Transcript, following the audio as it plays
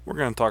We're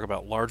going to talk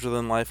about larger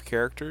than life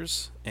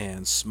characters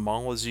and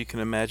small as you can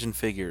imagine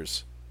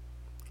figures.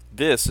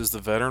 This is the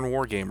Veteran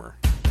Wargamer.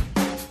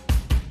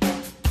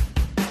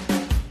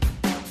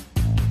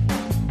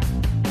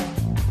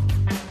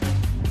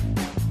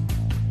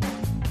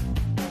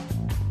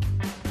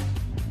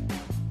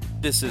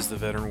 This is the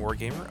Veteran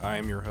Wargamer. I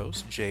am your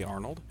host, Jay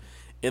Arnold.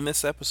 In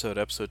this episode,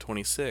 episode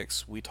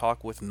 26, we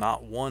talk with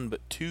not one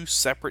but two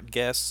separate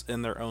guests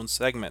in their own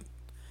segment.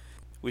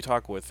 We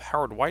talk with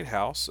Howard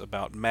Whitehouse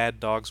about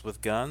Mad Dogs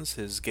with Guns,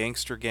 his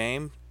gangster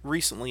game,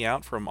 recently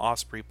out from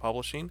Osprey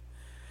Publishing.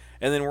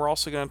 And then we're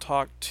also going to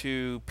talk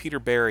to Peter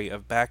Barry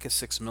of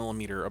Bacchus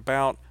 6mm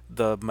about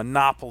the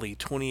monopoly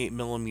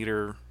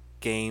 28mm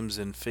games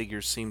and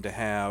figures seem to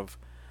have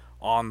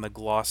on the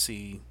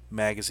glossy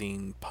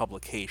magazine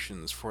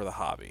publications for the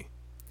hobby.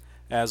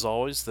 As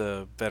always,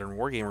 the Veteran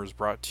Wargamer is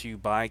brought to you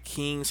by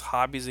King's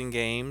Hobbies and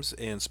Games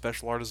and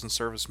Special Artisan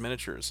Service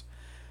Miniatures.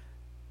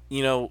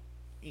 You know,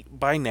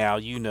 by now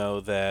you know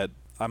that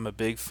I'm a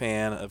big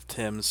fan of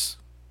Tim's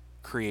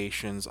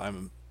creations.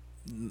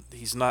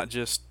 He's not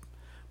just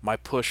my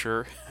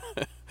pusher,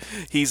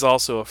 he's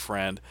also a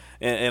friend,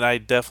 and I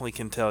definitely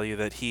can tell you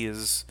that he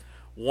is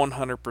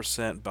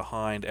 100%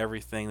 behind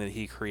everything that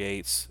he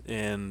creates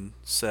and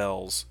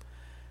sells.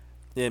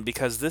 And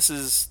because this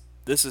is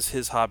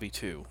his hobby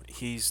too.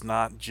 He's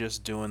not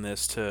just doing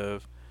this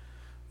to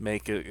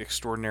make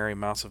extraordinary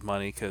amounts of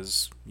money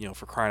because,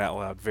 for crying out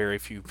loud, very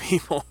few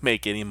people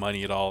make any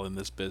money at all in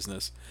this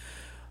business.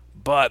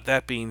 But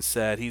that being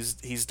said,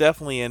 he's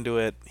definitely into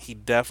it. He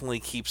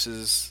definitely keeps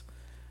his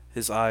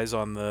eyes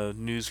on the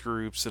news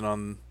groups and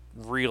on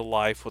real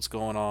life, what's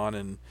going on,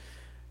 and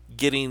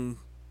getting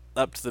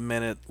up to the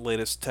minute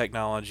latest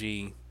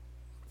technology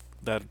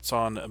that's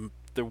on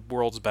the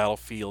world's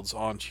battlefields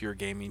onto your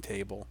gaming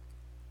table.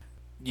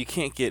 You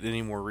can't get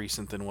any more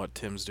recent than what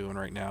Tim's doing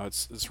right now.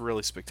 It's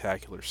really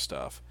spectacular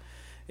stuff.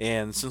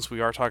 And since we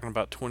are talking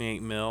about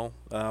 28 mil,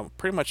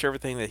 pretty much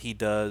everything that he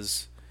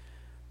does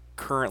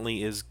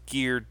currently is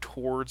geared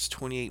towards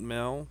 28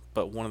 mil.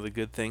 But one of the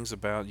good things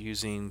about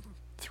using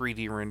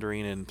 3D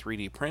rendering and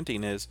 3D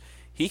printing is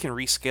he can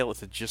rescale it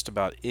to just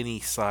about any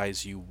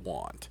size you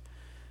want.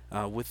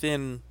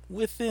 Within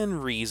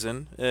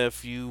reason,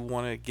 if you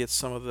want to get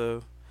some of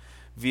the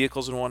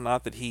vehicles and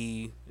whatnot that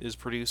he is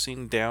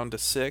producing down to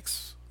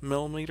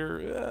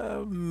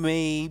 6mm,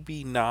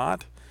 maybe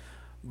not,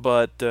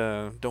 but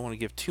don't want to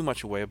give too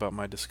much away about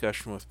my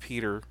discussion with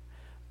Peter,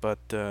 but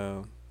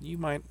we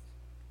might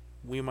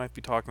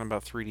be talking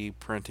about 3D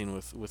printing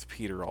with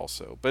Peter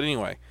also. But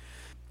anyway,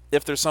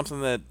 if there's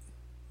something that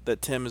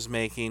Tim is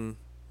making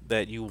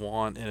that you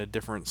want in a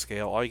different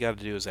scale, all you got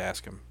to do is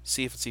ask him,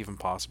 see if it's even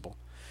possible.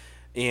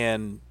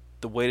 And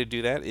the way to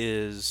do that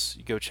is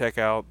you go check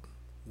out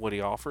what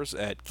he offers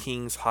at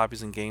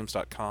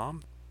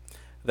kingshobbiesandgames.com.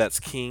 That's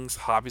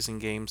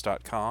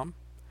kingshobbiesandgames.com.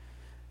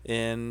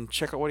 And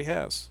check out what he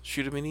has.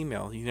 Shoot him an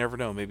email. You never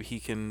know. Maybe he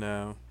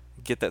can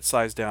get that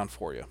size down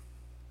for you.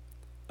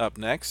 Up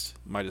next,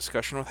 my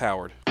discussion with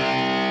Howard.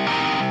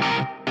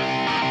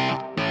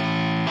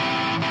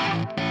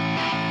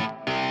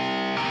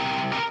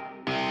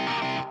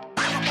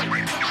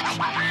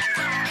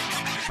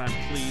 I'm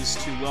pleased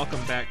to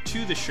welcome back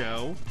to the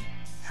show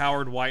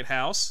Howard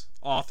Whitehouse,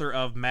 author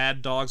of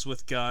Mad Dogs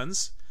with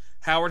Guns.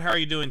 Howard, how are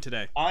you doing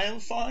today? I am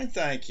fine,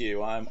 thank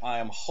you. I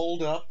am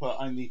holed up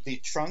on the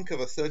trunk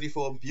of a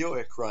 34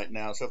 Buick right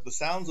now, so if the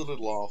sound's a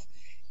little off,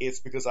 it's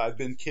because I've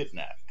been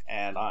kidnapped,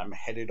 and I'm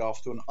headed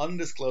off to an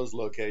undisclosed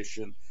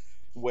location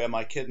where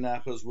my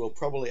kidnappers will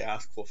probably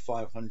ask for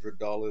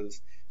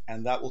 $500,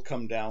 and that will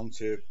come down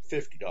to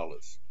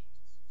 $50.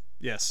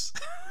 Yes.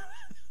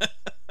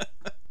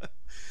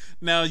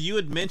 Now, you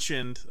had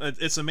mentioned,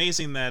 it's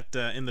amazing that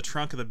in the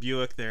trunk of the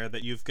Buick there,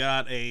 that you've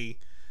got a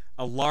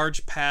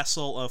large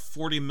passel of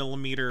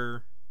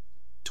 40mm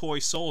toy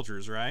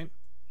soldiers, right?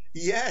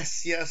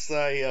 Yes.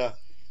 I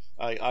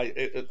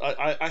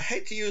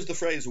hate to use the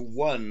phrase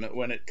 "won"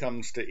 when it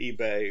comes to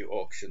eBay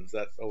auctions.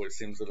 That always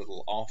seems a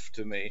little off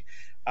to me.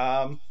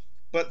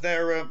 But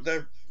they're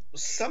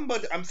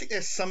somebody. I think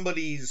they're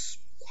somebody's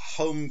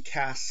home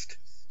cast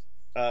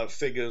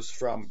figures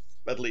from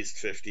at least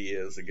 50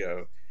 years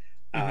ago.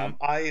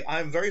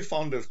 I'm very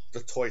fond of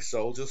the toy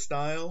soldier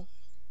style.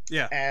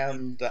 Yeah.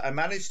 And I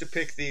managed to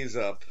pick these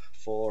up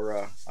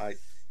for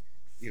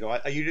you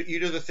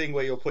do the thing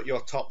where you'll put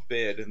your top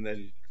bid and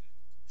then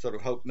sort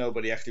of hope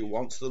nobody actually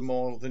wants them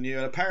more than you.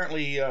 And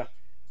apparently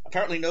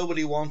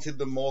nobody wanted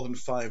them more than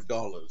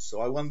 $5.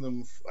 So I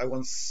won I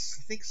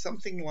think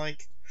something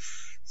like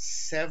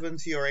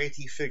 70 or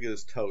 80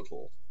 figures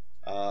total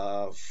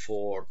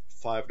for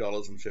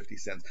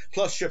 $5.50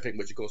 plus shipping,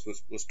 which of course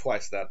was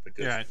twice that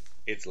because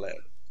it's lead.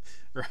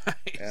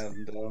 Right.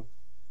 And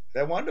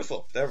they're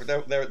wonderful. They're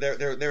what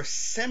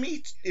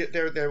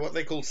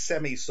they call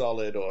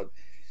semi-solid or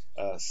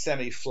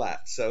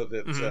semi-flat. So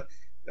that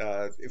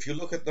if you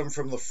look at them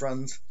from the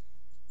front,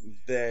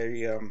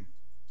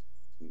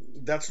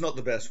 that's not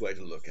the best way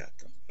to look at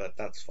them, but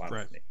that's fine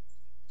with me.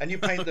 And you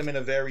paint them in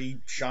a very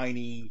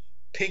shiny,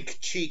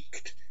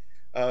 pink-cheeked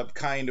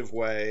kind of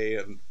way,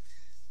 and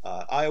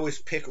I always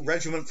pick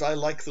regiments I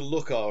like the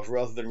look of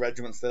rather than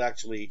regiments that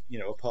actually,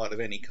 are part of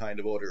any kind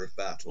of order of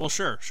battle. Well,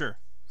 sure.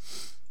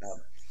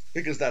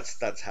 Because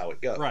that's how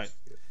it goes. Right.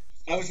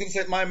 I was going to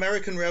say my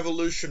American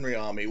Revolutionary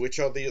Army, which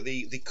are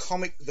the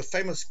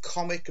famous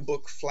comic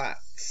book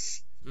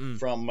flats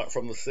from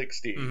the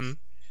 60s,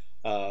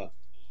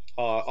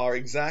 are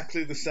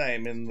exactly the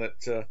same in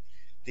that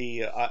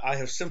I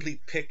have simply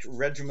picked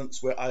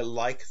regiments where I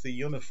like the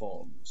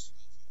uniforms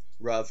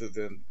rather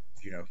than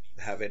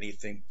have any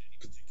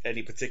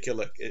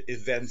particular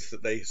events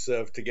that they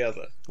serve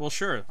together. Well,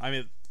 sure. I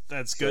mean,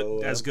 that's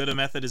good. As good a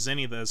method as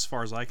any, as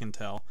far as I can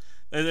tell.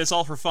 It's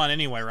all for fun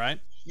anyway, right?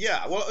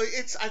 Yeah. Well,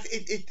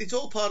 it's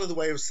all part of the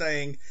way of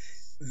saying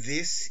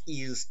this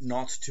is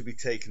not to be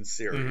taken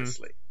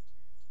seriously.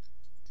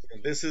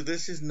 This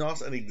is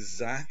not an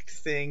exact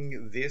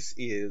thing. This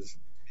is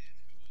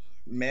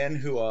men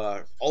who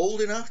are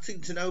old enough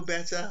to know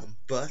better,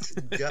 but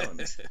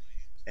don't.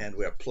 And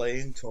we're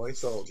playing toy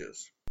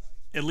soldiers.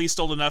 At least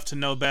old enough to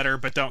know better,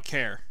 but don't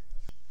care.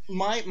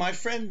 My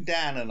friend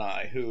Dan and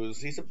I,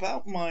 he's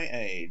about my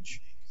age,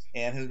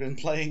 and has been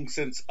playing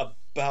since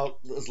about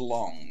as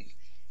long.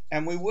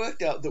 And we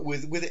worked out that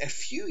with a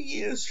few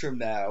years from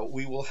now,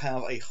 we will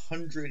have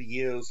 100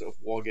 years of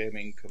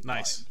wargaming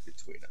combined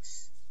between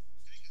us.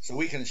 So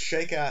we can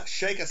shake a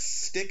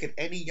stick at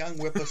any young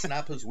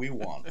whippersnappers we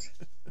want.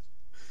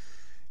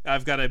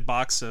 I've got a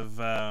box of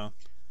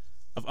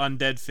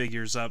undead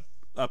figures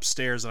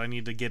upstairs that I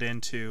need to get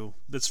into.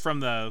 That's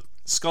from the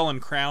Skull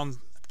and Crown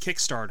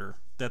Kickstarter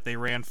that they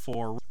ran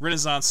for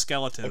Renaissance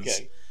Skeletons.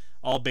 Okay.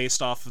 All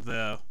based off of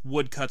the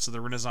woodcuts of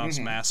the Renaissance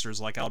masters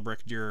like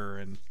Albrecht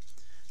Dürer and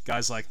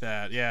guys like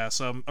that. Yeah,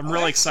 so I'm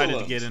really excited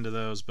to get into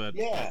those, but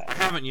I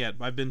haven't yet.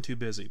 I've been too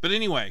busy. But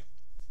anyway,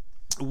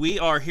 we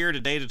are here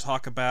today to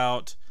talk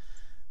about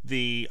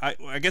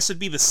I guess it'd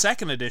be the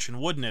second edition,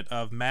 wouldn't it,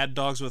 of Mad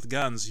Dogs with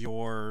Guns,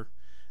 your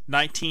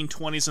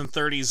 1920s and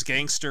 30s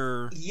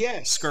gangster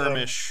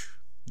skirmish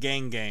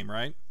gang game,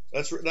 right?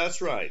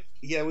 That's right.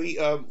 Yeah, we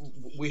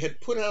had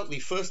put out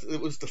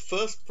it was the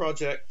first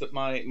project that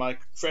my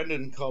friend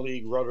and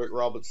colleague Roderick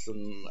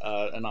Robertson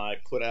and I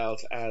put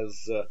out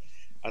as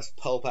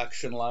Pulp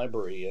Action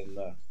Library in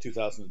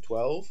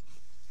 2012,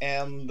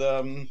 and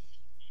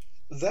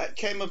that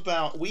came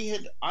about.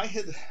 I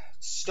had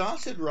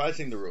started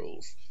writing the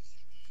rules,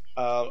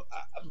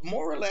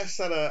 more or less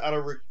at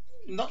a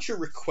not sure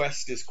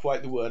request is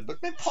quite the word,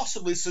 but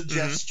possibly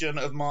suggestion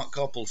of Mark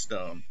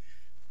Copplestone.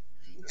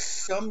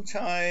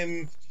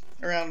 Sometime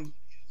around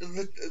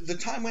the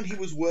time when he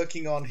was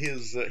working on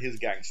his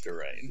gangster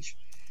range,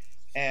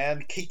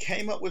 and he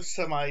came up with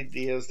some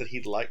ideas that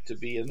he'd like to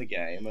be in the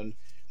game, and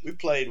we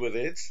played with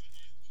it,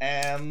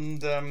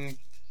 and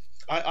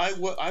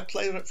I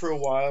played on it for a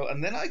while,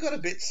 and then I got a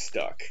bit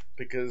stuck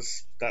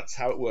because that's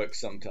how it works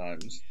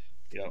sometimes.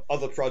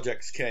 Other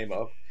projects came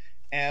up,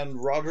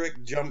 and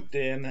Roderick jumped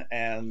in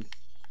and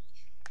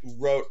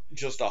wrote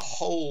just a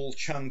whole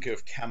chunk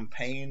of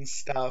campaign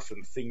stuff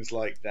and things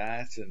like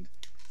that. And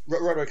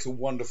Roderick's a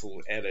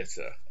wonderful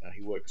editor.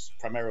 He works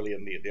primarily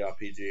in the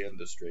RPG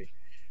industry.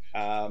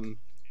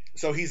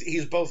 So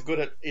he's both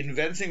good at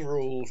inventing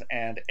rules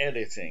and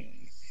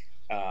editing.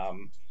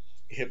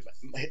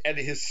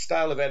 His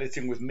style of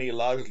editing with me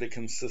largely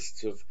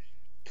consists of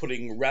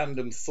putting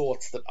random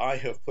thoughts that I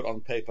have put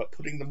on paper,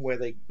 putting them where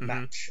they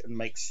match and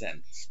make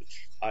sense,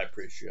 which I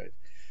appreciate.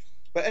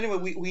 But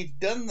anyway, we'd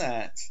done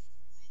that.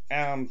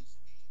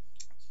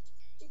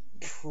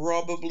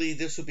 Probably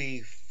this would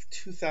be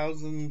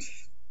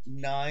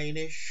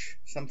 2009-ish,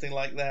 something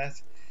like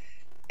that.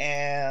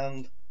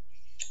 And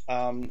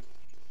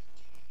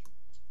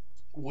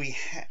we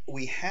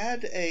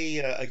had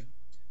a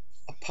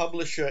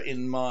publisher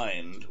in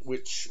mind,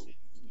 which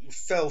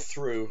fell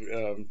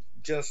through.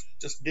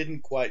 Just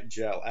didn't quite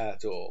gel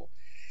at all,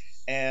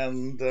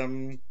 and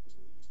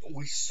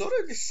we sort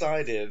of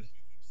decided,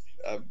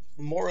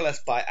 more or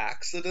less by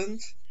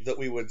accident, that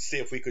we would see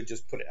if we could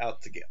just put it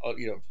out to get,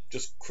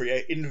 just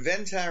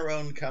invent our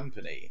own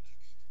company,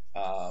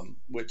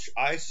 which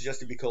I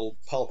suggested be called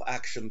Pulp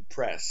Action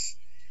Press,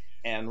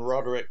 and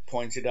Roderick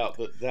pointed out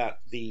that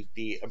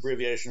the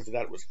abbreviation for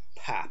that was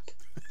PAP.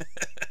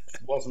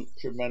 Wasn't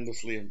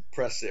tremendously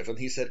impressive, and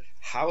he said,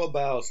 "How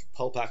about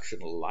Pulp Action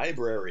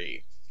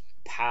Library,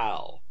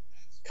 PAL,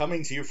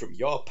 coming to you from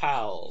your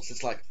pals?"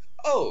 It's like,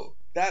 oh,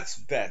 that's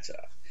better.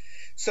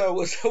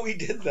 So we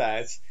did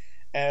that,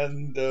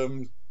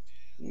 and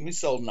we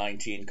sold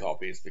 19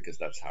 copies because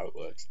that's how it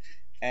works.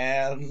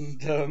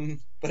 And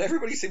but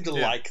everybody seemed to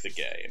like the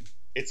game.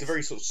 It's a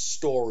very sort of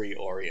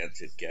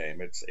story-oriented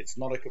game. It's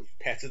not a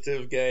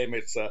competitive game.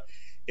 It's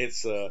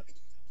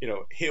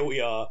here we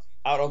are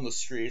out on the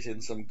street in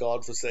some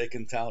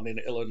godforsaken town in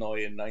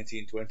Illinois in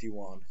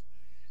 1921,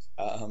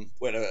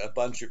 when a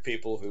bunch of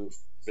people who've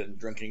been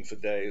drinking for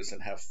days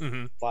and have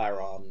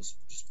firearms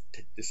just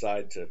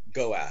decide to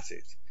go at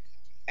it.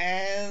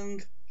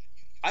 And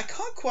I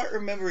can't quite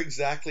remember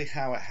exactly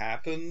how it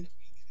happened.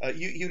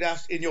 You'd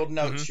asked in your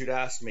notes. You'd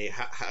asked me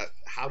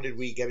how did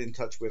we get in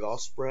touch with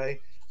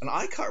Osprey. And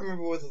I can't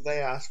remember whether they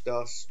asked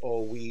us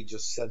or we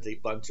just sent a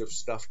bunch of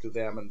stuff to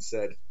them and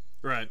said,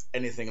 right.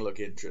 anything look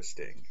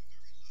interesting?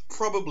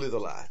 Probably the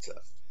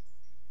latter.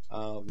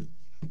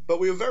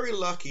 But we were very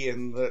lucky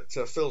in that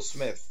Phil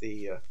Smith,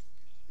 the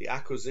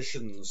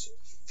acquisitions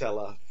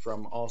fella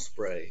from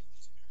Osprey,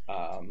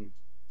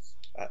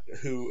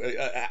 who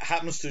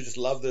happens to just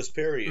love this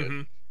period.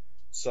 Mm-hmm.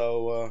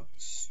 So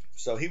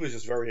he was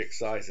just very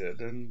excited,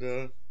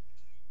 and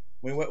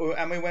we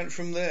went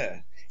from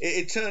there.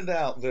 It turned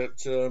out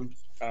that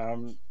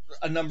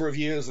a number of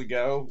years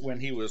ago, when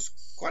he was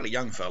quite a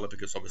young fella,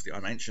 because obviously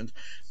I'm ancient,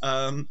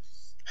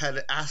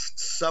 had asked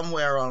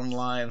somewhere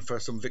online for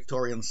some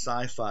Victorian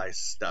sci-fi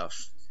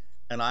stuff,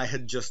 and I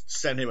had just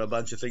sent him a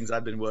bunch of things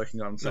I'd been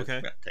working on. So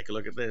Okay. take a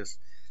look at this.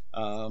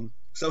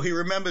 So he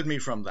remembered me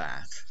from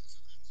that,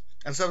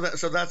 and so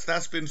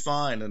that's been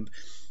fine. And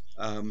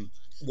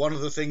one of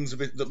the things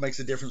that makes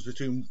a difference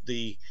between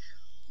the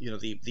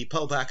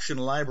Pulp Action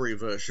Library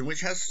version,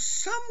 which has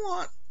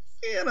somewhat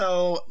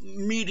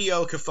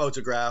mediocre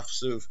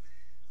photographs of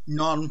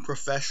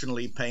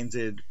non-professionally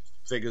painted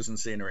figures and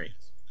scenery.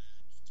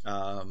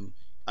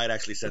 I'd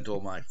actually sent all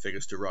my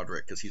figures to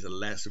Roderick because he's a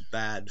less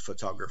bad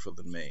photographer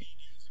than me.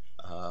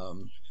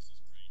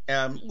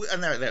 And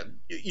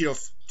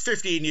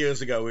 15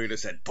 years ago we would have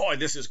said, "Boy,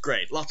 this is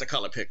great, lots of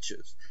color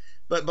pictures."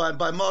 But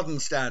by modern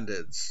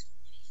standards,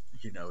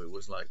 it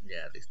was like,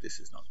 yeah, this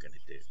is not going to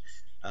do.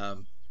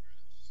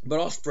 But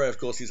Osprey, of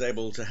course, is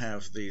able to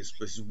have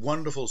these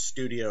wonderful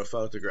studio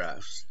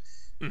photographs,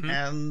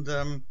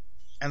 Mm-hmm.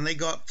 and they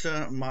got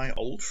my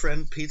old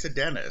friend Peter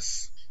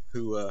Dennis,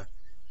 who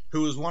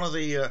was one of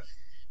the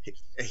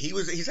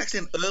he's actually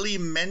an early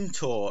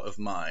mentor of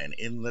mine,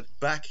 in that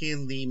back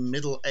in the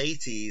middle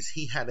 80s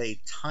he had a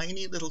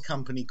tiny little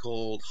company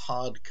called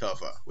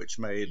Hardcover, which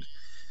made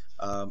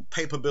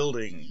paper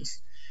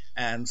buildings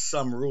and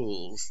some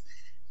rules,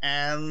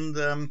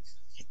 and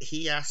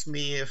he asked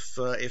me if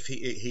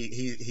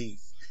he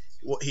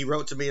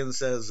wrote to me and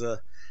says,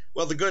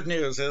 well, the good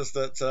news is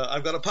that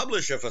I've got a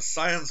publisher for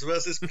Science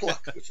versus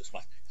Pluck, which is my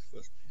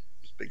first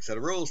big set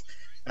of rules.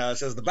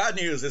 Says the bad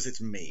news is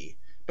it's me.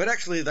 But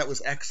actually, that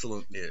was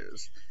excellent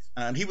news.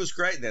 And he was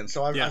great then.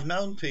 So I've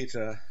known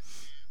Peter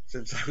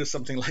since I was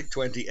something like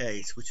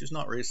 28, which is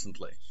not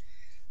recently.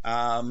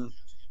 And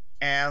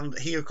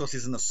he, of course,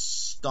 is an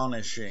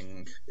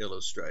astonishing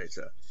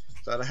illustrator.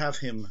 So to have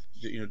him,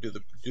 do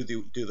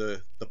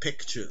the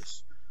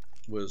pictures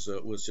was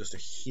just a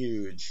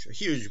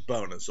huge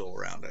bonus all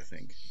around, I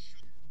think.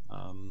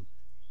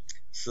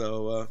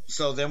 So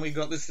then we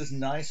got this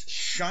nice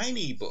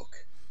shiny book.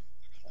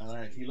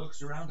 He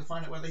looks around to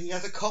find out whether he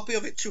has a copy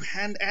of it to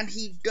hand, and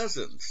he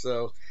doesn't.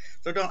 So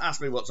don't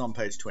ask me what's on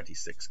page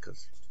 26,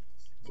 because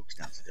the book's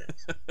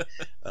downstairs.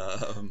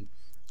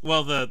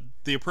 Well,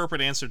 the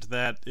appropriate answer to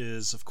that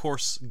is, of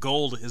course,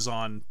 gold is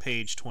on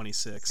page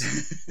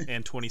 26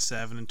 and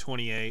 27 and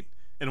 28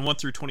 and 1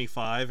 through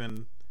 25,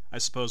 and I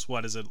suppose,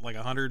 what is it, like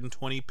a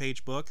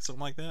 120-page book, something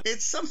like that?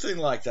 It's something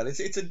like that.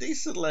 It's a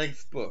decent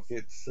length book.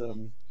 It's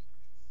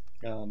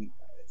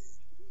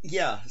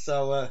yeah.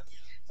 So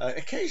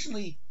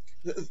occasionally,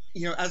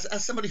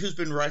 as somebody who's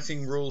been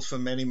writing rules for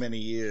many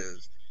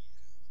years,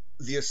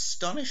 the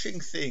astonishing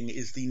thing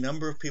is the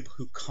number of people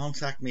who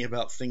contact me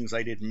about things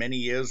I did many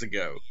years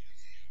ago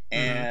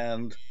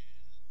and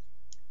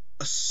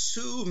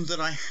assume that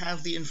I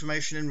have the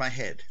information in my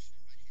head.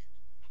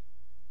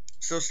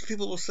 So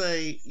people will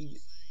say,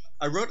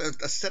 I wrote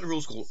a set of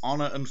rules called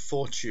Honor and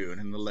Fortune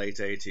in the late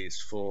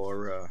 80s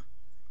for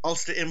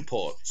Ulster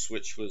Imports,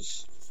 which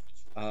was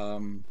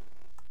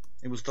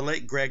it was the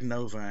late Greg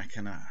Novak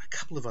and a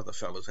couple of other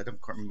fellows, I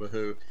don't quite remember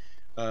who,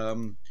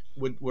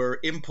 were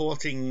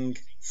importing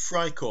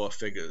Frycore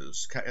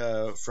figures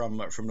from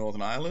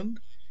Northern Ireland,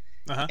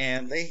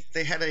 and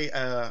they had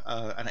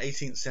an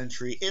 18th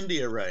century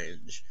India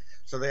range.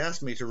 So they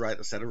asked me to write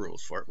a set of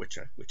rules for it, which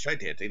I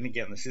did. And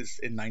again, this is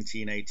in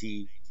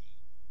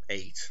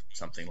 1988,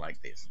 something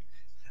like this.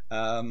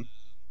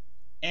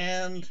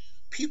 And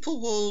people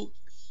will,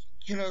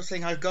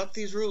 saying, I've got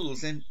these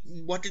rules, and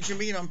what did you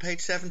mean on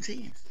page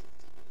 17?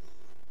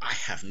 I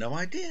have no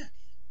idea.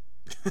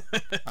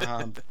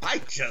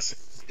 I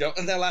just don't.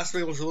 And they'll ask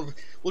me, well,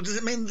 does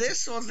it mean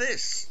this or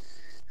this?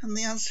 And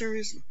the answer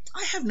is,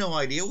 I have no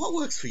idea. What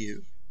works for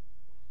you?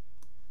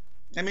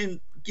 I mean,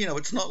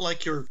 it's not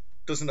like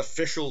there's an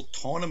official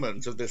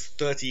tournament of this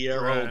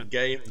 30-year-old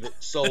game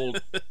that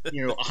sold,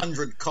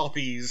 100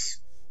 copies,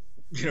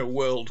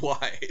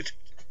 worldwide.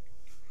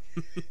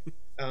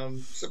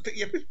 But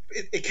yeah,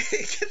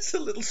 it gets a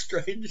little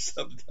strange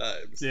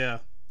sometimes. Yeah.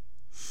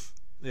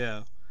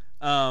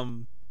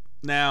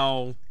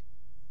 Now,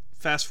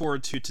 fast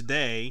forward to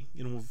today,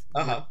 and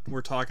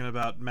we're talking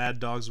about Mad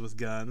Dogs with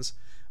Guns.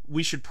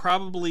 We should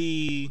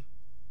probably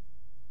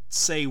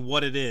say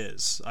what it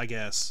is, I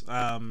guess.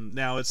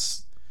 Now,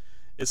 it's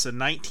a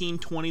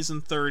 1920s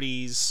and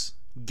 30s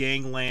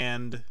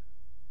gangland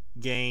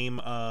game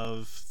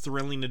of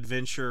thrilling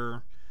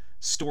adventure,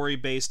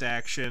 story-based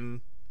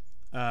action,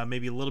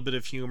 maybe a little bit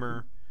of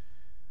humor,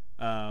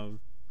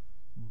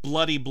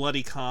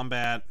 bloody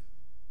combat,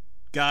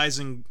 guys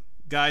and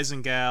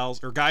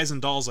gals, or guys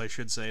and dolls, I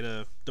should say,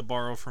 to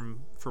borrow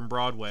from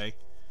Broadway,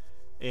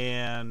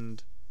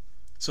 and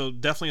so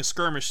definitely a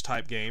skirmish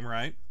type game,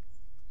 right?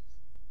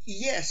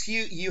 Yes,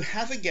 you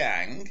have a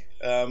gang,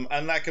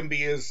 and that can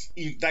be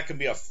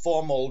a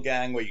formal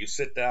gang where you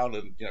sit down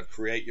and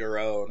create your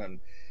own and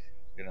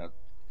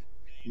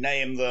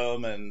name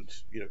them and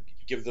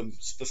give them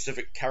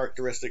specific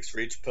characteristics for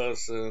each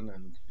person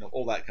and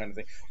all that kind of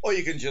thing. Or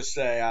you can just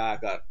say,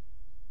 I've got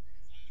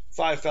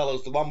 5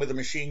 fellows. The one with the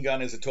machine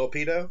gun is a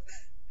torpedo,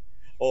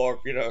 or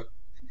the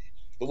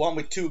one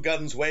with 2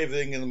 guns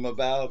waving them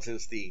about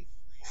is the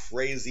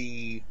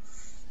crazy,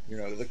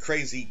 the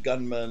crazy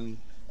gunman.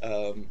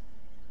 You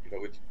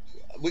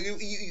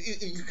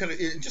kind of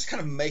just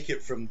kind of make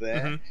it from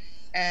there. Mm-hmm.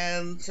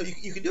 And so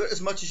you can do it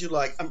as much as you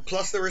like. And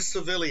plus, there are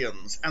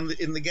civilians, and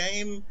in the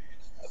game,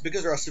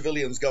 because there are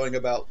civilians going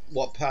about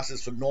what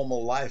passes for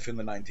normal life in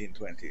the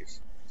 1920s,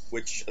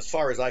 which, as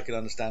far as I can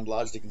understand,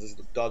 largely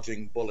consisted of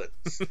dodging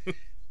bullets.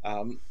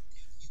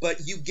 But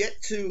you get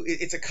to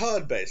it's a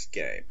card-based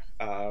game.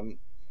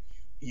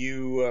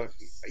 You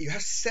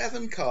have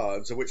 7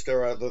 cards, of which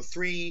there are the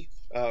 3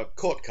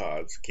 court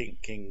cards: King,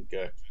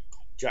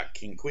 Jack,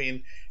 King,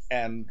 Queen,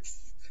 and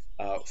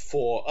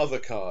 4 other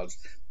cards,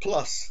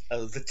 plus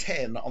the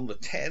 10. On the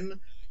 10,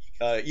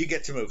 you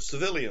get to move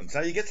civilians.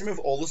 Now, you get to move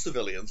all the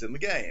civilians in the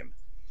game.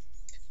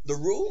 The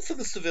rule for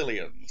the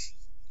civilians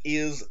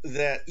is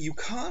that you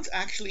can't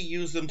actually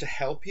use them to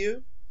help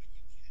you,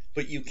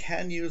 but you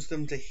can use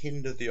them to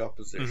hinder the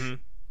opposition. Mm-hmm.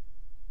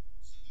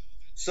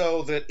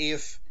 So that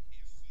if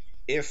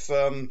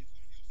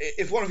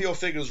one of your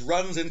figures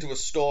runs into a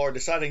store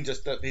deciding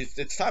just that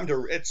it's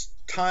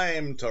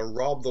time to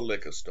rob the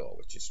liquor store,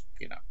 which is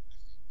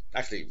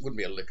actually it wouldn't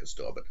be a liquor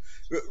store, but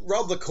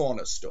rob the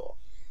corner store,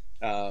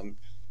 and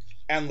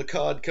the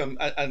card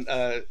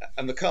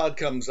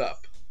comes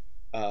up,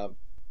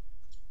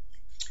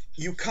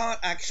 you can't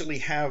actually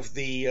have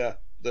the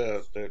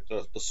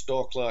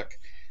store clerk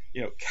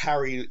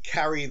carry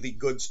the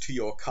goods to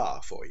your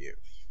car for you,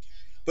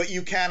 but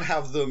you can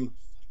have them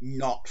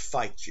not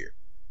fight you.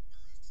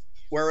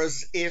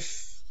 Whereas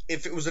if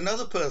it was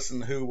another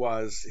person who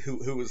was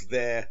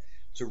there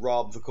to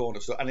rob the corner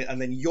store,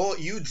 and then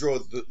you draw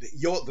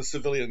the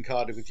civilian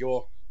card with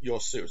your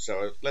suit.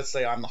 So let's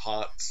say I'm the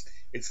hearts.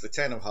 It's the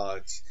 10 of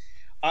hearts.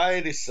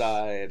 I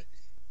decide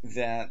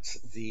that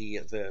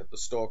the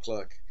store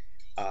clerk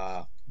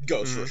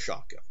goes for a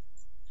shotgun.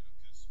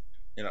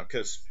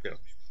 Because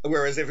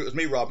whereas if it was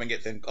me robbing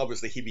it, then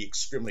obviously he'd be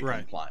extremely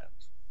compliant.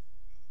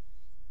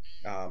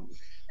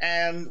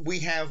 And we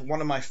have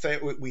one of my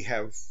favorite. We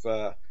have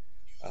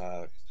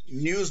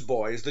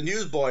newsboys. The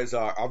newsboys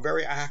are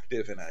very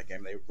active in our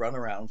game. They run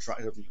around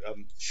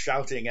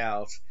shouting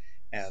out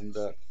and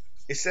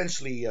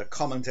essentially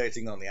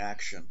commentating on the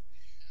action.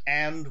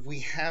 And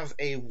we have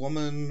a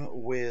woman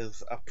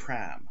with a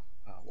pram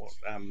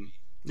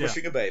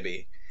pushing a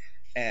baby,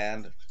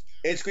 and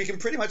we can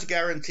pretty much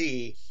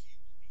guarantee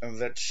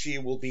that she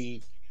will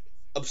be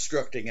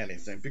obstructing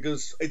anything,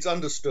 because it's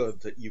understood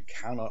that you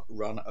cannot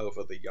run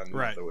over the young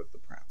mother with the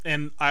pram.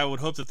 And I would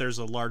hope that there's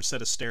a large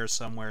set of stairs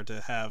somewhere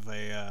to have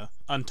a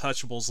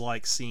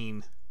Untouchables-like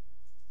scene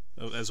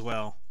as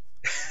well.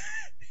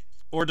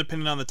 Or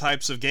depending on the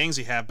types of gangs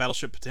you have,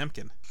 Battleship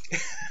Potemkin.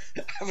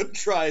 I haven't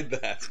tried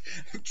that.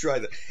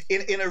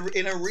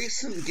 In a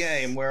recent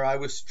game where I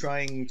was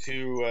trying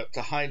to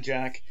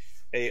hijack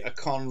a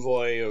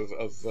convoy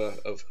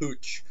of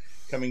hooch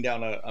coming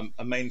down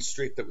a main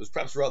street that was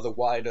perhaps rather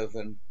wider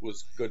than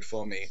was good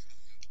for me,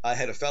 I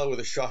had a fellow with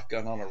a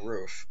shotgun on a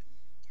roof,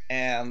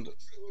 and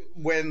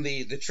when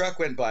the truck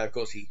went by, of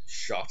course, he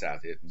shot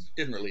at it and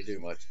didn't really do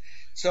much.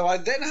 So I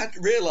then had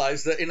to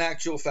realize that in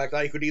actual fact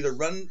I could either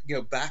run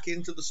back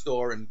into the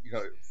store and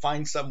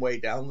find some way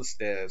down the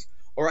stairs,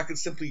 or I could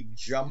simply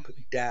jump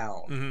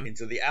down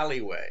into the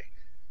alleyway.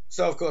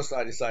 So of course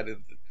I decided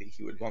that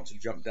he would want to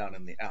jump down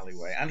in the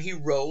alleyway, and he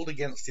rolled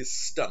against his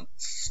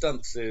stunts.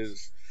 Stunts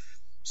is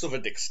sort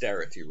of a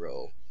dexterity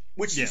roll,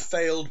 which he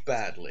failed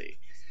badly.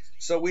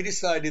 So we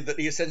decided that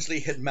he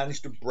essentially had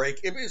managed to break.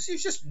 He was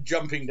just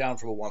jumping down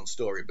from a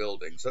 1-story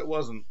building, so it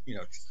wasn't,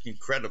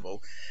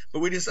 incredible. But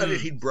we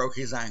decided he'd broke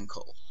his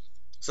ankle.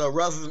 So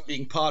rather than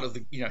being part of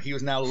the, he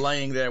was now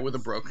laying there with a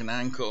broken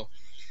ankle.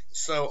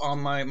 So on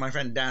my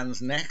friend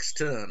Dan's next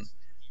turn,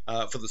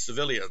 for the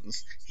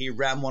civilians, he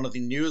ran one of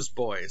the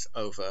newsboys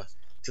over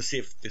to see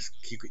if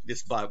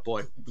this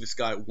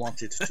guy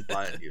wanted to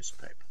buy a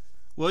newspaper.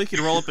 Well, you could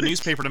roll up a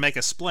newspaper to make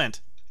a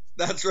splint.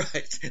 That's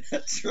right.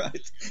 That's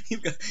right.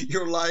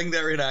 You're lying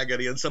there in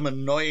agony, and some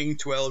annoying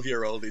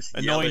 12-year-old is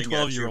yelling at you.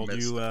 Annoying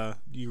 12-year-old.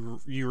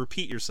 You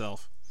repeat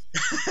yourself.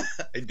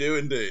 I do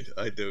indeed.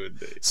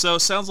 So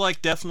sounds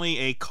like definitely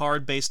a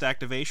card-based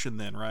activation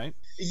then, right?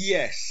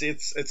 Yes,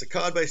 it's a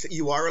card-based.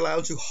 You are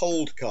allowed to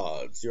hold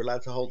cards. You're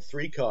allowed to hold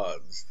 3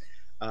 cards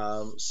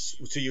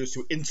to use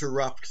to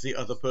interrupt the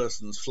other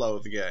person's flow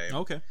of the game.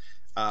 Okay.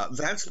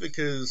 That's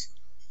because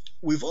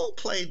we've all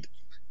played.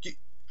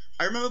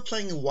 I remember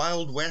playing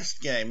Wild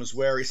West games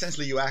where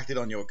essentially you acted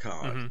on your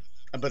card,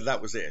 but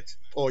that was it.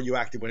 Or you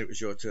acted when it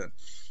was your turn.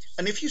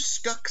 And if you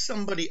stuck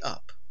somebody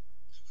up,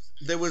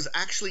 there was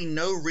actually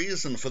no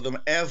reason for them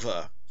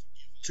ever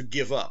to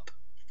give up,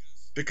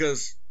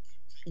 because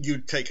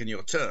you'd taken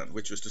your turn,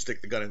 which was to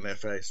stick the gun in their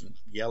face and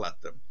yell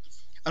at them.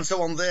 And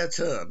so on their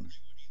turn,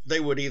 they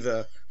would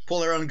either pull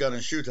their own gun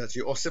and shoot at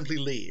you or simply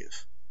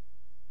leave.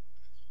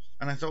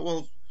 And I thought,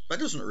 well, that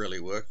doesn't really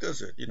work,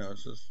 does it?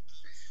 It's just...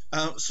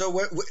 so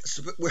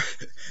we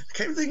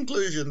came to the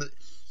conclusion that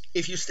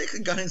if you stick a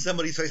gun in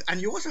somebody's face,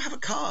 and you also have a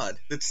card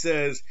that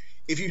says,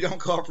 if you don't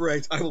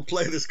cooperate, I will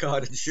play this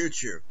card and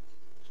shoot you,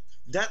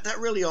 that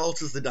really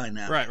alters the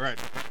dynamic. Right.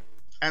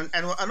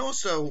 And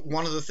also,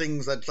 one of the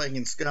things that playing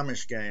in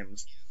skirmish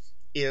games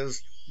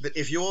is that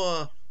if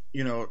you're,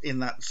 in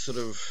that sort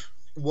of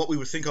what we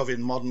would think of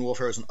in Modern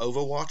Warfare as an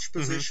Overwatch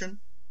position,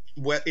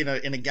 where in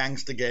a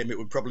gangster game it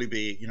would probably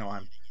be,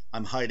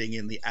 I'm hiding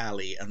in the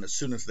alley, and as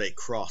soon as they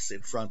cross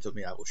in front of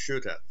me, I will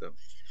shoot at them.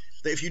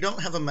 That if you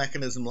don't have a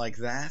mechanism like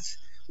that,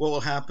 what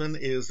will happen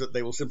is that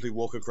they will simply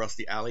walk across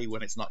the alley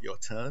when it's not your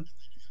turn,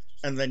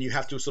 and then you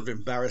have to sort of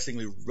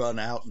embarrassingly run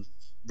out and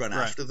run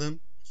after them,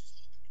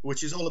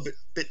 which is all a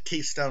bit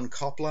Keystone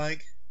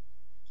Cop-like.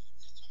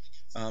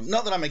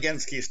 Not that I'm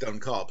against Keystone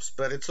Cops,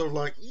 but it's sort of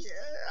like, yeah,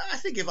 I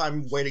think if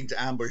I'm waiting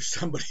to ambush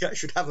somebody, I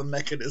should have a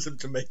mechanism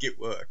to make it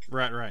work.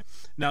 Right.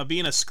 Now,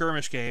 being a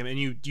skirmish game, and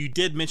you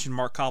did mention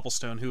Mark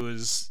Copplestone, who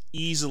is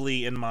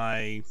easily in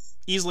my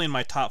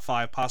top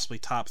 5, possibly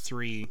top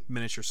 3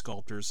 miniature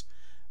sculptors.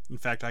 In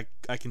fact,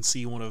 I can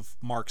see one of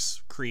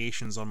Mark's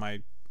creations on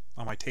my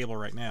table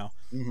right now.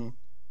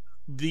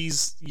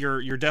 These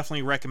you're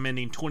definitely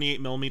recommending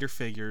 28mm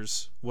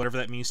figures, whatever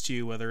that means to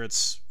you, whether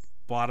it's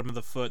bottom of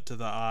the foot to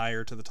the eye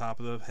or to the top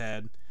of the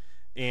head.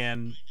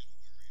 And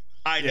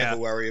I never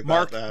worry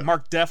about that.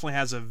 Mark definitely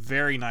has a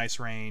very nice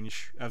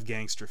range of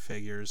gangster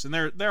figures, and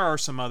there are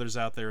some others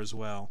out there as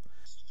well.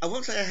 I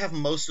won't say I have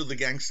most of the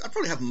gangster. I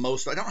probably have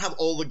most. I don't have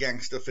all the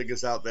gangster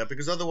figures out there,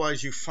 because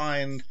otherwise you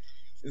find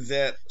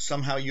that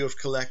somehow you have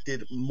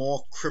collected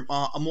more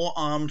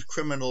armed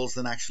criminals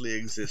than actually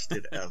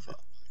existed ever.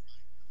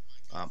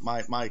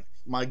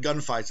 My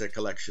gunfighter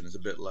collection is a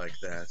bit like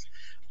that.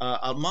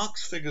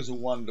 Mark's figures are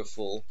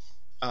wonderful.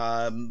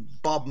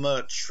 Bob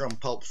Murch from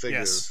Pulp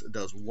Figures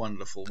does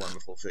wonderful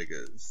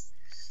figures.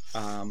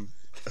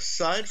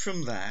 Aside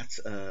from that,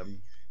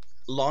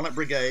 Larned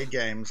Brigade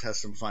Games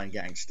has some fine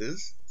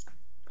gangsters.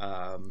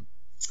 The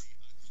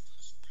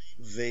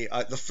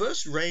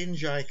first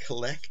range I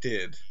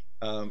collected,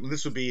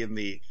 this would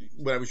be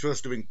when I was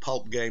first doing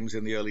pulp games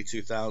in the early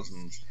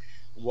 2000s,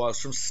 was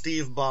from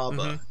Steve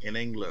Barber in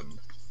England.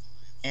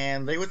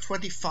 And they were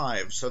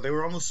 25, so they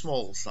were on the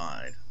small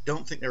side.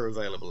 Don't think they're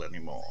available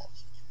anymore.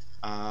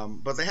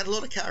 But they had a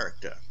lot of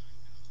character.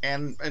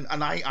 And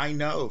I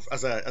know,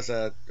 as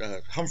a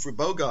Humphrey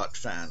Bogart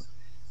fan,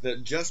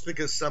 that just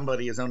because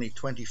somebody is only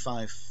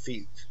 25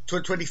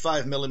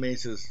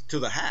 millimeters to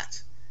the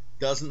hat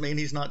doesn't mean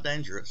he's not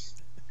dangerous.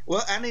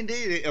 Well, and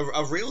indeed,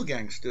 of real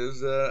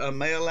gangsters,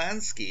 Meyer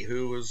Lansky,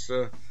 who was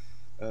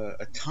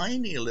a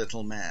tiny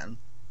little man,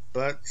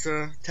 but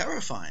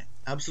terrifying,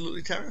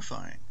 absolutely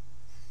terrifying.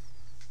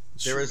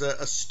 There is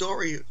a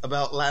story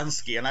about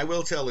Lansky, and I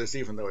will tell this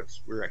even though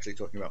we're actually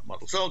talking about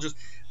model soldiers,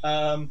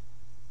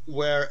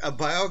 where a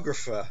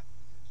biographer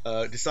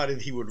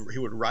decided he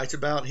would write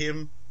about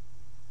him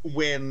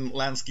when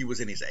Lansky was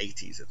in his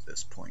 80s at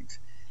this point,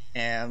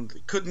 and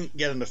couldn't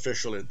get an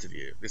official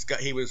interview. This guy,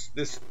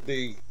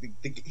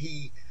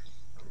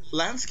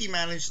 Lansky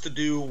managed to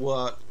do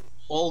what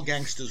all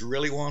gangsters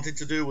really wanted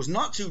to do, was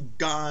not to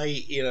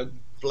die in a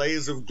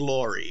blaze of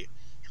glory,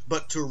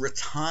 but to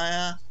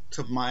retire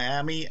to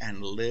Miami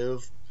and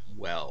live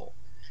well.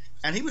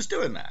 And he was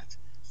doing that.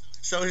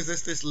 So he's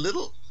this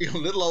little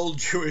old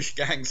Jewish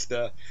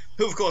gangster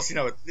who, of course,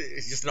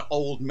 is just an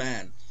old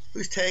man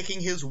who's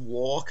taking his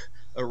walk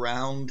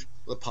around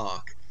the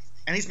park,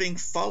 and he's being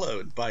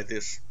followed by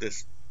this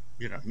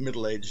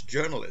middle-aged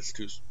journalist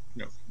who's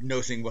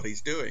noting what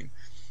he's doing.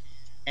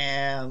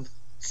 And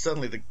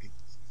suddenly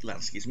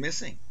Lansky's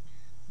missing,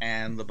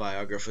 and the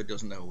biographer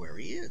doesn't know where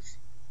he is,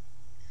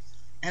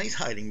 and he's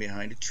hiding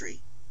behind a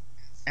tree.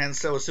 And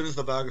so as soon as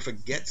the biographer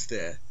gets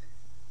there,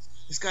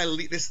 this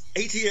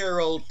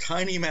 80-year-old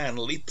tiny man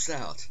leaps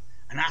out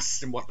and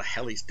asks him what the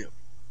hell he's doing.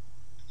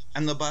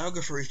 And the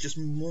biographer is just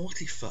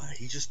mortified.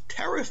 He's just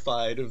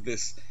terrified of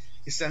this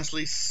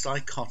essentially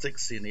psychotic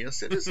senior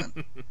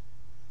citizen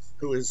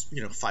who is,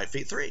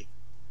 5'3".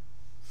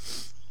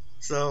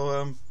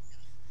 So,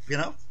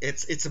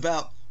 it's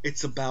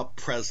about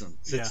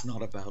presence. Yeah. It's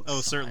not about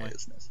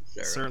size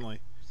necessarily. Certainly.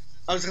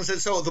 I was going to say,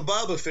 so the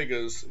Barber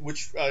figures,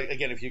 which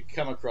again, if you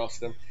come across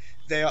them,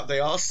 they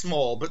are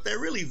small, but they're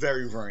really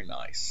very, very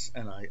nice,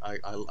 and I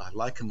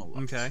like them a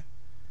lot. Okay.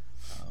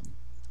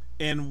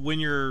 And when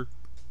you're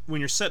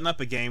setting up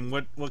a game,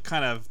 what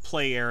kind of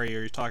play area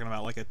are you talking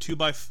about? Like a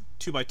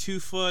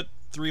 2x2 foot,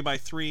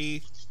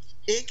 3x3?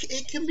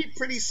 It can be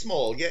pretty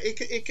small. Yeah,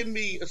 it can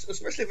be,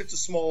 especially if it's a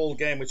small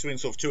game between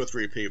sort of 2 or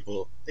 3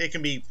 people. It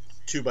can be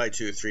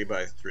 2x2,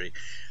 3x3.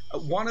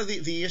 One of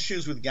the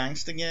issues with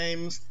gangster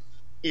games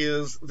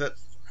is that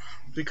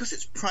because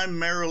it's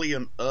primarily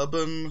an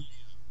urban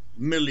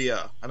milieu,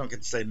 I don't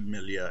get to say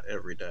milieu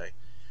every day.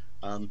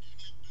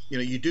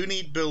 You do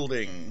need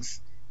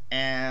buildings,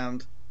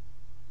 and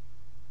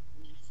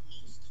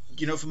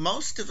for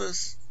most of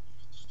us,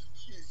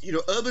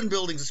 urban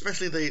buildings,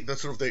 especially the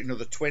sort of the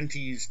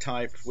 20s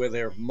type where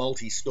they're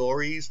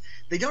multi-stories,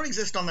 they don't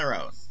exist on their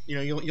own.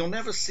 You'll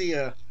never see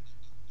a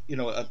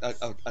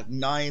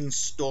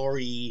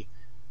 9-story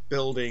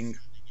building,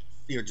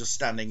 just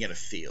standing in a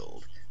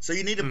field. So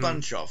you need a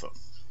bunch of them.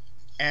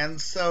 And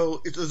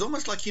so it's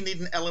almost like you need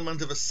an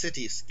element of a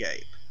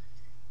cityscape.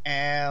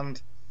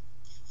 And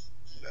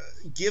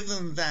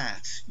given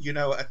that,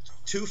 a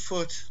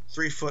 2-foot,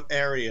 3-foot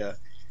area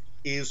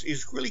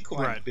is really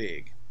quite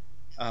big.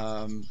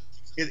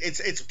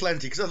 It's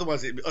plenty, because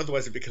otherwise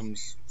it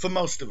becomes, for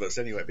most of us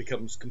anyway, it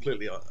becomes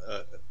completely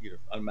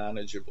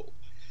unmanageable.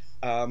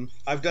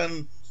 I've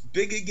done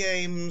bigger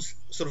games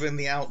sort of in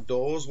the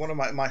outdoors. One of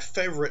my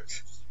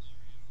favorite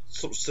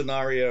sort of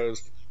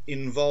scenarios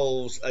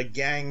involves a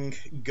gang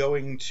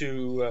going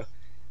to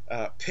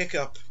pick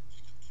up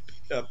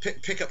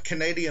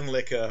Canadian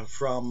liquor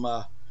from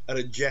at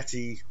a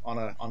jetty on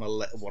one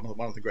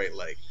of the Great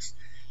Lakes,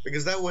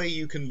 because that way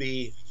you can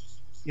be,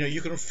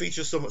 you can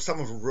feature some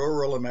of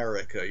rural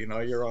America.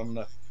 You're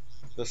on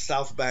the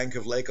south bank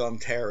of Lake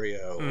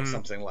Ontario or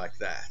something like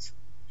that.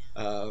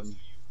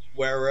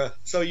 Where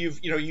so you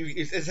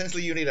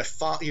essentially you need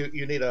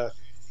a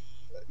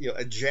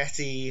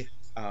jetty,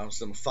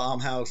 some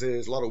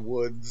farmhouses, a lot of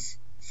woods,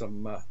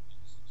 some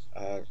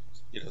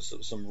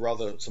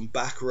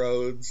back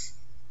roads,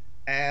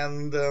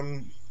 and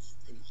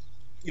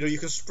you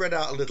can spread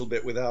out a little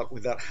bit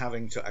without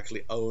having to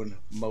actually own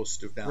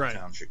most of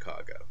downtown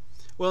Chicago.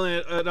 Well,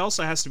 it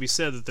also has to be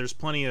said that there's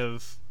plenty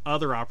of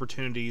other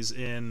opportunities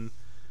in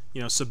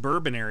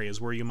suburban areas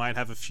where you might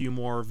have a few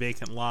more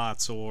vacant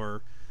lots,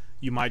 or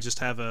you might just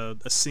have a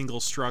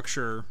single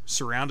structure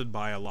surrounded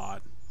by a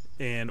lot,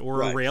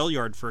 or a rail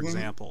yard, for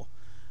example.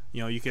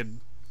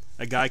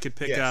 A guy could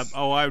pick up,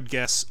 I would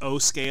guess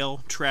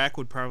O-scale track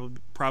would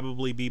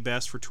probably be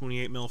best for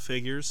 28 mil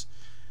figures.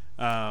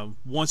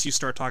 Once you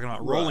start talking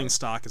about rolling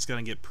stock, it's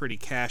going to get pretty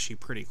cashy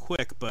pretty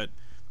quick, but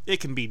it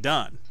can be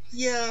done.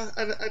 Yeah,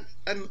 and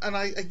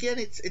again,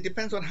 it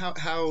depends on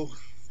how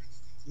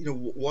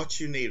what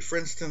you need. For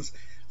instance,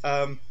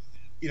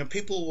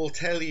 people will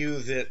tell you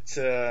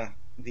that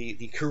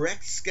the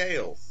correct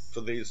scale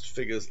for these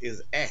figures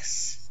is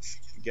S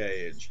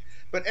gauge,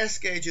 but S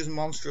gauge is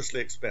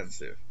monstrously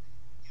expensive.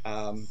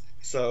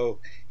 So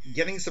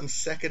getting some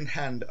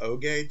second-hand O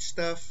gauge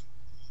stuff,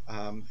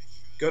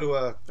 go to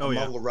a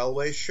model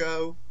railway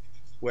show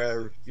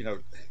where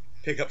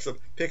pick up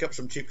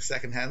some cheap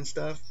second-hand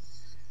stuff.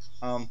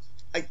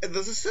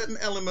 There's a certain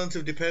element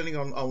of depending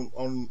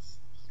on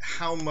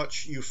how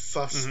much you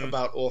fuss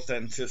about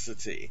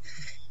authenticity,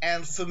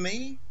 and for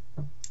me,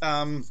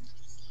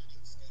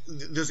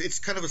 it's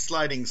kind of a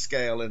sliding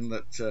scale in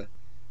that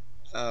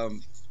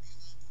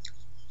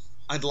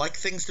I'd like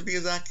things to be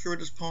as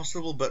accurate as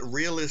possible, but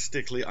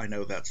realistically, I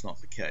know that's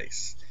not the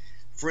case.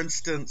 For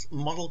instance,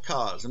 model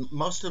cars, and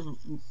most of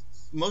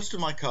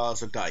my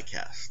cars are die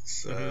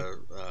casts,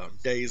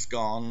 Days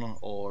Gone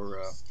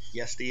or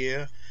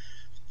Yesteryear.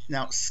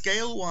 Now,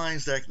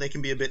 scale-wise, they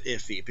can be a bit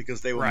iffy because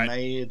they were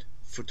made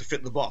to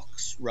fit the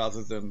box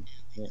rather than.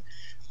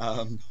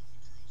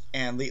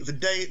 And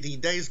the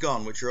Days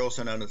Gone, which are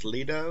also known as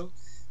Lido,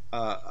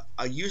 are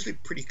usually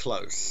pretty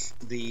close.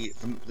 The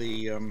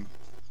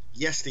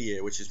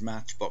Yesteryear, which is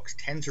Matchbox,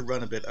 tend to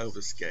run a bit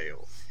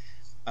overscale.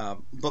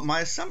 But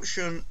my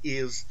assumption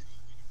is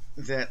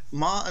that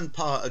Ma and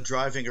Pa are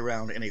driving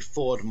around in a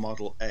Ford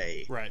Model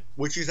A,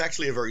 which is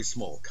actually a very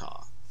small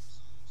car.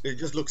 It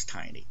just looks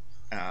tiny.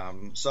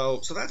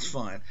 So that's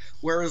fine.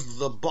 Whereas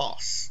the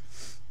boss,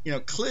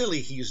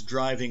 clearly he's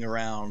driving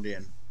around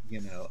in,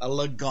 a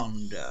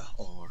Lagonda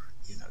or,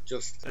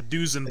 just a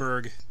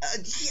Duesenberg.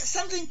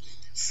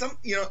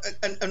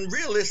 And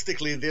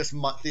realistically, this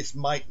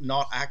might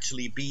not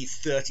actually be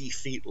 30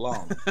 feet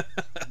long,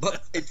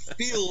 but it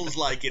feels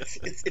like it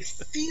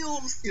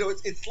feels,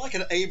 it's like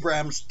an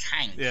Abrams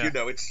tank.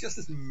 It's just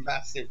this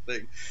massive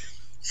thing.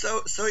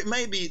 So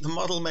the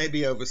model may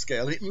be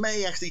overscaled. It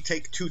may actually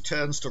take 2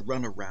 turns to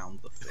run around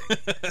the thing,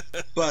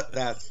 but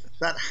that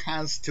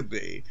has to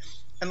be.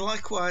 And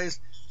likewise,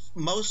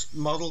 most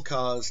model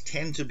cars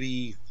tend to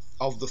be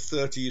of the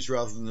 30s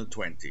rather than the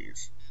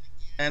 20s.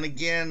 And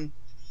again,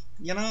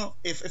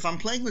 if I'm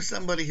playing with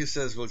somebody who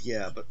says, well,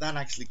 yeah, but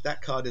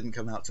that car didn't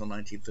come out till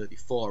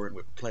 1934 and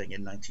we're playing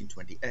in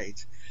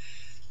 1928,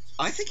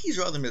 I think he's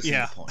rather missing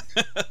the point.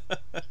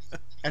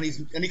 and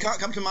he can't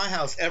come to my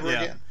house ever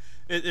again.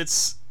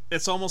 It's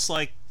almost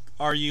like,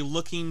 are you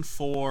looking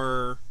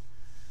for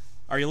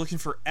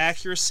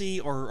accuracy,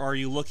 or are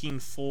you looking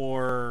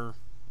for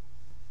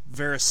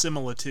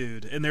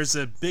verisimilitude? And there's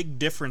a big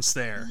difference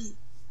there.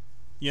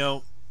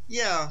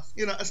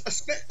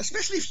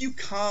 Especially if you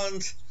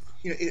can't,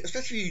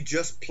 especially if you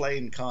just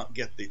plain can't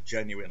get the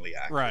genuinely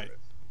accurate.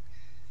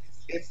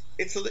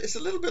 it's a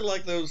little bit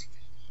like those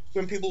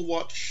when people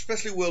watch,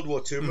 especially World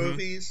War II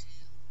movies,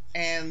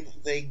 and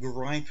they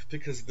gripe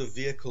because the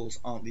vehicles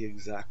aren't the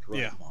exact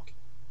right model.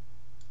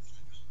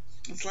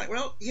 It's like,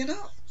 well,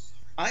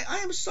 I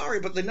am sorry,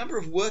 but the number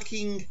of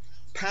working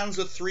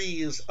Panzer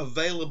IIIs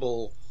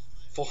available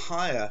for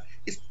hire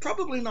is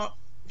probably not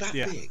that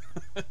big.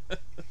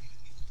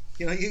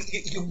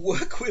 You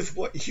work with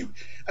what you,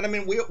 and I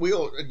mean, we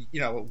all,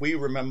 we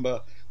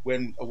remember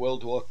when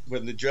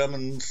the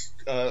Germans,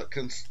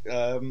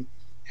 the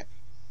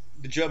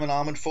German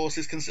armored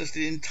forces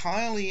consisted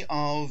entirely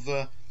of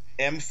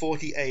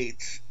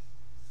M48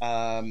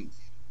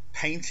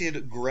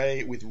 painted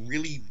grey with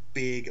really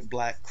big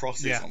black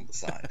crosses on the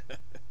side,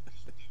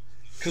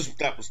 because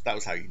that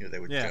was how you knew they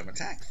were German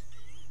tanks.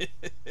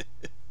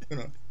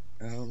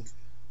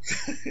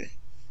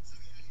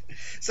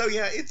 So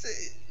yeah,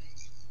 it's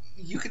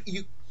you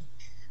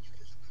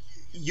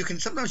can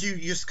sometimes you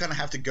just kind of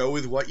have to go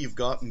with what you've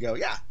got and go,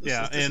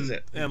 this is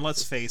it. And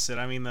let's face it,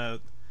 I mean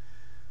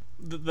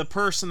the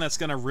person that's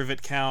going to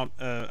rivet count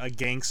a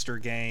gangster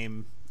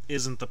game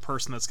isn't the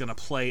person that's going to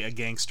play a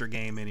gangster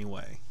game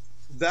anyway.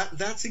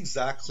 That's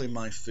exactly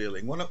my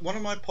feeling. One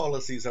of my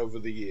policies over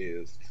the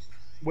years,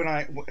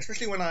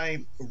 especially when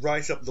I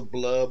write up the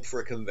blurb for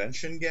a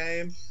convention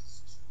game,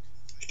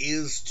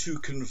 is to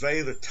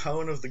convey the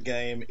tone of the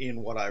game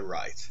in what I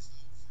write.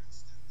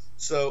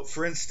 So,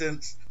 for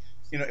instance,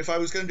 if I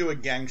was going to do a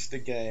gangster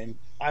game,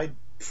 I'd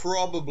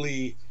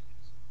probably,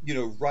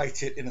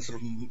 write it in a sort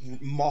of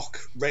mock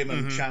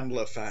Raymond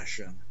Chandler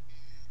fashion,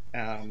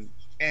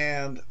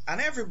 and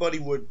everybody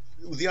would.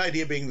 The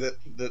idea being that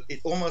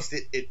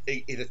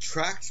it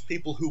attracts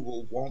people who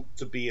will want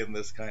to be in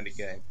this kind of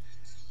game,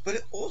 but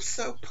it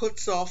also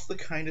puts off the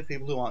kind of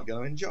people who aren't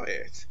going to enjoy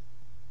it.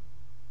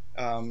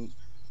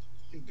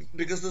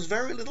 Because there's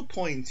very little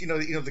point,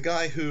 the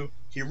guy who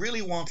he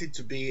really wanted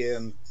to be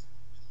in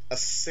a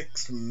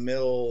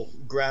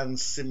 6mm grand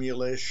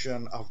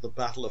simulation of the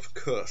Battle of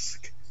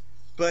Kursk,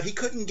 but he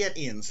couldn't get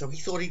in, so he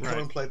thought he'd come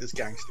and play this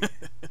gangster.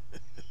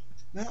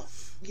 Now,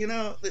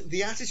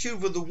 the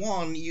attitude with the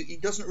one,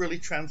 it doesn't really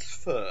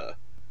transfer.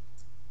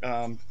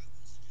 So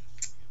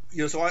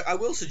I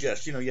will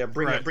suggest,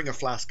 bring a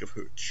flask of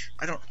hooch.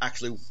 I don't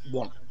actually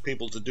want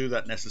people to do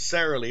that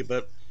necessarily,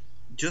 but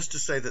just to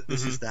say that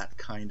this is that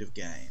kind of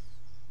game.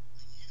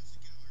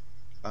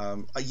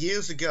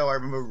 Years ago, I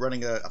remember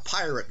running a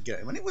pirate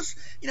game, and it was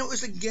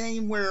a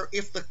game where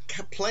if the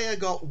player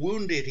got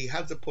wounded, he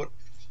had to put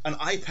an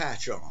eye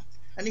patch on,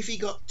 and if he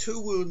got 2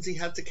 wounds, he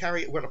had to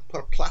put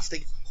a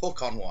plastic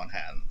hook on one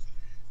hand.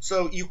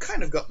 So you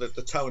kind of got the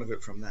tone of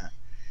it from that.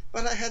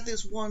 But I had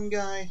this one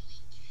guy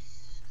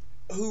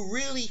who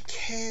really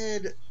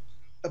cared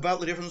about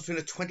the difference between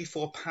a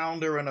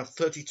 24-pounder and a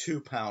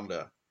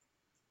 32-pounder.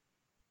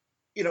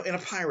 In a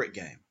pirate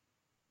game.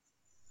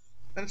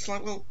 And it's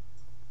like, well,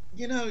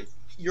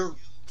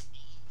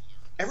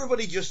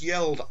 everybody just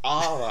yelled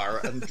 "R"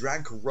 and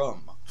drank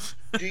rum.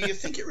 Do you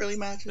think it really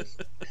matters?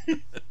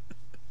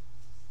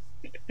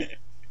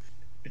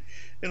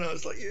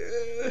 It's like,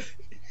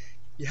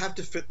 you have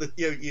to fit the,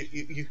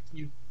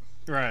 you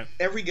right.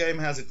 Every game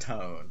has a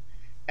tone,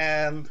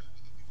 and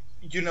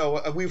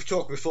we've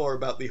talked before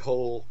about the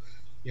whole,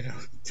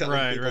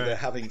 telling people they're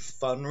having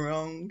fun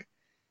wrong,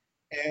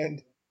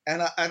 and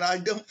I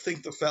don't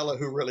think the fella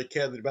who really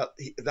cared about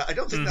I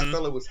don't think that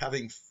fella was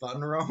having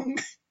fun wrong,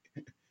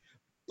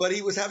 but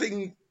he wasn't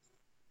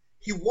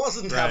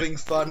having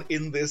fun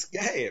in this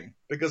game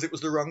because it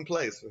was the wrong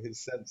place for his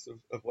sense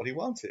of what he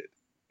wanted.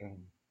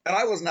 And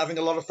I wasn't having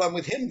a lot of fun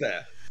with him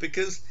there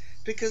because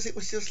it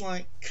was just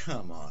like,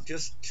 come on,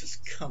 just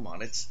come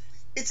on. It's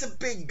a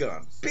big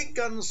gun. Big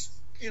guns,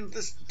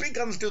 big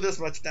guns do this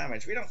much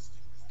damage. We don't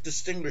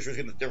distinguish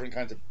between the different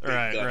kinds of big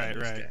guns in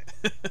this game.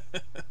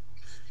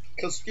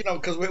 Because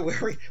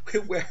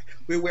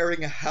we're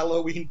wearing a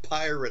Halloween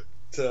pirate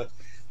eye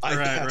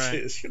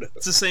patches.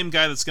 It's the same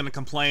guy that's going to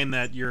complain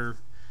that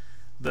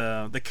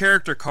the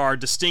character card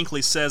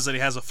distinctly says that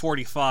he has a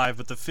 45,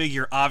 but the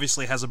figure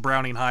obviously has a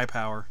Browning high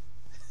power.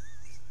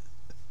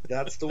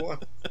 That's the one.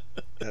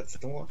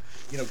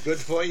 Good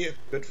for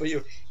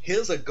you.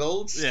 Here's a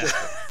gold sticker.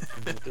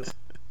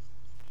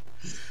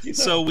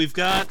 So we've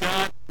got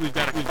a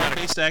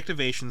based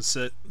activation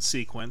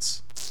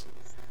sequence,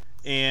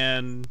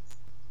 and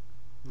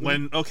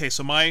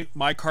so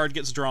my card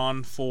gets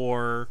drawn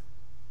for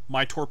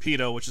my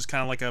torpedo, which is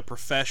kind of like a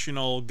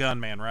professional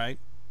gunman, right?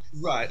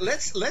 Right.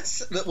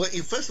 First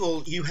of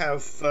all, you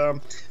have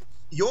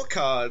your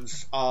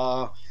cards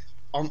are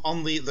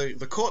on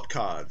the court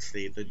cards,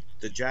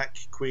 the Jack,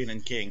 Queen,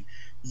 and King.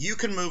 You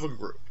can move a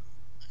group.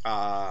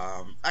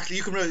 Actually,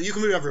 you can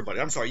move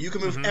everybody. I'm sorry, you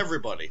can move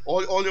everybody.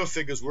 All your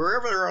figures,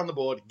 wherever they're on the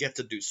board, get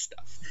to do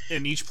stuff.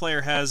 And each player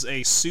has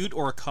a suit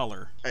or a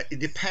color. It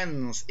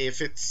depends.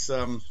 If it's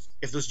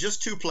if there's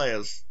just 2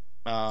 players,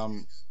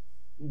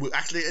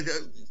 actually.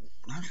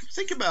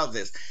 Think about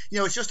this.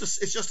 It's just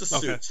a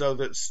suit. Okay. So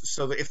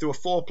that if there were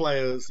 4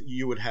 players,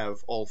 you would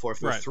have all 4. If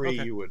there were 3,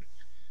 you would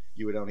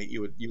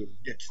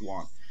get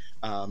one.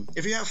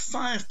 If you have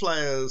 5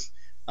 players,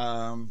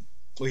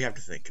 We have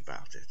to think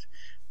about it.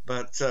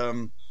 But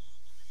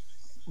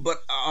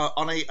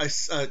on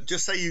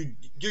just say you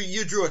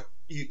drew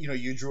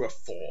you drew a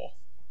 4,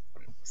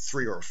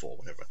 3 or a 4,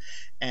 whatever.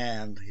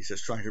 And he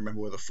says, trying to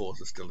remember whether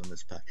 4s are still in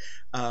this pack,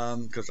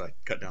 because I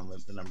cut down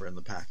the number in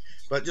the pack.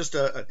 But just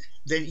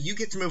then you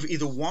get to move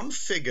either one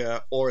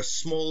figure or a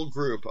small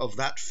group of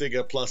that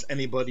figure plus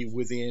anybody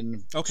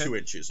within 2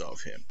 inches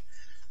of him.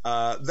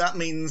 That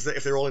means that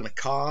if they're all in a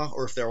car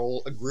or if they're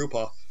all a group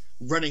are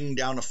running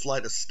down a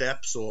flight of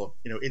steps or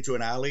into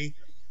an alley,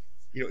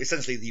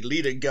 essentially the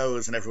leader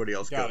goes and everybody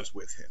else goes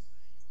with him.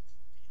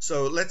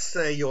 So let's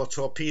say your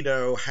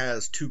torpedo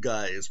has 2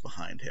 guys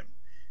behind him.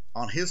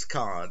 On his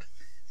card,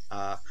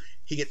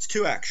 he gets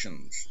 2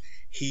 actions.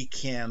 He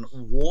can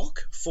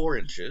walk 4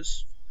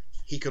 inches.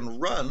 He can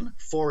run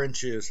 4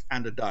 inches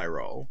and a die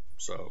roll,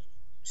 so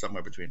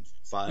somewhere between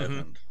 5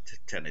 and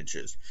 10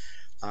 inches.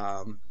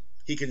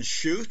 He can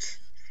shoot.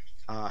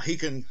 He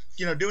can,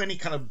 do any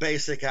kind of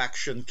basic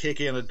action,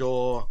 kick in a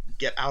door,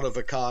 get out of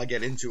a car,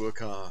 get into a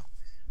car,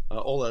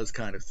 all those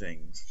kind of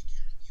things.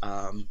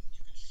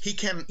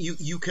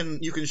 You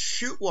can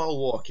shoot while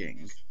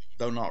walking,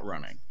 though not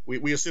running.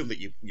 We assume that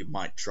you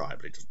might try,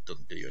 but it just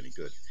doesn't do you any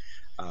good.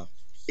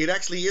 It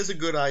actually is a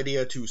good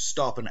idea to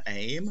stop and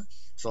aim.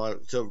 So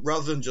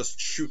rather than just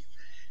shoot,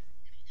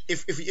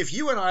 if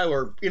you and I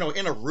were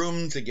in a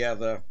room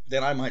together,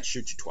 then I might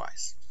shoot you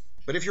twice.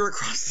 But if you're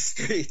across the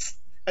street,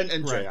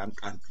 and Jay, I'm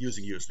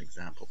using you as an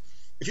example.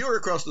 If you were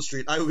across the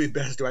street, I would be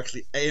best to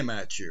actually aim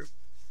at you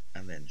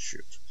and then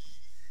shoot.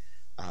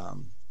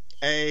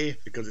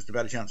 Because it's a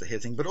better chance of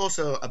hitting, but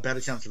also a better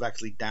chance of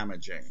actually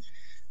damaging.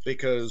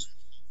 Because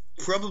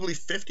probably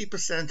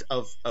 50%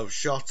 of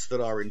shots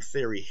that are in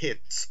theory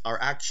hits are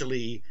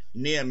actually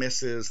near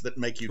misses that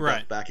make you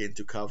duck back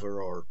into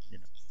cover, or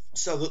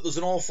so that there's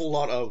an awful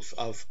lot of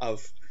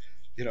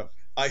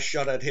I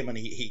shot at him and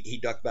he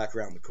ducked back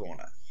around the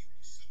corner.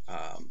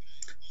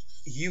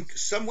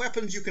 Some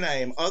weapons you can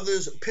aim,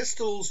 others,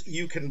 pistols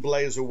you can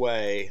blaze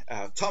away.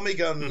 Tommy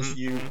guns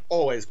you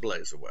always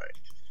blaze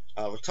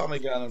away. With Tommy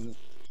gun,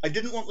 I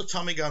didn't want the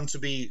Tommy gun to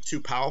be too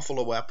powerful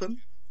a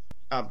weapon,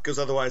 because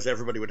otherwise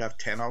everybody would have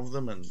 10 of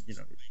them, and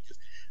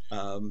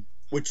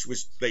which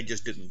they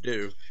just didn't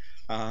do.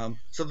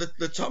 So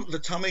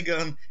the Tommy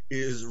gun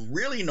is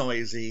really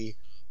noisy,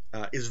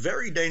 is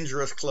very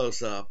dangerous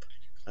close up,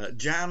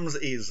 jams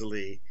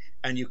easily,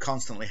 and you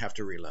constantly have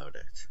to reload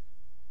it.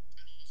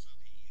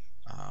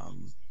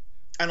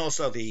 And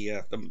also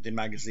the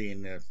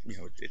magazine,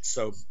 it's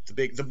so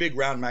the big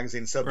round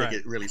magazine is so big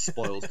it really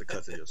spoils the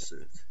cut of your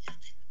suit.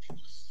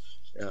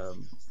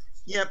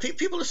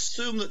 People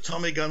assume that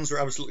Tommy guns are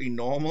absolutely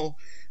normal.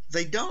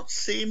 They don't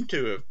seem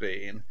to have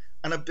been,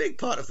 and a big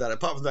part of that,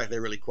 apart from the fact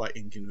they're really quite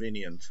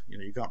inconvenient,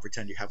 you can't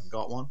pretend you haven't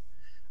got one,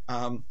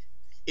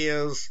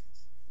 is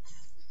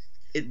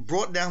it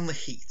brought down the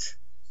heat.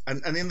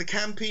 And in the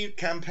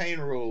campaign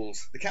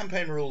rules, the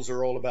campaign rules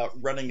are all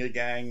about running a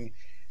gang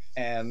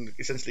and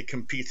essentially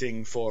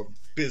competing for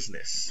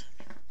business,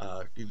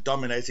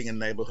 dominating a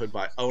neighborhood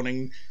by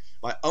owning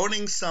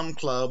some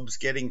clubs,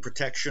 getting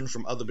protection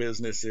from other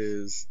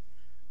businesses,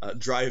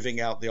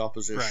 driving out the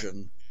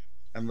opposition,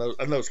 and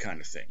those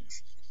kind of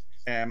things.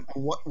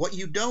 What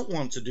you don't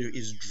want to do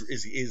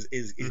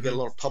is get a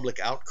lot of public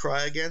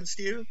outcry against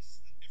you,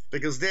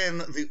 because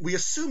then we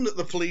assume that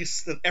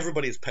that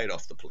everybody has paid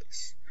off the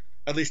police,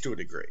 at least to a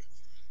degree.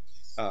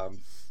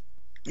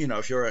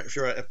 If you're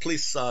a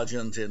police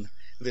sergeant in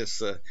this,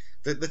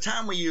 the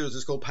town we use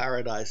is called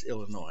Paradise,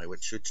 Illinois,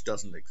 which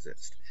doesn't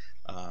exist.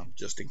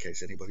 Just in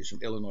case anybody from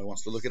Illinois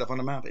wants to look it up on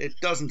a map, it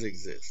doesn't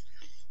exist.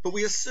 But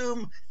we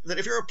assume that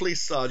if you're a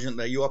police sergeant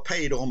there, you are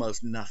paid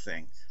almost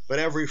nothing. But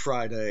every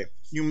Friday,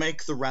 you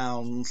make the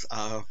rounds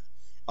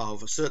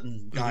of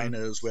certain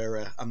diners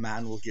where a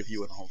man will give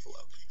you an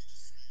envelope.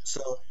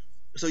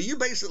 So you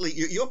basically,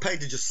 you're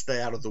paid to just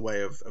stay out of the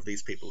way of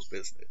these people's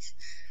business.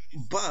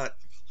 But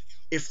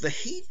if the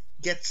heat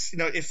gets,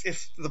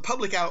 if the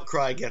public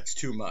outcry gets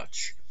too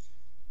much,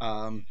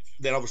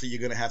 then obviously you're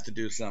going to have to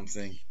do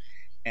something.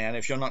 And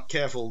if you're not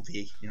careful,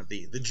 the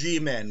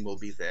G-men will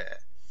be there.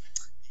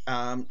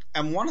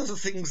 And one of the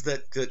things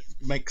that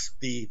makes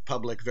the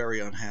public very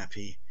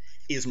unhappy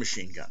is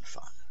machine gun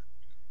fire.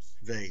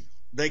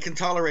 They can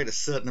tolerate a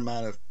certain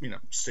amount of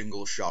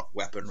single shot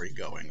weaponry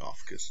going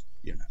off, because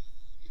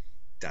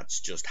that's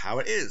just how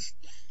it is.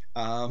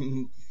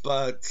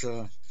 But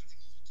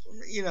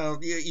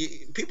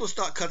people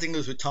start cutting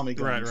loose with Tommy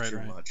guns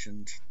too much,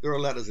 and there are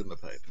letters in the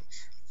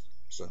papers.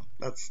 So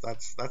that's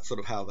sort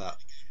of how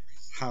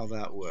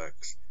that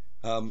works.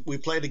 We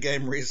played a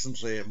game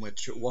recently in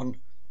which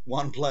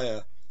one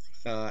player,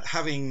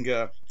 having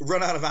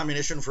run out of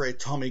ammunition for a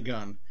Tommy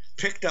gun,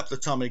 picked up the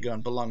Tommy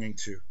gun belonging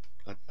to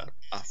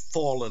a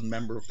fallen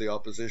member of the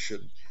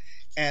opposition,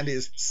 and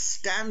is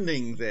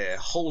standing there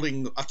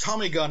holding a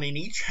Tommy gun in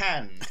each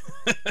hand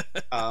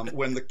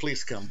when the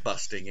police come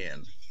busting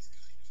in.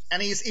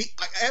 And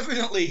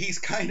evidently he's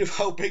kind of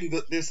hoping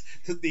that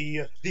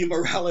the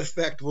morale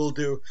effect will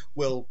do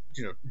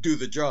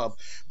the job.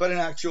 But in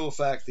actual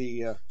fact,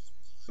 the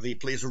the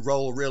police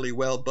roll really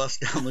well,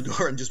 bust down the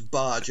door, and just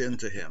barge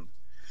into him.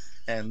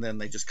 And then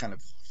they just kind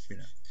of,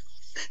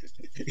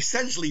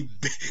 essentially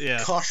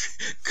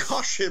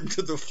cosh him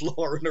to the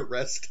floor and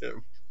arrest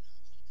him.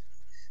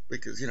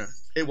 Because,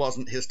 it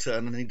wasn't his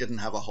turn and he didn't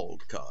have a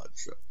hold card.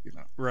 So,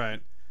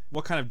 Right.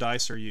 What kind of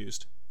dice are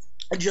used?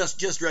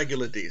 Just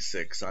regular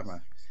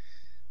D6.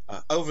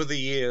 Over the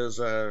years,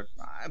 I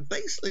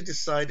basically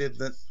decided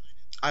that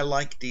I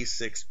like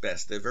D6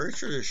 best. They're very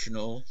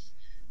traditional.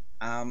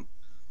 And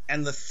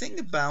the thing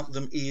about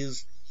them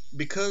is,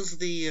 because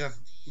the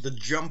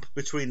jump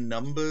between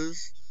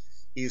numbers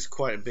is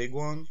quite a big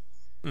one,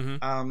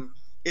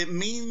 it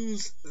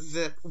means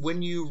that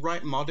when you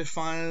write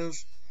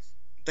modifiers,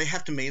 they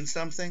have to mean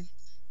something.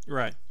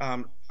 Right.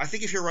 I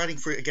think if you're writing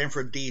for a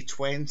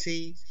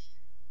D20,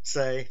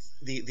 say,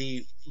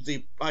 the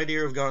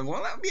idea of going,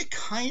 well, that would be a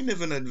kind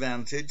of an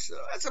advantage. So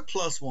that's a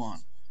 +1,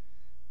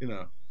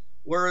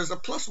 Whereas a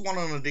 +1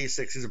 on a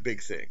D6 is a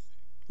big thing.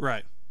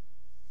 Right.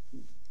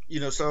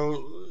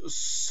 So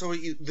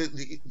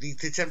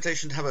the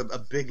temptation to have a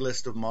big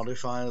list of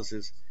modifiers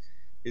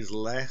is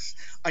less.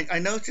 I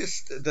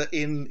noticed that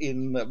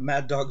in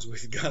Mad Dogs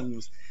with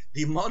Guns,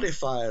 the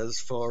modifiers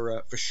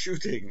for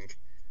shooting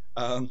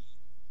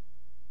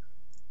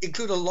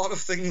include a lot of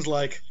things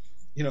like,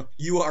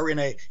 you are in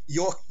a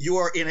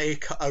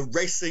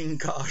racing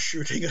car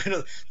shooting.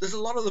 There's a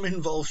lot of them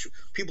involve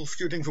people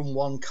shooting from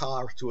one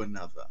car to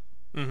another.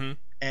 Mm-hmm.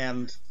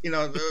 And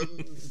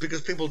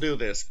because people do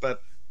this,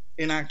 but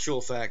in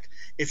actual fact,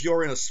 if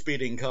you're in a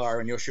speeding car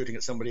and you're shooting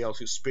at somebody else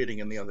who's speeding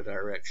in the other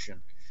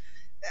direction,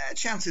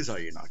 chances are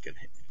you're not going to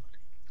hit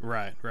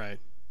anybody. Right.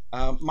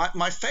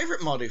 My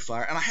favorite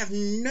modifier, and I have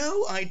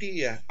no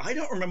idea, I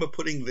don't remember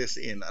putting this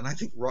in, and I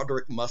think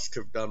Roderick must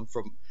have done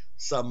from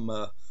some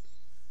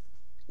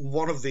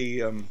one of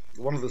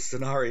the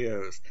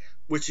scenarios,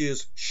 which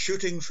is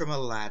shooting from a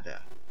ladder.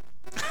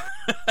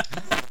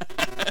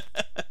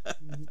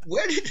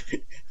 Where did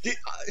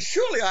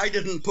surely I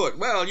didn't put,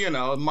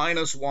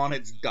 -1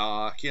 it's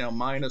dark,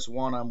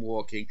 -1 I'm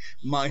walking,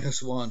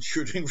 -1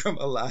 shooting from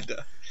a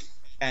ladder,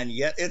 and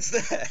yet it's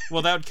there.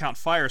 Well, that would count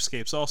fire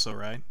escapes also,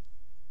 right?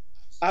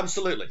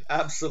 Absolutely.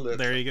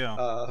 There you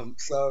go.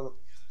 So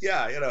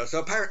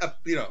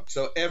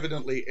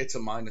evidently it's a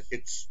minus.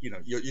 It's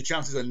your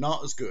chances are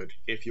not as good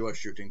if you are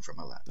shooting from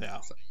a ladder.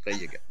 Yeah. So there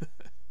you go.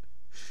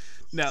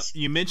 Now,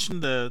 you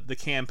mentioned the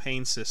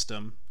campaign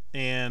system,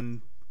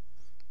 and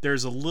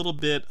there's a little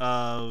bit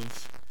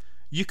of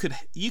you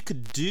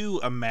could do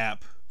a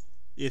map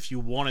if you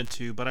wanted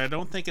to, but I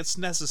don't think it's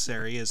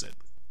necessary, is it?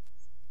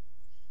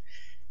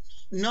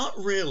 Not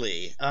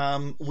really.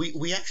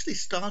 We actually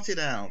started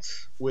out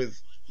with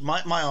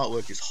my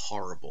artwork is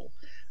horrible.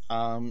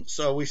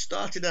 So we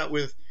started out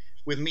with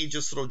me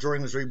just sort of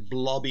drawing this very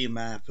blobby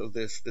map of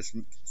this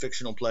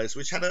fictional place,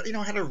 which had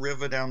a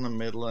river down the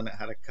middle, and it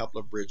had a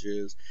couple of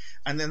bridges,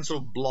 and then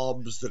sort of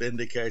blobs that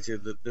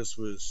indicated that this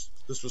was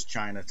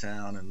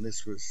Chinatown, and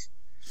this was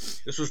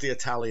the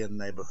Italian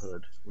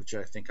neighborhood, which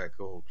I think I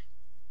called.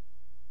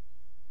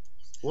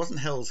 It wasn't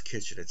Hell's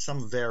Kitchen. It's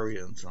some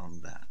variant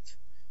on that.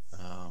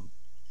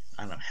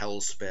 I don't know,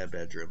 Hell's Spare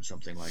Bedroom,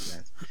 something like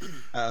that.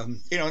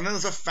 And then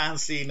there's a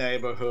fancy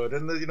neighborhood,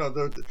 and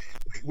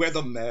where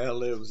the mayor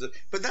lives.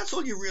 But that's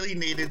all you really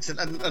needed.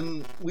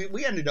 And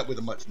we ended up with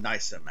a much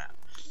nicer map.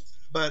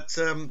 But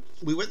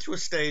we went through a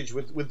stage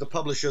with the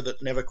publisher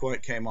that never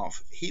quite came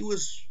off. He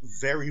was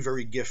very,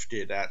 very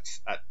gifted at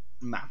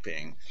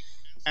mapping.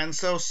 And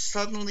so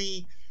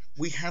suddenly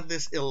we had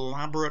this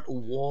elaborate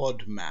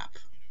ward map,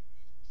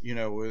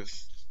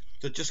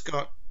 that just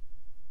got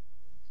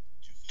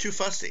too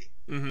fussy.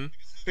 Mm-hmm.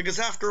 Because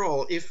after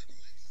all, if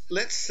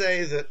let's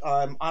say that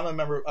I'm a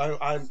member,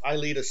 I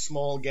lead a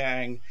small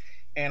gang,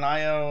 and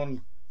I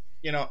own,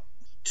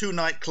 2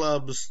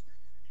 nightclubs,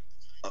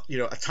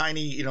 a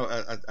tiny,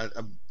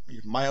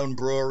 my own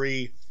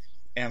brewery,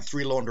 and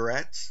 3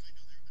 laundrettes,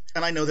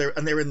 and I know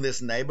they're in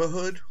this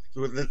neighborhood,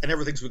 and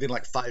everything's within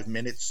like 5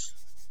 minutes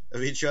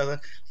of each other.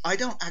 I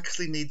don't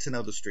actually need to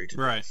know the street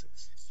addresses.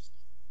 Right.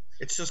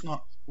 It's just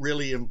not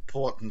really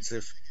important.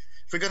 If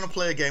we're going to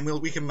play a game,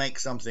 we can make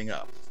something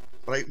up.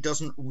 But I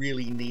don't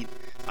really need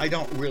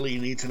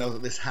to know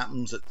that this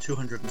happens at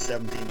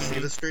 217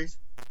 Cedar Street.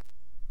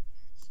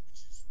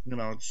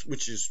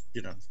 Which is,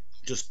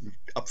 just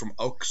up from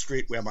Oak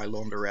Street where my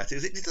laundrette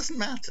is. It doesn't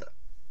matter.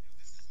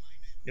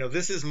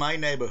 This is my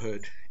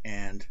neighborhood,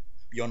 and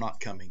you're not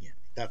coming in.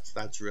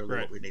 That's really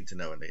right. What we need to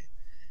know in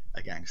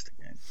a gangster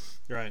game.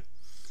 Right.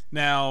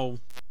 Now,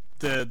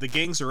 the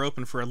gangs are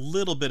open for a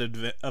little bit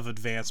of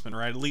advancement,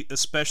 right?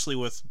 Especially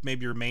with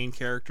maybe your main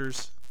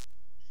characters.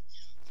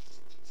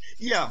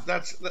 Yeah,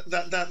 that's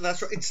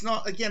right. It's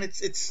not, again,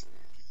 it's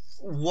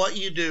what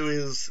you do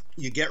is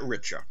you get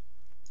richer.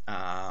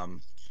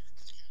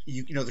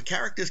 The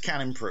characters can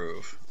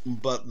improve,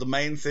 but the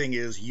main thing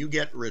is you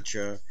get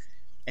richer,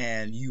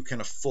 and you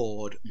can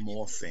afford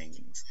more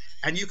things,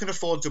 and you can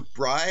afford to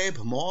bribe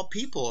more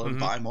people and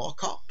buy more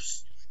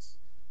cops.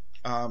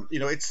 I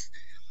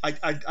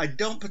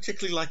don't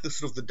particularly like the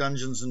sort of the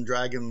Dungeons and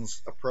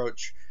Dragons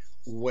approach,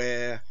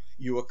 where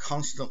you are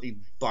constantly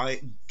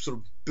sort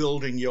of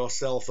building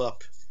yourself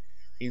up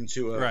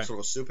into a sort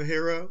of a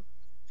superhero.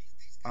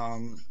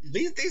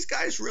 These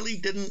guys really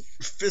didn't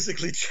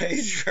physically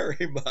change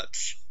very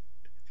much.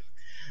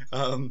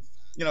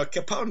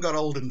 Capone got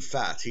old and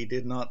fat. He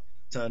did not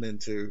turn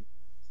into,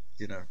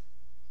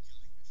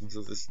 sort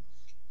of this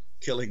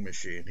killing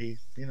machine.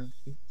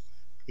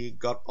 He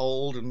got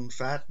old and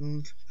fat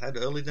and had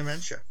early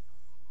dementia.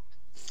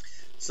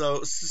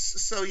 So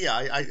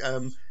yeah,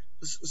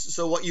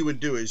 so what you would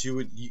do is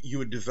you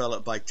would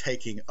develop by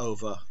taking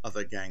over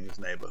other gangs'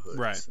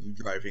 neighborhoods and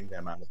driving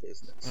them out of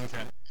business.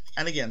 Okay.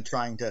 And again,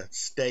 trying to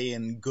stay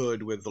in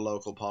good with the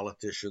local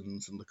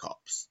politicians and the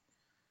cops.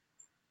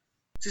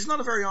 It's not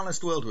a very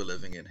honest world we're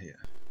living in here.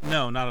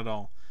 No, not at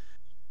all.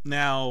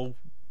 Now,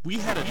 we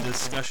had a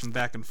discussion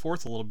back and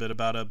forth a little bit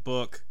about a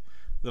book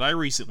that I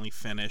recently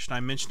finished. I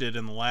mentioned it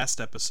in the last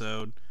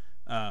episode,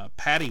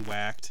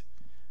 Paddywhacked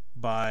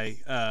by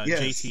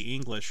J.T.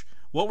 English.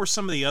 What were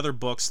some of the other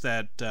books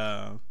that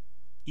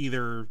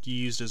either you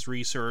used as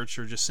research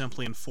or just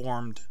simply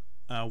informed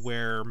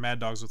where Mad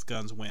Dogs with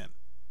Guns went?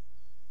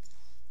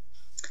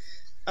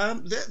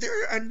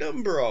 There are a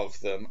number of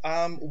them.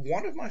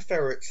 One of my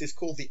favorites is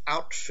called The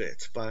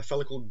Outfit by a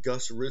fellow called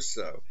Gus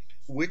Russo,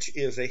 which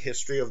is a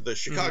history of the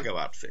Chicago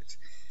outfit.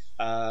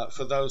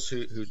 For those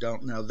who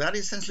don't know, that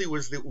essentially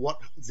was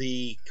what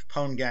the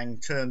Capone gang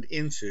turned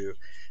into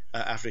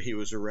after he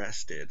was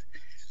arrested.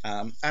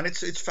 And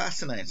it's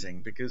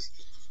fascinating because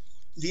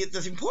the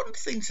important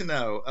thing to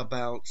know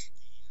about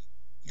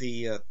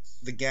the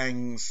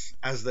gangs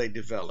as they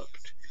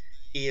developed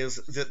is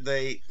that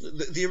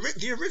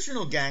the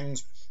original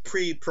gangs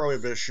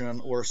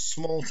pre-Prohibition were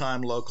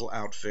small-time local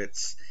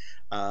outfits,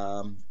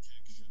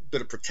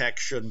 bit of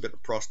protection, bit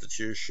of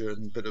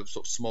prostitution, bit of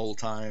sort of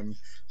small-time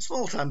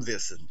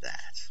this and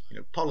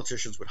that.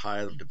 Politicians would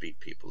hire them to beat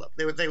people up.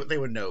 They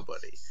were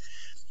nobody.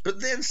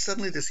 But then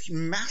suddenly this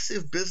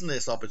massive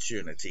business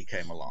opportunity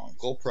came along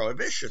called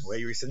Prohibition, where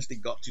you essentially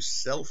got to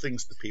sell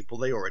things to people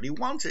they already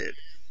wanted.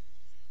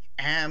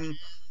 And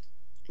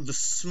the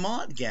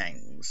smart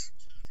gangs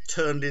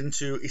turned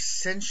into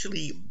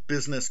essentially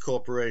business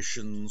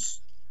corporations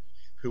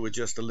who were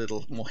just a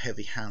little more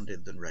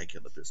heavy-handed than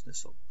regular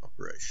business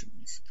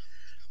operations.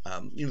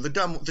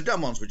 The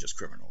dumb ones were just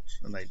criminals,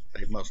 and they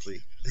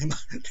mostly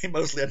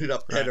ended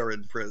up dead or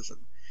in prison.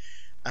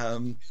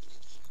 And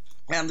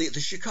the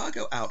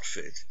Chicago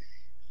outfit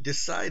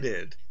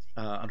decided,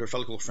 under a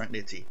fellow called Frank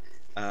Nitti,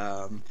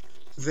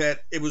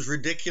 that it was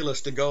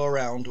ridiculous to go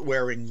around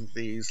wearing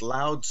these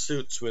loud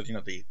suits with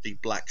the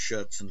black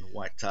shirts and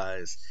white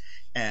ties,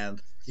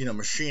 and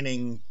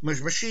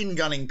machine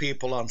gunning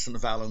people on St.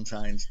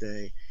 Valentine's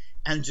Day,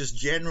 and just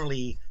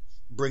generally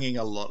bringing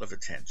a lot of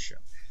attention.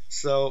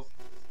 So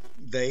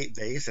they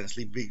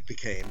essentially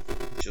became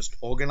just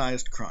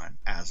organized crime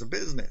as a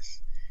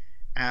business.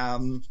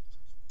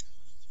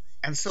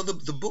 And so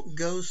the book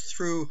goes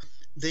through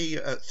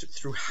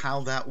through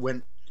how that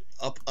went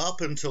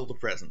up until the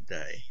present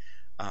day.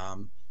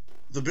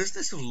 The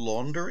business of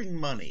laundering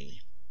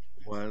money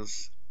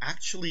was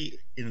actually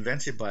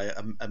invented by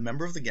a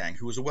member of the gang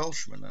who was a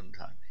Welshman at the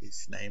time.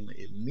 His name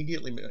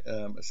immediately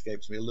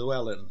escapes me,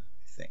 Llewellyn,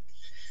 I think.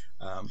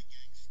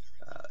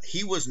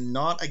 He was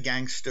not a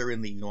gangster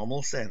in the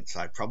normal sense.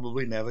 I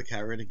probably never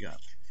carried a gun.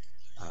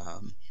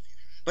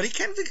 But he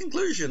came to the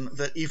conclusion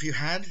that if you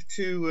had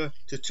to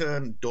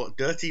turn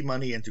dirty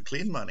money into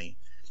clean money,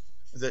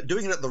 that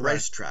doing it at the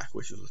racetrack,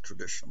 which is the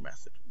traditional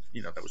method,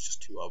 that was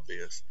just too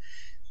obvious.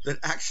 That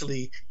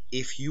actually,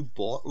 if you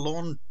bought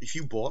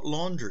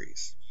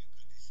laundries,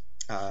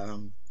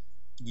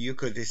 you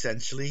could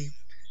essentially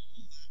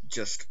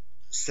just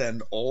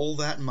send all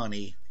that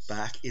money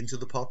back into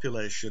the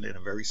population in a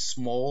very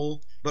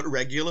small but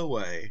regular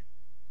way,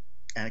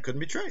 and it couldn't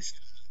be traced.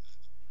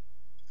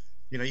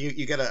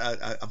 You get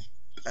a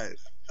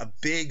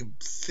big,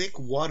 thick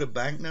wad of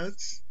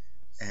banknotes,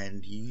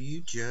 and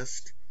you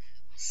just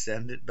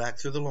send it back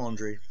through the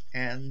laundry,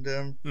 and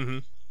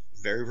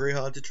very, very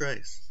hard to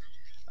trace.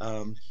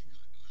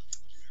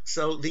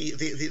 So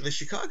the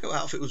Chicago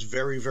outfit was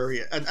very,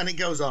 very, and it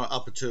goes on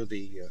up to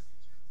the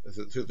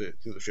through the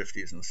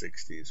 50s and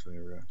 60s,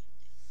 where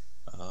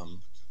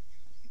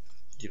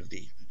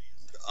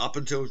up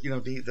until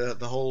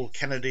the whole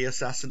Kennedy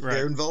assassination,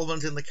 their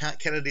involvement in the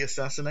Kennedy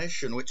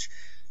assassination, which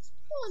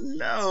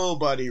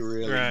nobody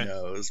really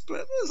knows,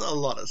 but there's a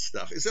lot of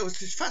stuff. So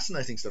it's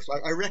fascinating stuff.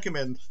 I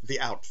recommend The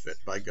Outfit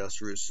by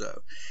Gus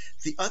Russo.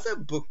 The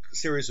other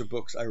series of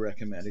books I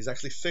recommend is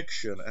actually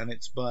fiction, and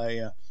it's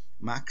by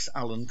Max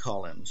Allan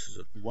Collins, who's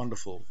a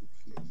wonderful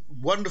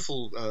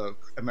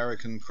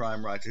American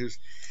crime writer who's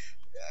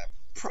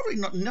probably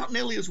not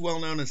nearly as well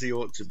known as he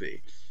ought to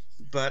be.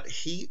 But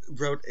he's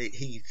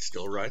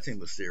still writing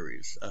the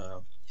series.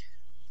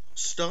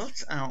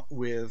 Starts out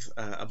with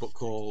a book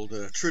called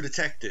True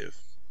Detective,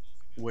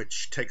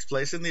 which takes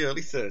place in the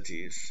early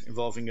 30s,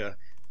 involving a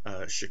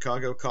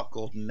Chicago cop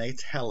called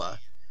Nate Heller,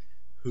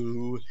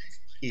 who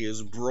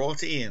is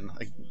brought in,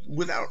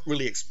 without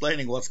really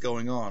explaining what's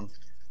going on,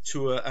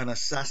 to an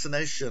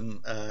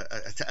assassination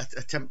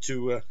attempt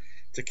to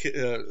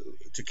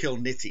kill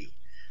Nitti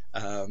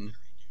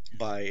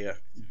by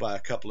a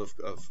couple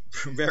of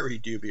very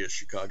dubious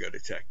Chicago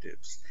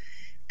detectives.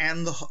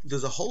 And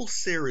there's a whole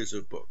series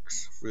of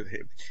books with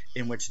him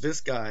in which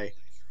this guy,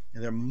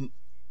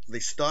 they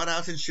start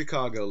out in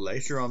Chicago.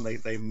 Later on,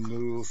 they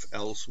move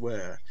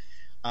elsewhere.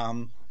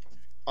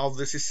 Of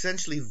this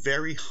essentially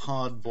very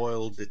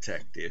hard-boiled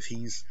detective.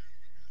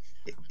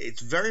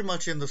 It's very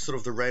much in the sort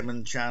of the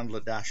Raymond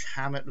Chandler -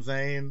 Hammett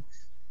vein,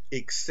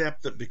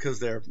 except that because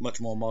they're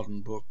much more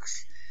modern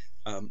books,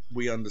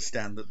 we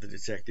understand that the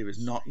detective is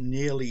not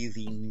nearly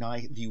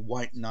the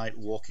white knight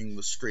walking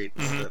the streets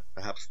that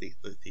perhaps the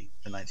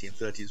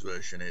 1930s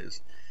version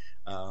is.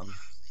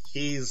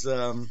 His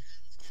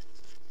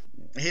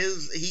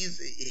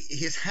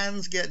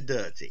hands get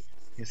dirty.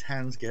 His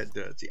hands get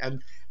dirty,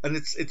 and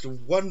it's a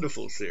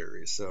wonderful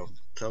series. So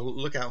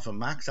look out for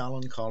Max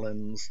Allan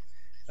Collins.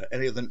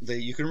 Any of them,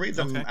 you can read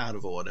them out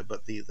of order,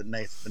 but the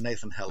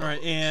Nathan Heller. All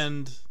right,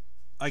 and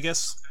I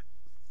guess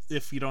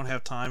if you don't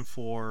have time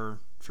for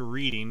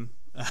reading,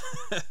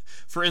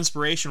 for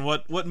inspiration,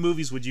 what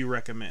movies would you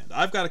recommend?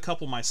 I've got a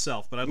couple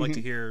myself, but I'd like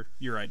to hear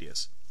your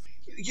ideas.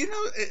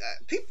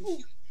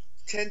 People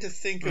tend to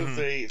think of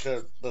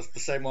the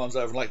same ones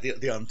over, like the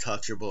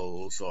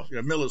Untouchables or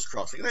Miller's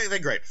Crossing. They're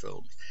great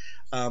films.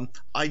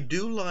 I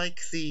do like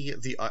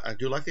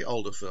the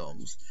older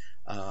films.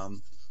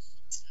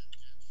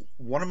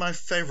 One of my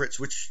favorites,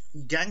 which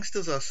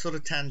gangsters are sort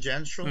of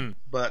tangential,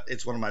 but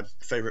it's one of my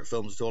favorite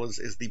films at all,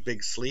 is The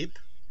Big Sleep,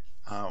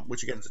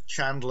 which again is a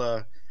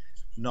Chandler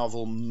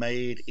novel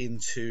made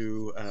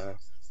into a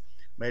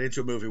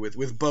movie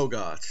with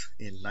Bogart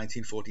in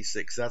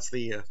 1946. That's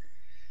with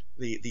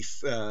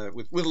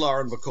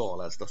Lauren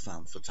Bacall as the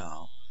femme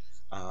fatale.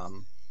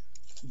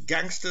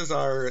 Gangsters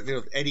are,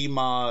 Eddie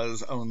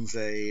Mars owns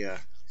a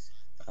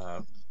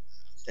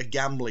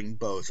gambling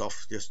boat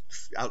off just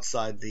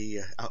outside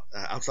the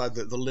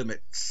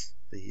limits,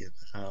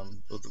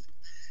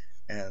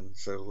 and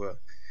so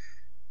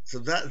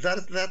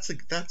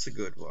that's a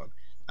good one.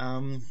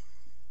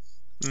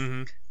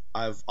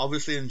 I've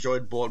obviously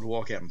enjoyed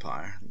Boardwalk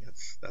Empire.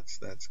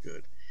 That's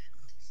good.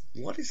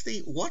 What's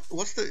the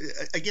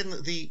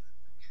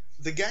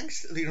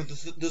gangster?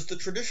 There's the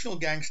traditional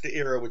gangster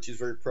era, which is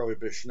very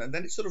prohibition, and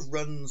then it sort of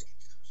runs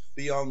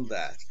beyond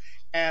that.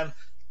 And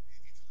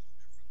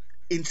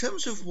in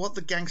terms of what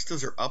the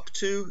gangsters are up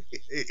to,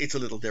 it's a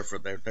little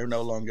different. They're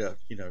no longer,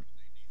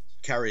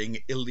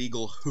 carrying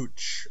illegal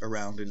hooch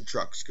around in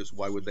trucks, because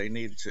why would they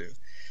need to?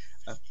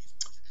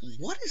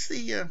 What is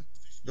the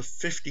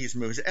 50s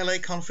movies? L.A.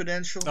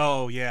 Confidential?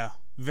 Oh, yeah.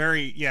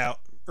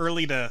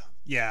 Early to...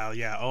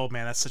 Yeah. Oh,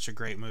 man, that's such a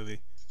great movie.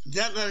 And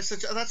I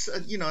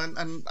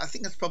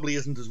think that probably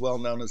isn't as well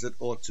known as it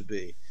ought to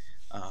be.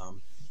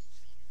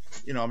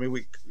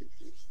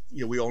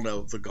 We all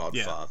know The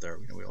Godfather.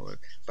 Yeah. We all know,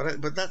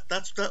 but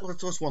that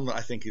was one that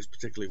I think is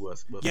particularly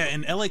worth. Yeah,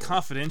 and L.A.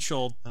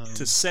 Confidential,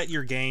 to set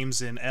your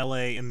games in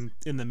L.A. in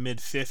the mid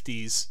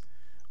 '50s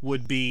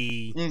would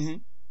be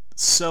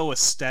so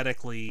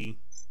aesthetically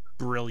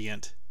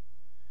brilliant.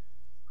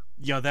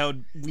 That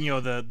would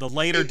the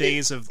later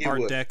days of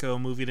Art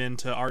Deco moving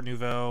into Art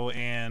Nouveau,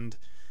 and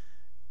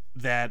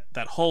that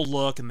whole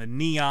look, and the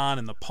neon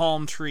and the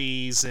palm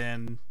trees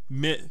and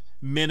men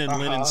in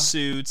linen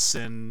suits,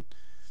 and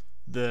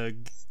the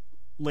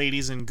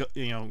ladies in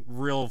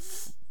real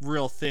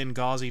thin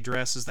gauzy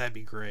dresses. That'd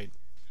be great.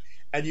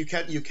 And you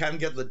can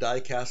get the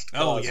die-cast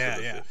cars. Oh yeah,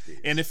 for the 50s.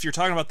 And if you're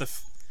talking about the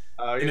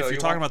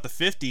about the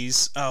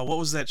 50s, what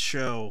was that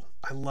show?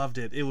 I loved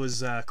it. It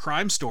was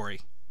Crime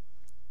Story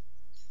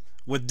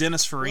with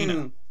Dennis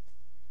Farina.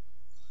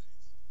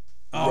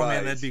 Oh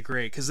man, that'd be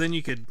great, because then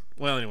you could.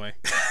 Well, anyway.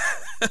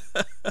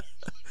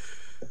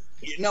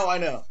 No, I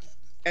know.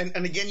 And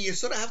again, you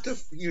sort of have to,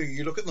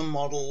 you look at the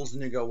models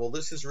and you go, well,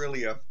 this is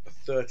really a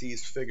 30s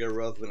figure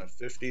rather than a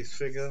 50s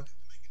figure.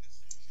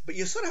 But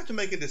you sort of have to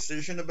make a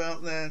decision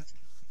about that.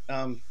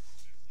 In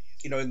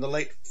the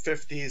late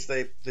 50s,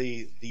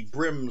 the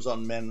brims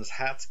on men's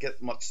hats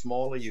get much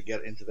smaller. You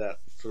get into that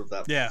sort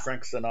of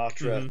Frank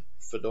Sinatra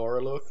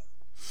fedora look.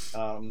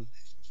 And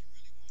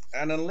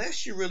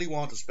unless you really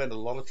want to spend a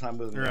lot of time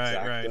with an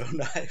X-Acto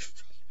knife,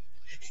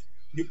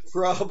 you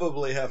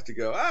probably have to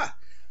go,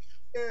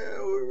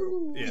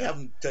 we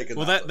haven't taken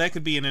that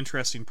could be an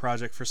interesting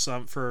project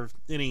for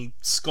any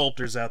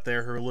sculptors out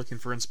there who are looking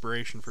for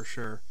inspiration, for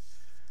sure.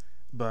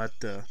 But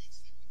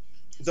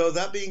though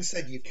that being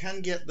said, you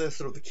can get the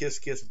sort of the Kiss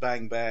Kiss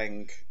Bang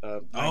Bang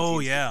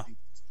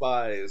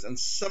spies, and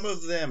some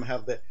of them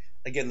have that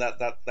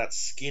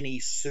skinny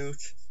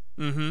suit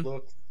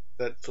look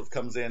that sort of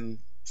comes in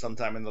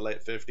sometime in the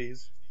late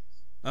 50s.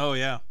 Oh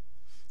yeah,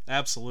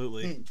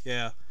 absolutely.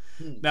 Yeah.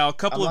 Now a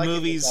couple of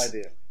movies.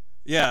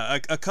 Yeah,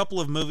 a couple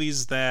of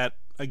movies that,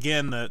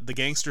 again, the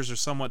gangsters are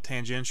somewhat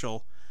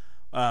tangential.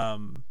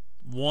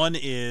 One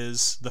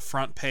is The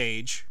Front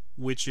Page,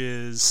 which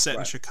is set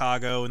in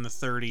Chicago in the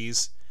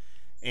 30s,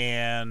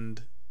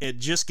 and it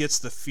just gets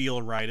the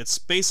feel right. It's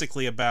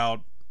basically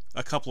about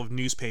a couple of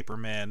newspaper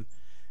men,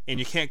 and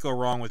you can't go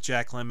wrong with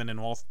Jack Lemmon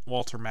and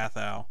Walter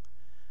Matthau.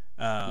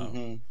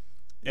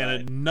 And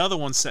Right. another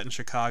one set in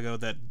Chicago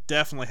that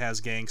definitely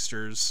has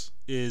gangsters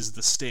is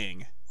The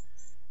Sting.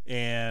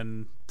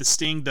 And The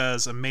Sting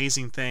does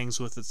amazing things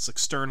with its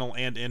external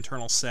and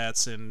internal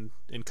sets and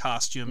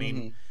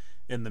costuming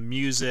and the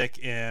music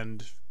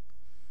and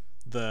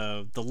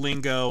the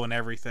lingo and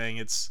everything.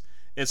 It's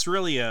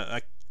really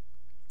a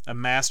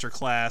master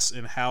class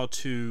in how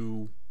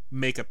to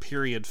make a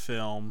period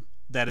film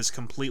that is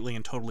completely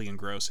and totally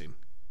engrossing.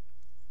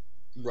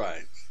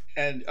 Right.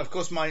 And of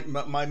course,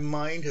 my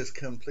mind has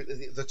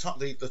completely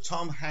the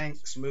Tom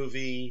Hanks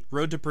movie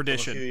Road to from a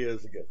Perdition. few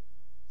years ago.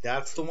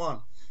 That's the one.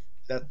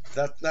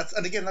 That's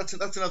and again that's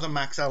another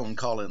Max Allan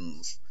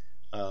Collins.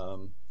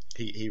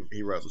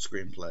 He wrote the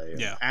screenplay.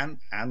 Yeah. And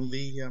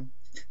the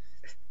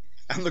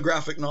and the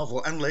graphic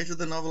novel and later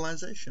the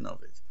novelization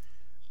of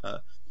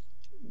it.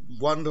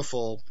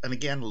 Wonderful. And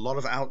again, a lot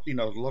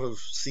of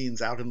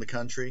scenes out in the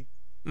country.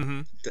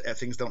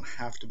 Things don't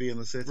have to be in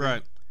the city.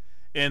 Right.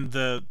 And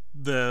the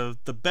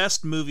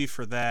best movie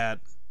for that,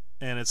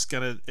 and it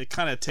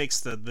kind of takes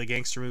the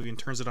gangster movie and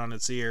turns it on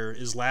its ear,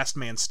 is Last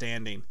Man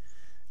Standing,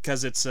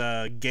 because it's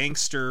a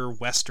gangster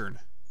western.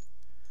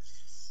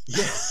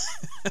 Yes.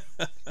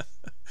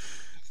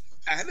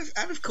 and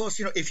of course,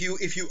 if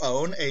you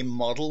own a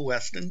model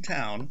western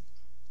town,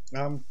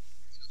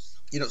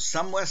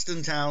 some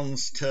western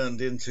towns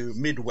turned into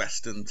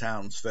midwestern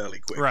towns fairly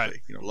quickly. Right.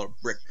 A lot of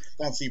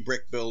fancy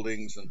brick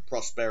buildings and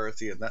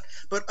prosperity and that,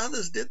 but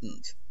others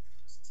didn't.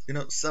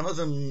 Some of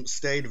them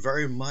stayed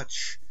very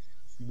much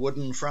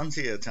wooden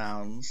frontier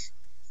towns,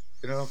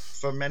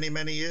 for many,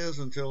 many years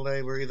until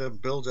they were either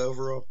built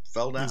over or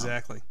fell down.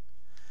 Exactly.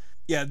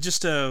 Yeah,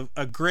 just a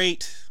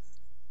great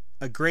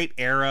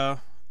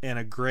era and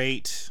a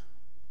great,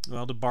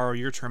 well, to borrow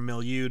your term,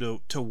 milieu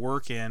to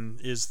work in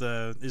is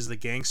the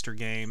gangster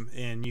game,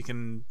 and you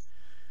can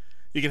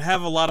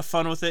have a lot of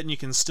fun with it, and you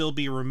can still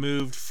be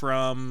removed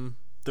from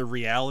the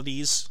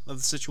realities of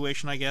the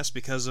situation, I guess,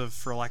 because of,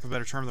 for lack of a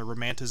better term, the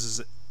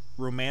romanticism.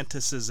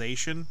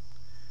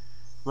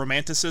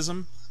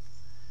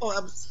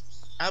 Oh,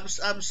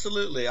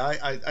 absolutely.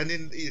 I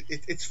didn't.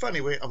 It's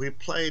funny. We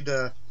played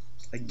a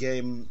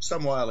game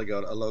some while ago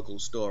at a local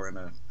store, and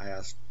I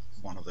asked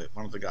one of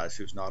the guys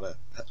who's not a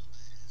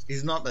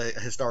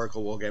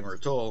historical wargamer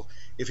at all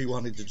if he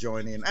wanted to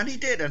join in, and he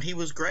did, and he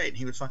was great.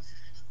 He was fine,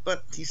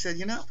 but he said,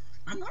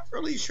 I'm not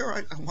really sure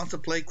I want to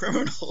play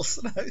criminals,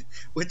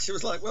 which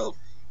was like, well,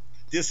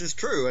 this is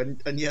true,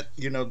 and yet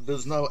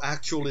there's no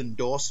actual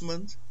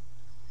endorsement.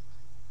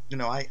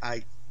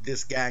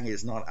 This gang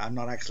is not. I'm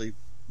not actually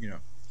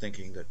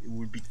thinking that it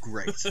would be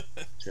great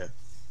to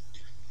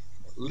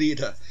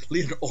lead an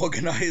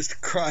organized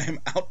crime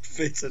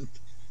outfit and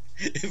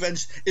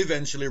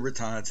eventually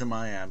retire to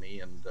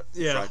Miami and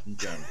frighten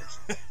journalists.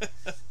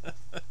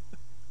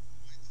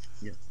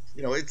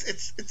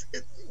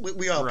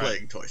 We are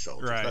playing toy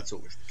soldiers. Right. That's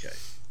always the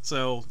case.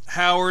 So,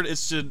 Howard,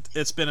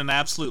 it's been an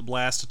absolute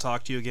blast to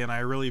talk to you again. I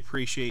really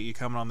appreciate you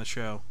coming on the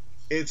show.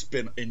 It's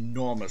been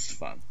enormous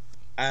fun,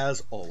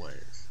 as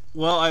always.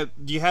 Well,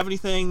 do you have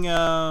anything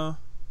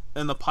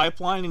in the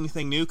pipeline?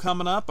 Anything new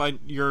coming up?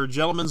 Your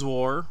Gentleman's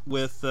War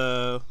with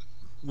the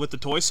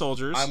toy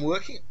soldiers. I'm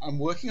working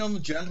on the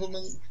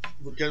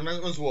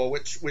Gentleman's War,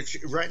 which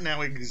right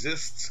now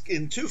exists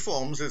in two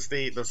forms. There's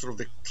the sort of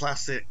the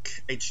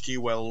classic H.G.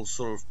 Wells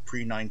sort of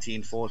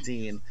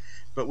pre-1914,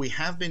 but we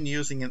have been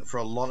using it for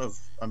a lot of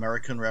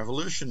American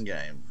Revolution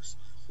games,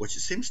 which it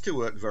seems to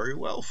work very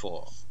well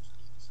for.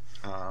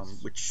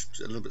 Which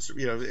a little bit,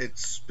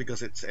 it's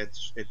because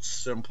it's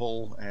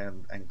simple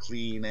and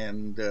clean,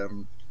 and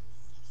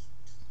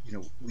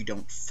we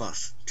don't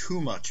fuss too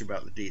much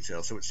about the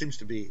details, so it seems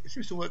to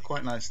work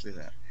quite nicely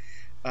there.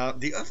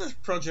 The other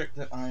project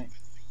that I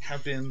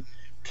have been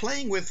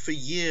playing with for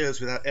years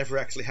without ever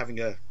actually having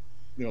a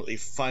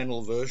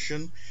final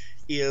version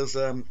is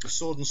a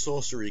sword and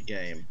sorcery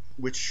game,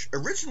 which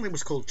originally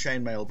was called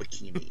Chainmail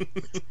Bikini,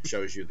 which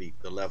shows you the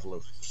level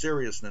of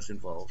seriousness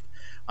involved.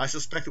 I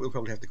suspect that we'll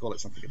probably have to call it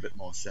something a bit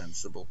more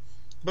sensible,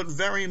 but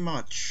very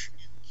much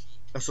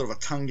a sort of a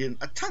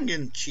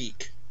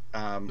tongue-in-cheek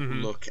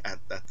look at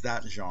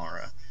that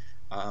genre.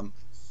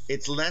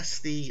 It's less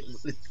the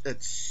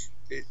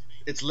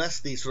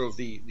sort of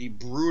the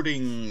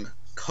brooding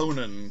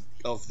Conan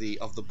of the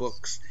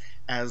books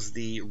as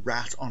the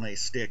rat on a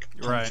stick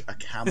punch a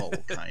camel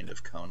kind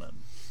of Conan.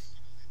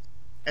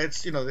 I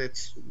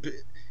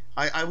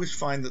always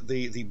find that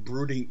the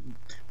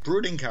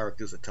brooding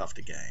characters are tough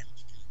to game.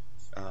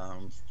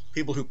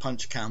 People who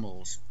punch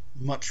camels,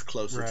 much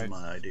closer to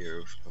my idea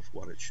of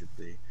what it should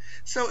be.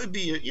 So it'd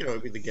be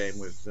the game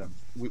with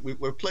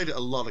we've played it a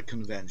lot at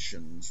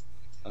conventions.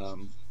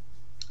 On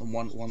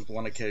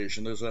one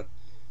occasion, there is of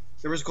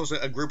course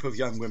a group of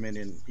young women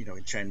in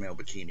chainmail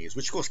bikinis,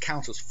 which of course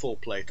count as full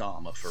plate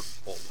armor for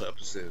all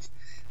purposes.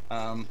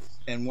 And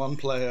one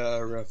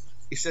player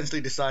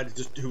essentially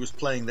who was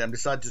playing them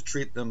decided to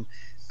treat them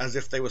as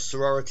if they were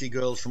sorority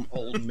girls from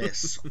Ole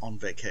Miss on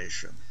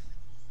vacation,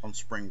 on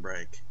spring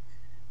break.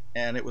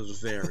 and it was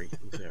very,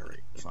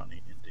 very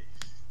funny indeed.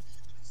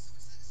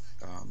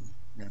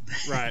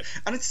 Right.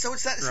 And it's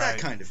that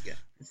kind of game.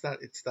 It's that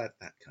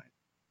kind.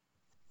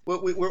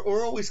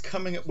 We're always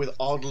coming up with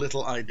odd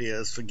little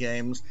ideas for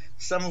games,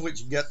 some of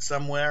which get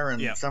somewhere,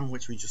 and some of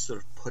which we just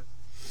sort of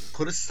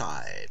put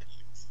aside.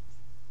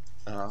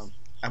 And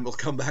we'll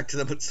come back to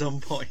them at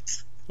some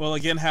point. Well,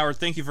 again, Howard,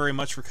 thank you very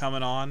much for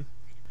coming on.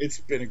 It's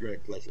been a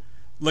great pleasure.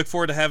 Look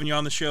forward to having you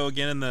on the show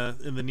again in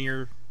the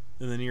near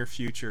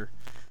future.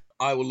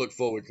 I will look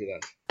forward to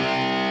that.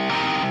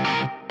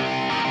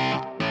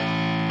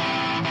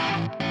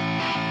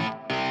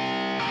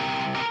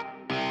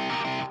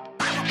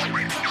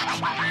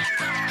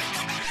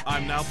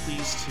 I'm now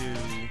pleased to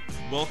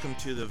welcome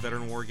to the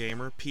Veteran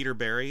Wargamer Peter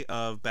Barry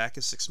of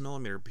Bacchus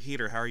 6mm.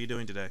 Peter, how are you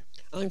doing today?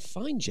 I'm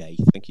fine, Jay.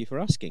 Thank you for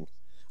asking.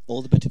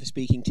 All the better for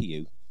speaking to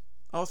you.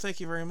 Oh, thank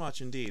you very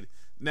much indeed.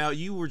 Now,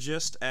 you were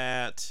just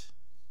at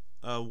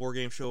a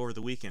Wargame show over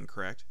the weekend,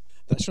 correct?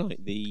 That's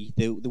right. The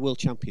World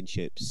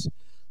Championships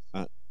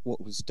at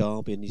what was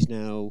Derby and is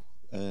now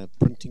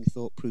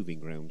Bruntingthorpe Proving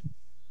Ground.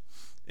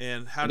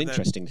 And how An did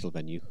interesting little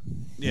venue.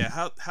 Yeah,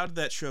 how did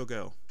that show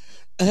go?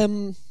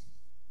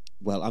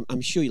 Well,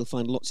 I'm sure you'll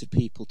find lots of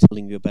people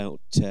telling you about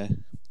the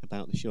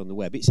show on the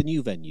web. It's a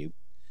new venue,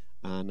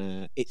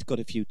 and it's got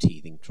a few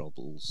teething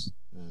troubles.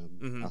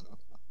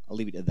 I'll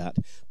leave it at that.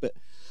 But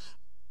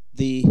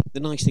the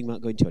nice thing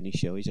about going to any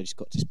show is I just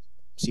got to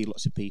see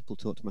lots of people,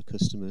 talk to my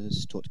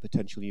customers, talk to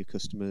potential new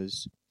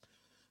customers,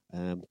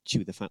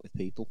 chew the fat with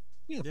people.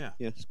 Yeah,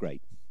 it's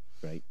great.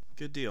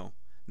 Good deal.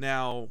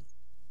 Now,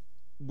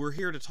 we're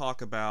here to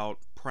talk about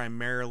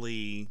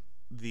primarily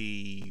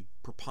the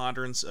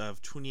preponderance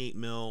of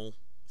 28mm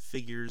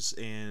figures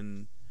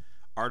and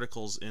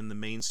articles in the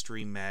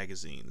mainstream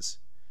magazines.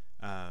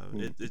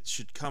 It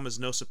should come as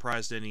no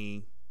surprise to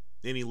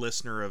any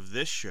listener of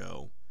this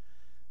show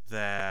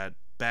that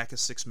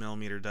Bacchus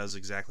 6mm does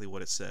exactly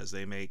what it says.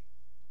 They make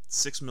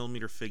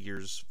 6mm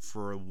figures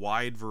for a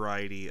wide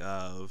variety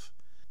of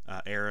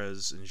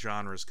eras and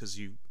genres, because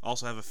you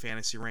also have a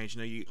fantasy range.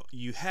 Now,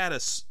 you had a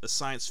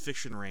science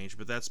fiction range,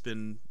 but that's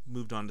been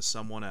moved on to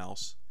someone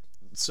else.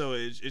 So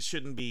it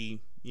shouldn't be,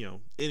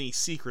 any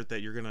secret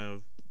that you're going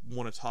to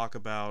want to talk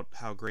about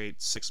how great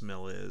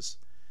 6mm is.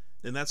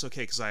 And that's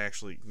okay, because I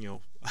actually,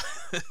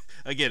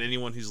 again,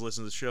 anyone who's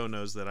listened to the show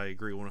knows that I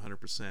agree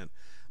 100%.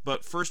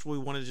 But first, we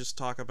want to just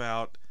talk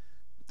about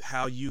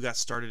how you got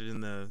started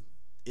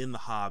in the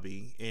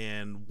hobby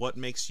and what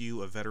makes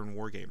you a veteran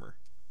wargamer.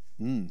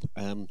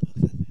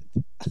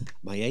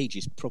 My age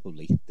is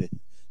probably the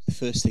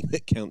first thing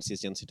that counts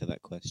as the answer to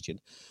that question.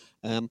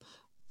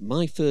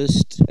 My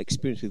first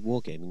experience with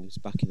wargaming was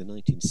back in the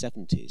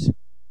 1970s.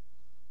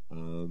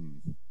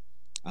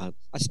 I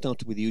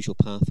started with the usual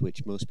path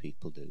which most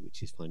people do,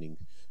 which is finding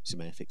some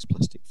Airfix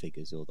plastic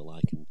figures or the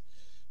like and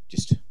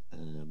just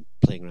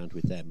playing around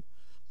with them.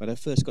 But I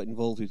first got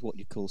involved with what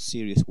you call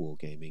serious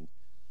wargaming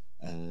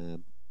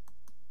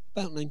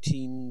about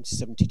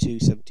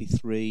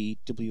 1972-73.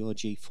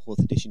 WRG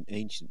 4th edition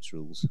Ancients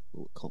rules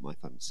caught my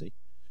fancy.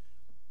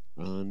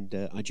 And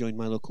I joined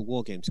my local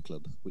War Games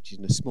club, which is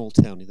in a small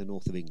town in the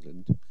north of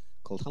England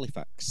called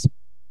Halifax.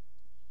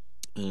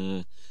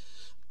 And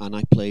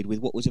I played with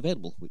what was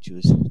available, which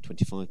was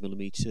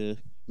 25mm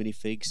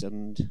minifigs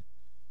and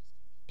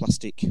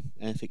plastic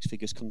Airfix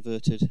figures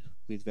converted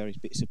with various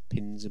bits of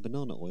pins and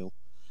banana oil.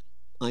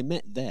 I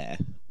met there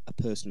a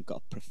person who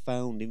got a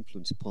profound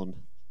influence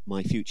upon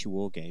my future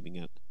wargaming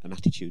and an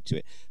attitude to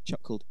it, a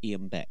chap called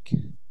Ian Beck.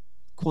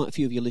 Quite a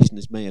few of your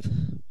listeners may have,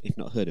 if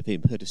not heard of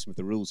him, heard of some of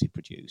the rules he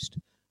produced.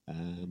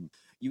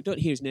 You don't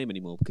hear his name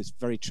anymore because,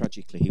 very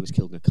tragically, he was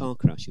killed in a car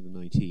crash in the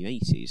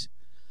 1980s.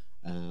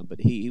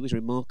 But he was a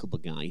remarkable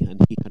guy, and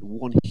he had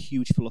one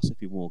huge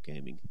philosophy in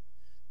wargaming,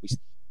 which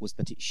was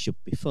that it should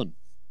be fun.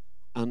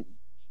 And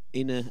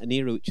in an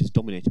era which was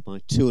dominated by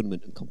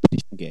tournament and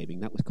competition gaming,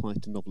 that was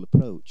quite a novel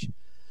approach.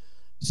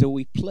 So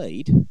we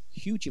played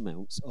huge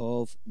amounts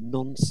of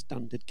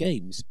non-standard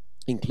games,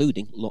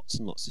 including lots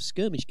and lots of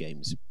skirmish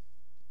games.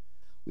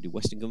 We did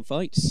Western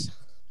gunfights,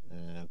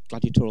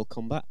 gladiatorial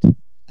combat.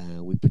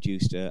 We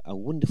produced a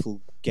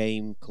wonderful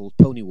game called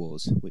Pony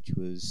Wars, which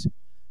was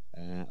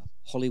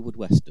Hollywood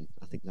Western.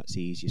 I think that's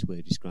the easiest way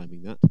of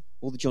describing that.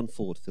 All the John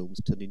Ford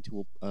films turned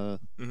into a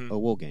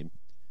war game.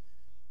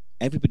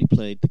 Everybody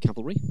played the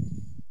cavalry,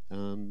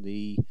 and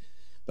the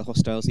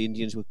hostiles, the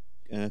Indians, were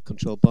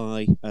controlled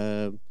by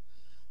a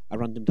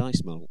random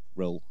dice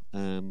roll.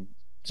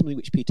 Something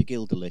which Peter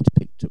Gilder later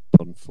picked up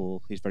on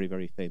for his very,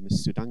 very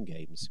famous Sudan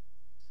games.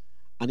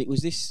 And it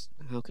was this,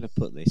 how can I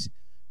put this,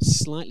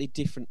 slightly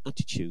different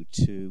attitude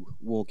to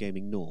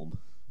wargaming norm,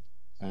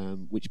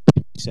 which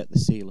set the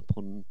seal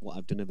upon what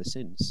I've done ever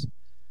since.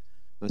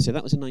 And so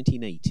that was the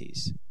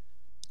 1980s.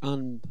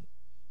 And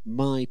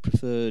my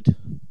preferred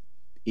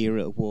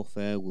era of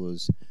warfare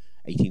was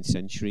 18th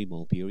century,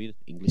 Marlburian,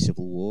 English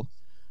Civil War.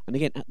 And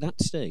again, at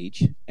that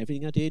stage,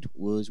 everything I did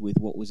was with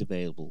what was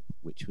available,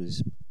 which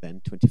was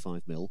then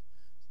 25mm,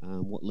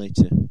 what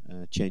later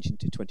changed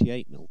into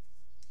 28mm.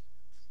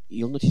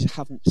 you'll notice I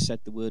haven't said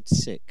the word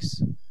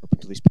 6 up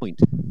until this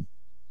point.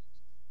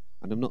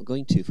 And I'm not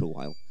going to for a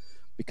while,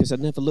 because I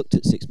never looked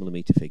at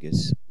 6mm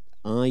figures.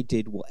 I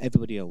did what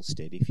everybody else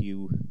did. If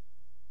you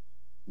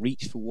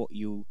reach for what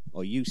you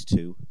are used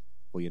to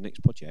for your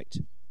next project,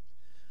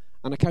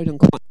 and I carried on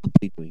quite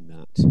happily doing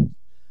that.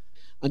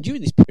 And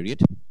during this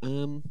period,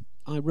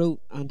 I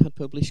wrote and had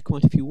published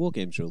quite a few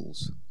Wargames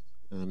rules.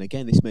 And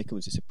again, this may come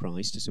as a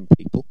surprise to some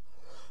people,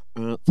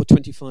 for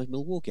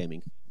 25mm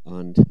Wargaming,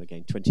 and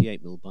again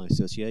 28mm by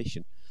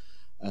association.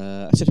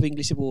 A set of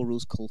English Civil War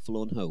rules called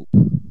Forlorn Hope,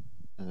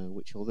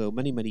 which, although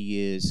many, many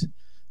years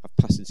have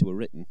passed since they were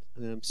written,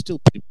 still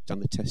pretty much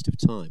stand the test of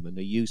time, and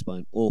they're used by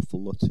an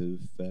awful lot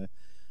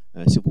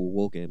of Civil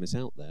War gamers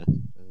out there.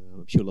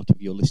 I'm sure a lot of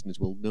your listeners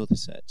will know the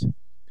set.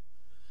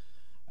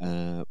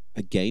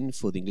 Again,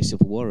 for the English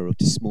Civil War, I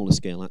wrote a smaller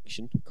scale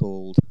action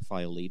called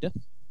File Leader,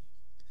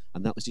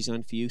 and that was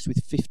designed for use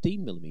with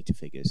 15mm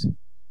figures.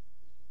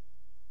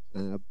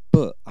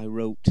 But I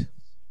wrote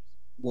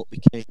what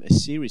became a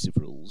series of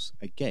rules,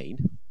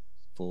 again,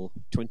 for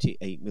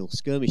 28mm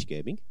skirmish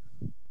gaming,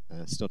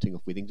 starting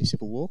off with English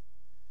Civil War,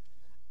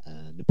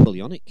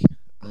 Napoleonic,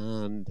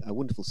 and a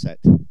wonderful set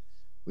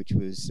which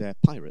was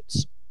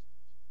Pirates.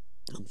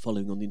 And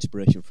following on the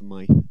inspiration from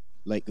my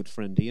late good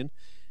friend Ian,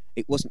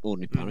 it wasn't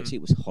ordinary pirates,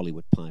 it was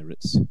Hollywood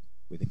pirates,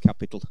 with a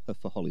capital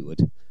for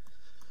Hollywood.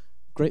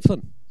 Great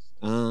fun.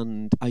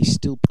 And I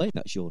still play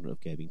that genre of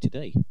gaming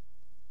today.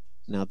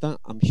 Now that,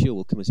 I'm sure,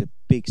 will come as a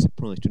big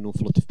surprise to an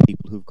awful lot of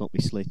people who've got me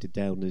slated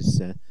down as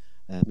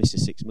Mr.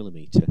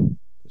 6mm.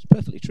 It's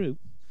perfectly true.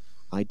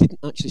 I didn't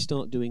actually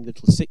start doing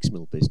little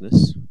 6mm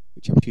business,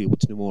 which I'm sure you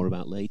want to know more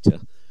about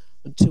later,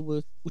 until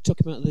we're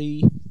talking about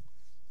the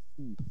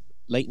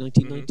late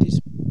 1990s.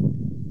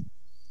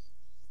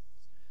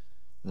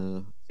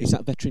 Is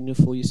that veteran enough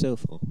for you so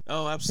far?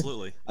 Oh,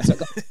 absolutely.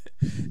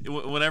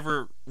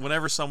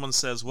 Whenever someone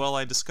says, "Well,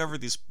 I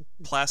discovered these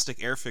plastic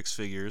Airfix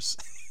figures,"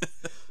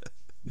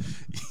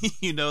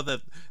 you know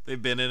that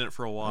they've been in it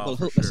for a while. Well, I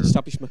hope sure. that's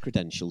established my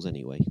credentials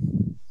anyway.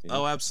 Yeah.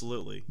 Oh,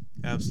 absolutely,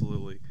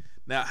 absolutely.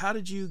 Now, how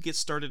did you get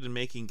started in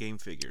making game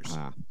figures?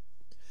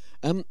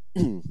 Like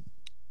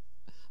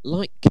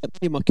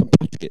many of my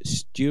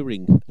compatriots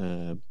during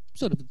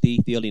sort of the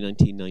early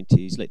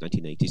 1990s, late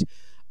 1980s,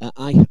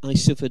 I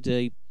suffered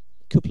a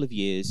couple of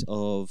years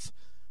of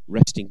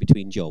resting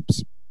between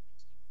jobs.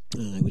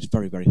 It was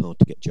very, very hard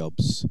to get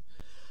jobs,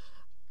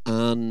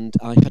 and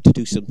I had to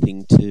do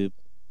something to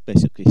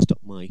basically stop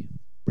my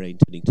brain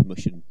turning to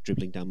mush and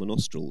dribbling down my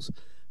nostrils.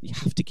 You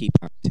have to keep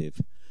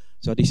active.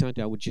 So I decided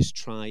I would just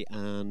try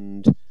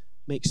and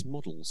make some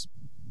models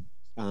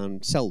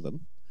and sell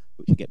them,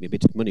 which would get me a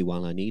bit of money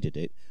while I needed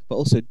it, but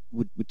also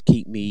would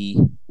keep me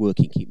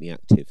working, keep me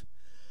active.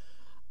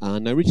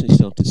 And I originally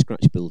started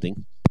scratch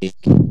building big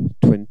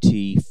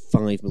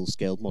 25mm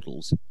scaled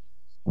models,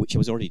 which I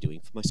was already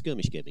doing for my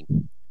skirmish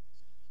gaming.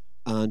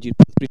 And you'd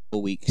put 3 or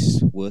 4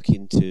 weeks work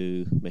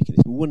into making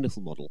this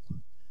wonderful model,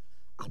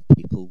 and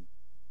people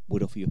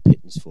would offer you a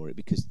pittance for it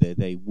because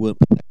they weren't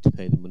prepared to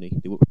pay the money,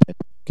 they weren't prepared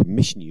to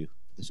commission you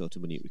for the sort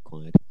of money it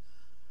required.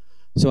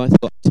 So I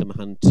thought I'd turn my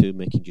hand to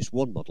making just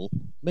one model,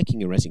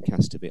 making a resin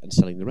cast of it, and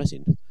selling the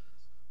resin,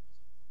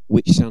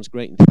 which sounds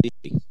great in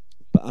theory.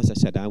 But as I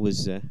said, I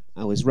was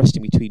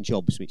resting between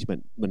jobs, which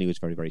meant money was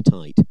very, very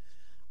tight.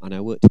 And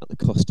I worked out the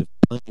cost of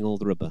buying all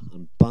the rubber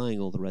and buying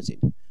all the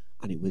resin,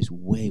 and it was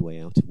way, way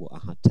out of what I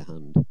had to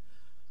hand.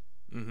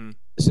 Mm-hmm.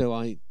 So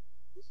I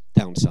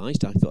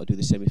downsized. I thought I'd do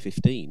the same with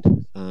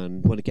 15.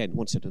 And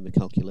once I'd done the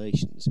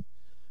calculations,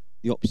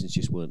 the options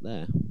just weren't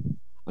there.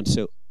 And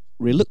so,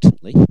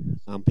 reluctantly,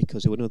 and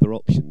because there were no other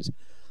options,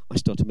 I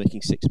started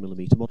making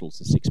 6mm models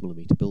and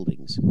 6mm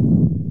buildings.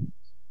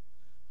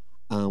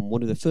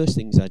 One of the first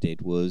things I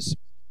did was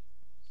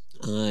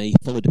I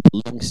followed up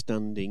a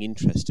long-standing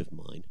interest of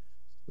mine,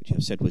 which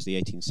I've said was the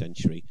 18th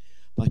century,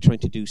 by trying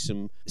to do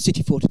some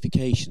city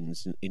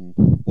fortifications in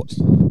what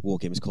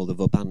wargamers call the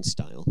Vauban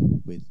style,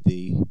 with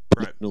the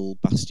original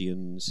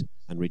bastions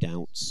and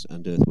redoubts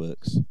and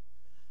earthworks.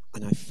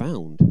 And I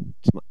found,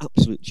 to my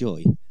absolute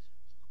joy,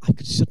 I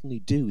could suddenly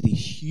do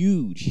these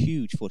huge,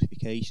 huge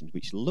fortifications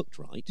which looked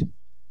right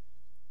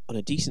on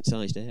a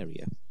decent-sized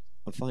area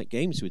and fight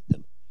games with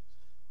them.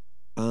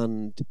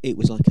 And it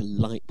was like a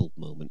light bulb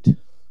moment.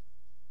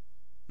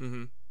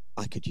 Mm-hmm.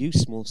 I could use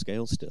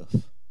small-scale stuff.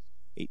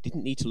 It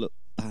didn't need to look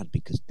bad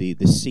because the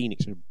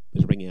scenics I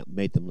was bringing out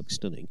made them look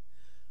stunning.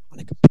 And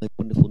I could play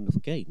wonderful,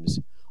 wonderful games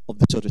of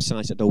the sort of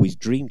size I'd always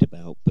dreamed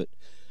about. But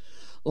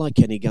like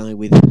any guy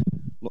with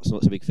lots and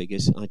lots of big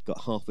figures, I'd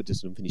got half a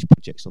dozen unfinished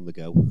projects on the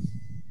go.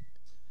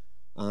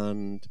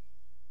 And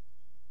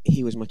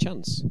here was my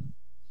chance.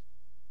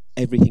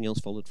 Everything else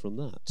followed from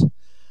that.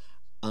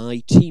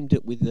 I teamed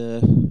up with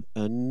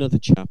another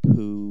chap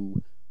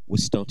who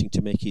was starting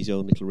to make his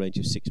own little range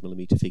of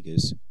 6mm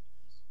figures.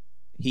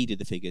 He did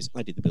the figures,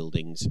 I did the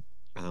buildings,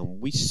 and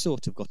we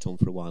sort of got on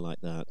for a while like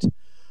that.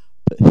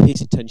 But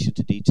his attention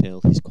to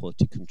detail, his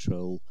quality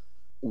control,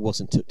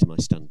 wasn't up to my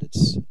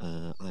standards.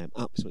 I am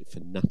absolutely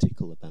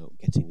fanatical about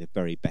getting the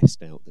very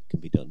best out that can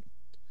be done.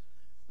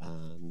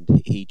 and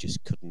he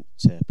just couldn't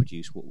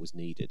produce what was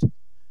needed.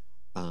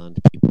 And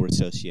people were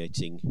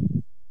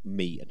associating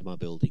me and my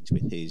buildings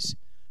with his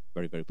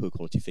very, very poor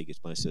quality figures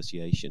by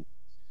association.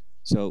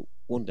 So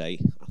one day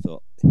I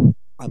thought,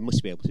 I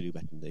must be able to do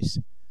better than this.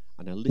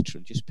 And I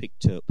literally just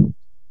picked up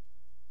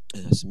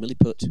some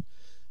milliput,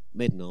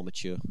 made an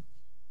armature,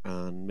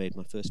 and made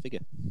my first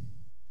figure.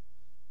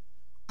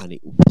 And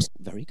it wasn't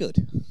very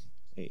good.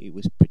 It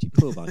was pretty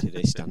poor by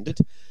today's standard.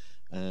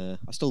 I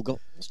still got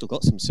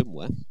some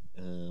somewhere.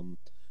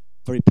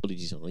 Very poorly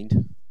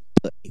designed,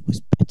 but it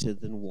was better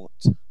than what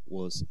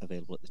was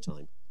available at the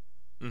time.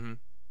 Mm-hmm.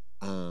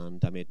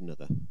 And I made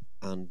another.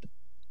 And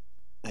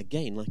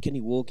again, like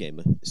any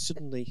wargamer,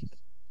 suddenly,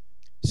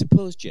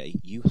 suppose, Jay,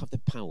 you have the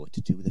power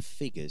to do the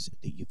figures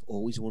that you've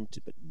always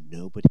wanted but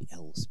nobody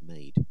else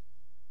made.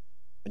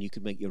 And you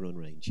could make your own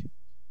range.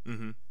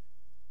 Mm-hmm.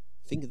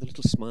 Think of the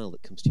little smile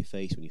that comes to your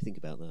face when you think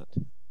about that.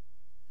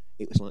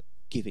 It was like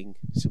giving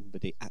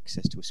somebody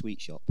access to a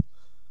sweet shop.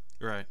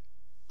 Right.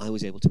 I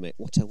was able to make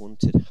what I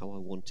wanted, how I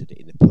wanted it,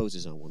 in the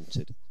poses I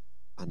wanted,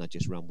 and I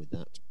just ran with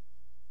that.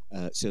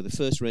 So the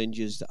first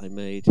ranges that I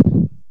made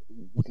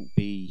wouldn't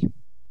be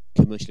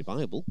commercially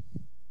viable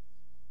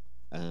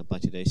by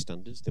today's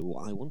standards. They were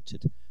what I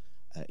wanted.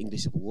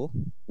 English Civil War,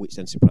 which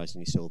then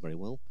surprisingly sold very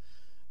well.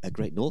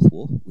 Great North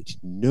War, which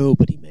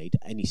nobody made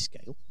at any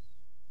scale.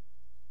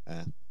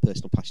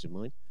 Personal passion of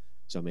mine.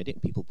 So I made it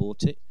and people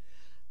bought it.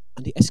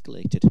 And it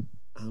escalated.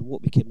 And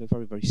what became a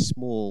very, very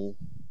small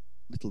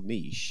little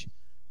niche,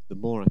 the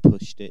more I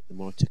pushed it, the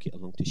more I took it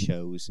along to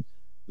shows,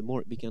 the more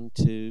it began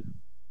to,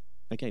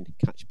 again,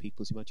 catch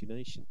people's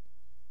imagination.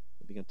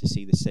 They began to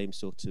see the same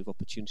sort of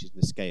opportunities in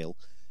the scale,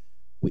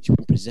 which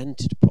when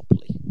presented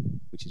properly,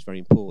 which is very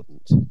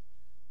important,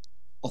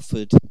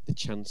 offered the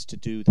chance to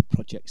do the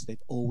projects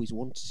they've always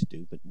wanted to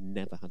do, but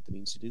never had the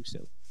means to do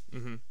so.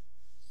 Mm-hmm.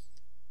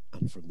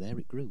 And from there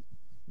it grew.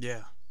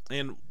 Yeah.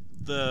 And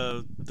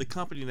the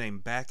company name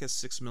Bacchus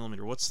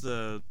 6mm.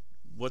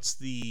 What's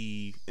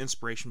the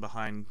inspiration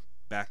behind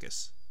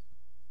Bacchus?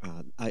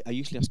 I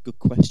usually ask a good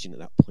question at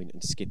that point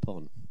and skip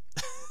on.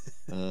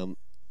 Are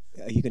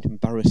you going to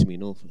embarrass me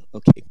enough?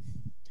 Okay.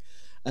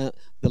 The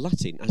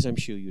Latin, as I'm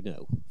sure you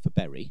know, for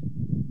berry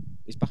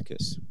is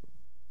Bacchus.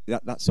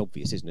 That's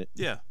obvious, isn't it?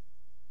 Yeah.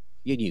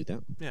 You knew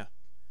that. Yeah.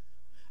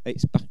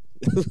 It's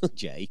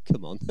Jay,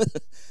 come on.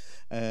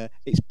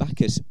 It's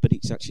Bacchus, but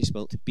it's actually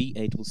spelled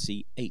Bacchus.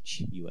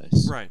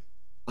 Right.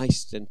 I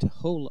sent a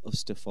whole lot of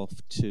stuff off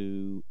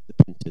to the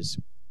printers,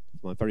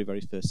 my very, very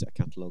first set of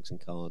catalogues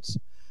and cards.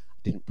 I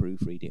didn't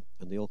proofread it,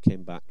 and they all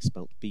came back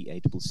spelled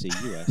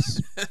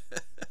Bacchus.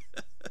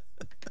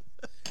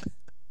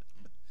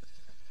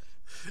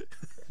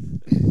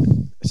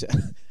 So,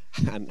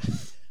 and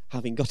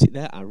having got it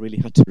there, I really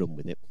had to run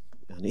with it,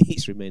 and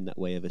it's remained that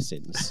way ever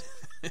since.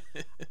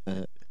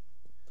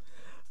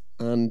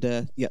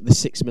 The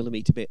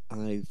 6mm bit,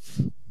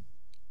 I've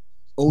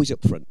always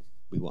up front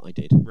with what I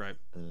did. Right.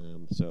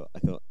 So I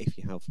thought, if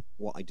you have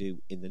what I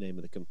do in the name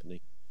of the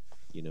company,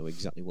 you know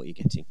exactly what you're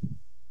getting.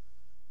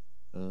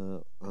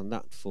 And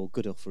that, for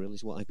good or for ill,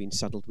 is what I've been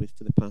saddled with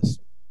for the past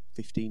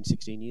 15,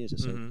 16 years or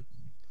so. Mm-hmm.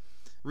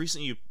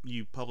 Recently,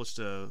 you published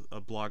a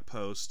blog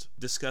post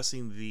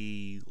discussing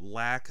the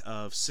lack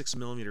of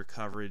 6mm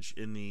coverage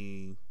in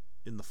the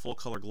full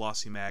color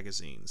glossy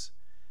magazines.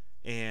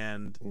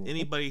 And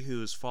anybody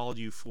who has followed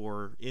you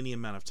for any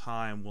amount of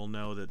time will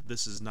know that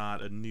this is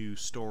not a new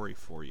story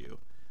for you.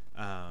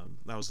 I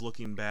was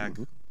looking back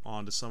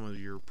onto some of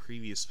your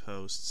previous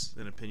posts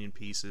and opinion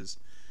pieces,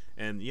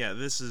 and yeah,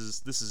 this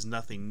is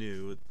nothing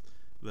new.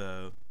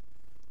 The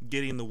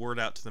getting the word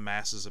out to the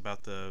masses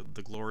about the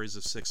glories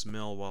of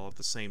 6mm, while at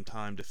the same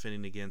time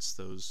defending against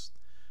those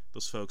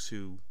folks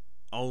who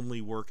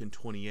only work in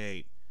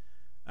 28.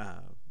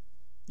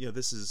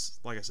 This is,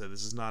 like I said,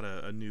 this is not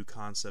a new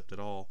concept at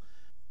all.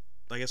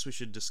 I guess we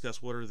should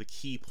discuss what are the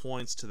key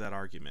points to that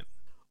argument.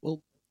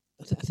 Well,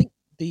 I think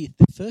the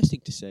first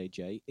thing to say,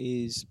 Jay,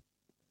 is,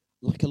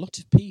 like a lot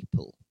of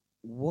people,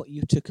 what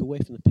you took away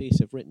from the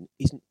piece I've written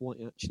isn't what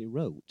you actually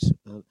wrote.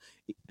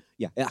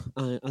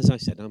 As I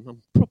said,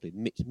 I'm probably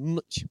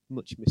much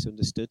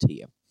misunderstood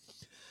here.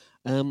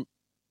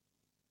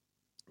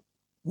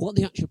 What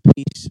the actual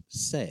piece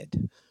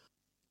said,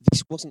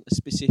 this wasn't a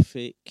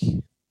specific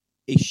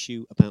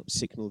issue about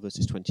 6mm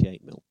versus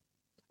 28mm.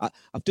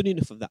 I've done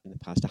enough of that in the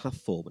past. I have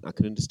form, and I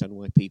can understand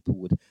why people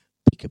would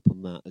pick up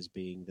on that as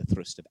being the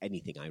thrust of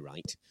anything I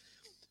write.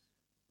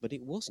 But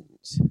it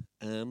wasn't.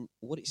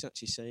 What it's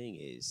actually saying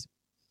is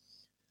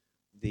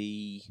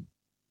the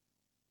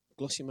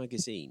glossy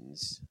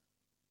magazines,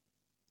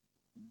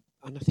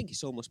 and I think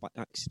it's almost by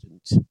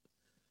accident,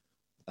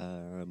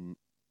 are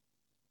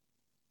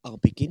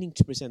beginning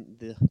to present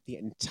the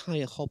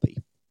entire hobby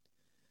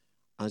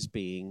as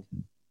being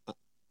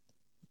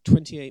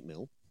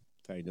 28mm,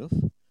 fair enough,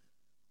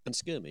 and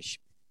skirmish.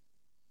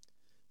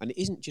 And it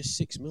isn't just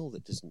 6mm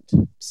that doesn't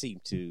seem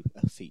to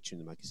feature in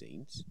the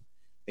magazines.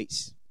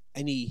 It's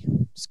any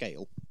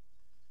scale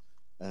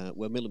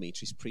where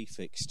millimetre is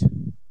prefixed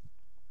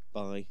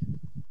by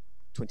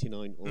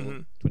 29 or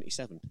Mhm.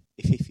 27.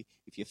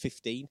 If you're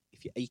 15,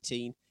 if you're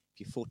 18, if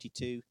you're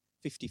 42,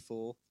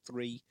 54,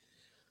 3,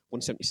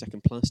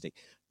 1/72 plastic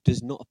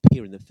does not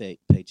appear in the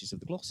pages of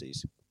the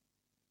glosses.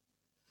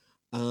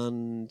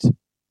 And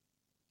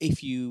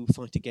if you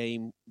fight a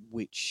game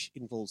which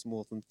involves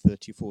more than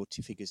 30 or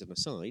 40 figures on a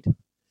side,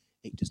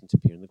 it doesn't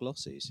appear in the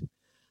glosses.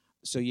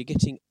 So you're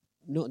getting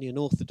not only an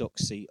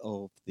orthodoxy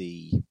of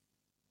the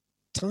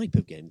type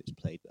of game that's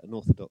played, but an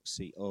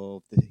orthodoxy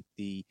of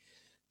the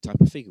type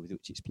of figure with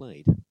which it's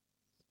played.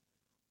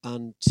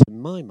 And to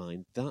my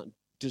mind, that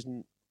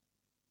doesn't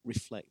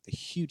reflect the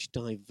huge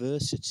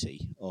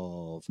diversity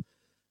of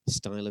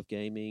style of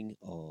gaming,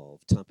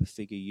 of type of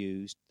figure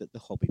used that the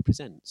hobby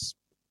presents.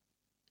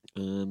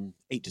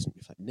 It doesn't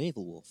reflect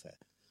naval warfare.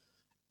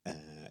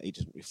 It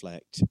doesn't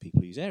reflect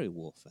people who use aerial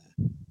warfare.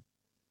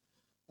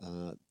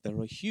 There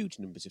are huge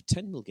numbers of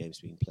 10mm games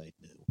being played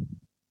now.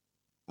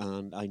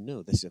 And I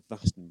know there's a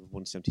vast number of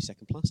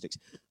 1/72 plastics.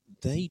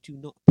 They do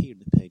not appear in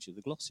the page of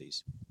the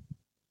glosses.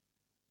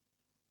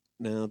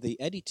 Now, the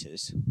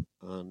editors,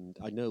 and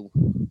I know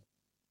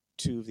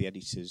two of the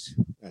editors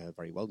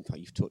very well. In fact,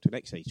 you've talked to an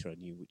ex-editor I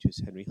knew, which was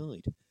Henry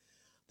Hyde.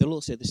 They'll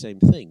all say the same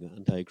thing,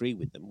 and I agree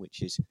with them,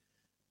 which is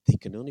they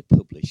can only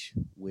publish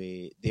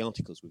with the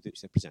articles with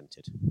which they're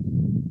presented.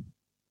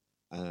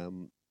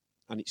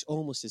 And it's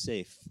almost as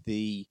if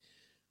the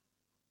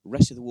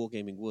rest of the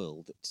wargaming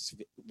world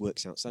that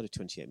works outside of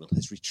 28mm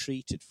has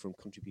retreated from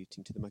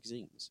contributing to the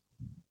magazines.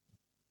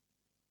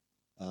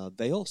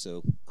 They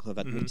also have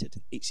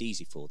admitted it's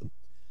easy for them.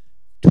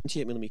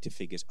 28mm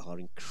figures are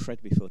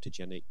incredibly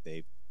photogenic.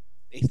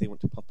 If they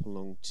want to pop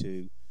along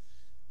to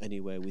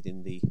anywhere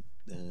within the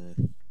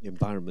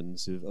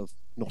environments of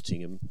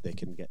Nottingham, they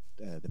can get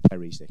the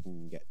Perrys, they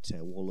can get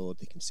Warlord,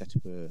 they can set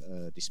up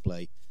a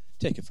display,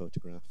 take a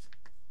photograph.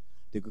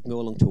 They can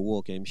go along to a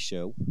war game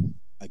show,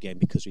 again,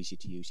 because they're easy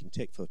to use, you can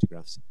take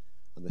photographs,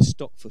 and the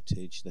stock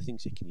footage, the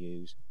things they can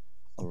use,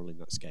 are all in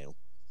that scale.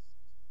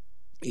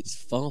 It's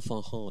far,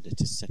 far harder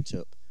to set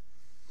up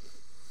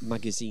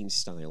magazine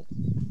style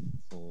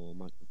or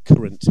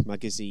current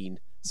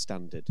magazine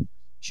standard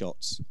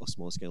shots or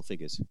small scale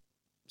figures.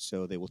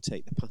 So they will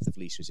take the path of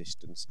least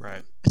resistance,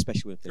 Right.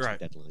 especially when facing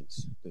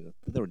deadlines.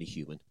 They're only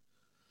human.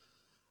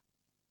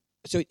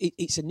 So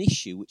it's an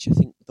issue which I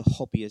think the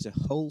hobby as a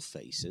whole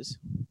faces,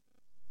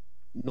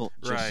 not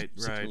just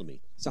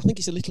Satolomy. So I think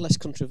it's a little less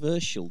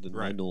controversial than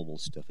my normal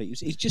stuff.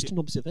 It's just an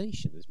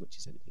observation as much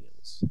as anything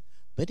else.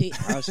 But it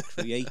has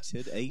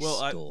created a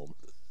storm.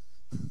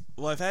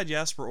 I've had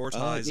Jasper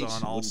Ortiz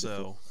on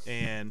also, wonderful.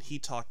 and he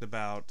talked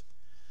about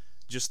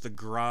just the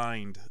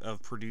grind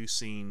of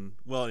producing,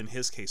 well, in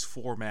his case,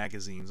 4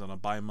 magazines on a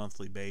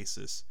bi-monthly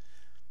basis.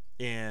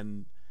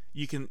 And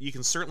you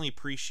can certainly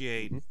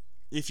appreciate,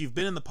 if you've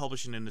been in the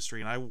publishing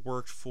industry, and I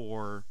worked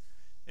for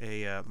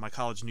my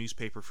college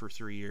newspaper for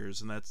 3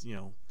 years, and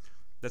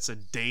that's a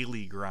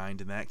daily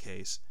grind in that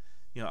case.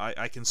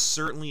 I can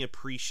certainly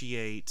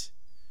appreciate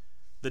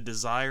the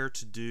desire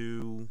to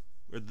do,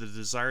 or the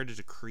desire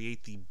to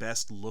create the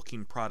best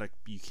looking product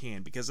you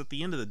can, because at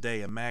the end of the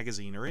day, a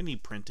magazine or any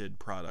printed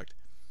product,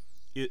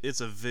 it's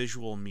a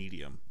visual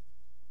medium,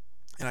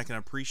 and I can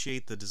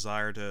appreciate the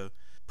desire to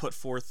put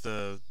forth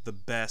the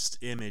best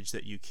image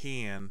that you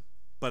can,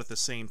 but at the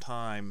same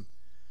time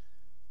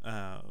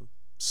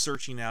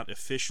searching out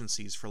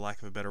efficiencies, for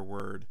lack of a better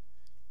word,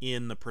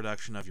 in the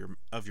production of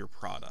your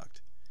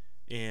product.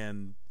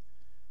 And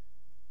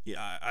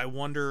yeah, I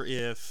wonder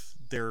if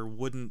there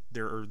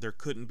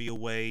couldn't be a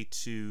way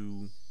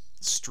to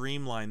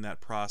streamline that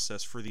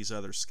process for these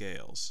other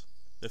scales,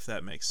 if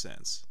that makes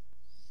sense.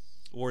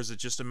 Or is it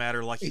just a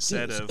matter, like you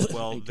said, of,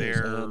 well,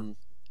 they're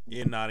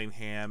in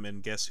Nottingham,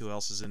 and guess who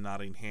else is in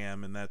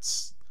Nottingham, and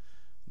that's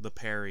the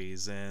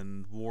Perrys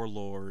and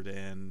Warlord,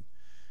 and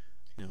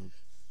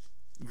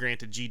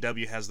granted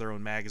GW has their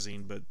own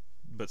magazine,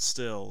 but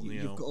still,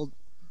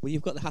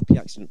 you've got the happy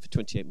accident for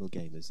 28mm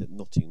gamers that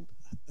Nottingham,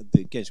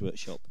 the Games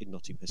Workshop in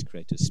Nottingham, has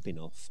created a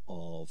spin-off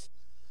of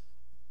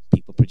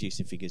people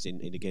producing figures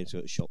in a Games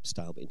Workshop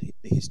style, but in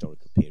the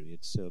historical period.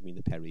 So, I mean,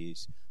 the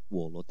Perrys,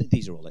 Warlord,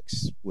 these are all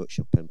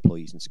ex-Workshop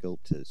employees and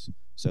sculptors.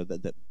 So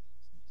that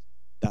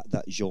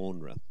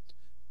genre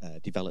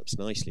develops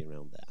nicely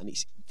around there, and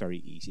it's very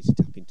easy to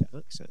tap into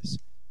access.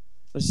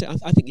 As I say,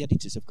 I think the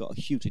editors have got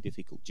a hugely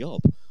difficult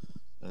job.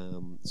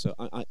 So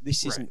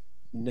this isn't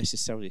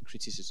necessarily a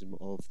criticism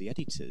of the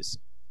editors.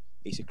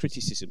 It's a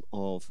criticism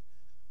of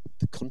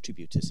the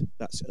contributors.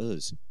 That's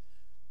us.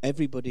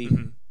 Everybody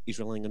is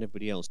relying on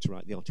everybody else to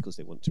write the articles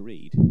they want to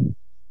read,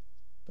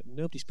 but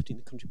nobody's putting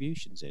the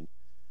contributions in.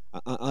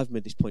 I've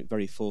made this point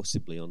very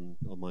forcibly on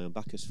my own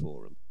backers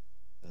forum,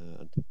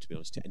 and to be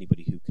honest, to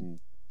anybody who can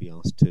be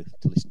asked to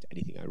listen to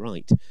anything I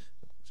write,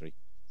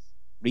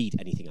 read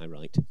anything I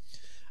write,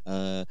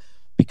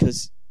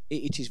 because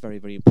it is very,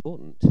 very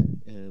important.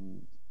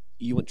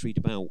 You want to read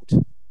about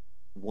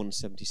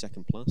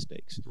 1/72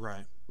 plastics,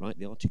 write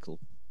the article,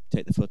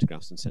 take the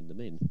photographs and send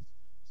them in.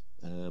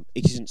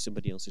 It isn't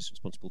somebody else's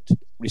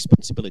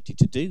responsibility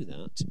to do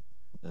that.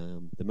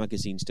 The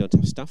magazines don't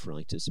have staff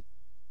writers.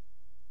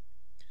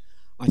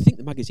 I think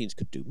the magazines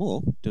could do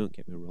more. Don't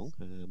get me wrong.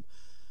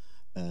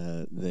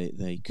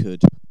 They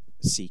could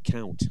seek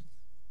out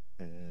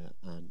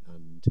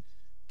and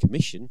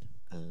commission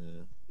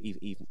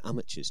even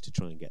amateurs to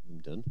try and get them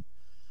done.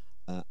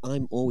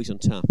 I'm always on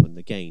tap, and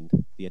again,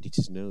 the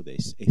editors know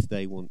this. If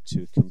they want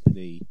to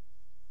accompany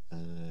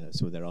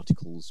some of their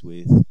articles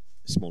with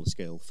smaller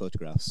scale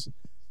photographs,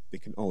 they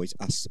can always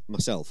ask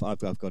myself. I've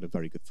got a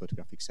very good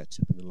photographic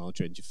setup and a large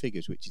range of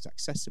figures, which is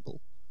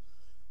accessible.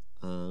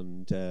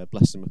 And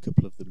bless them, a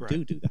couple of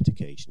them do that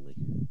occasionally.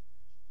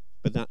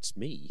 But that's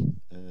me.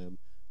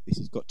 This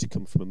has got to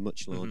come from a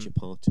much larger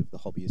part of the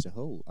hobby as a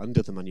whole, and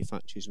other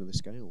manufacturers and other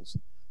scales.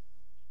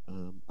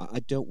 I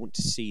don't want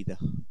to see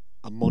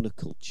a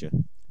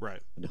monoculture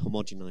and a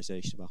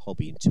homogenisation of our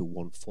hobby into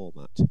one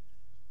format,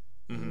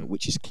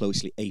 which is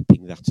closely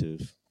aping that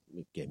of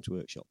Games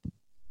Workshop.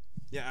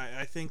 Yeah,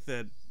 I think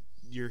that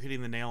you're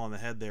hitting the nail on the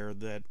head there,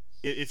 that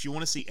if you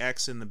want to see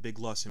X in the big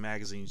glossy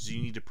magazines,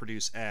 you need to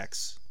produce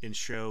X and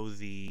show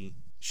the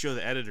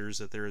editors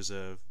that there is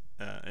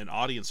an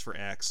audience for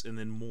X, and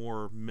then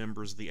more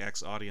members of the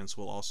X audience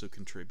will also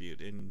contribute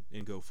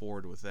and go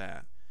forward with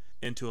that.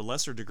 And to a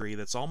lesser degree,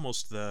 that's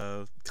almost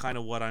the kind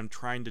of what I'm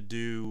trying to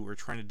do or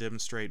trying to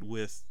demonstrate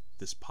with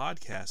this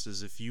podcast,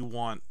 is if you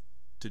want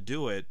to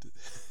do it,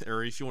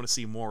 or if you want to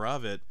see more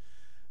of it,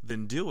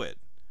 then do it.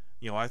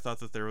 I thought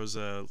that there was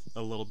a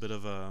little bit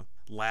of a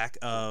lack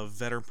of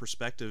veteran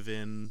perspective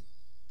in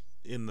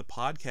the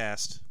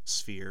podcast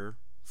sphere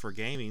for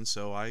gaming,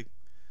 so I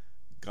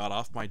got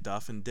off my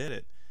duff and did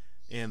it.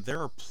 And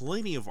there are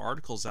plenty of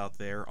articles out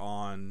there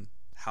on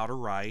how to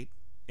write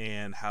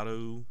and how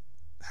to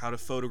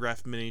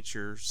photograph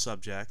miniature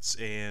subjects,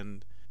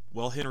 and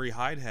Henry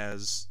Hyde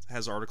has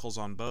articles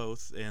on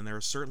both, and there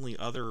are certainly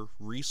other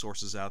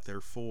resources out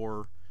there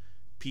for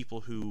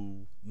people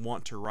who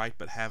want to write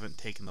but haven't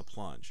taken the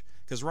plunge.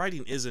 Because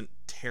writing isn't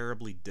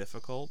terribly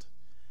difficult.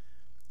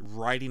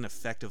 Writing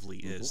effectively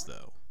is,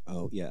 though.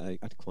 Oh, yeah,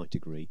 I'd quite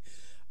agree.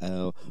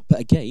 But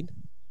again,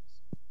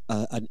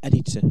 an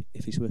editor,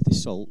 if he's worth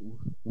his salt,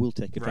 will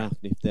take a draft,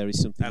 and if there is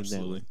something in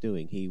there worth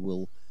doing, he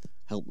will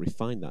help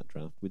refine that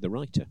draft with the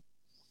writer.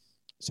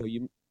 So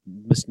you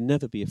must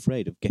never be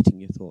afraid of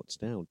getting your thoughts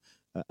down.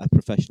 A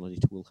professional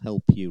editor will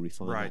help you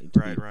refine that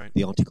into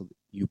the article that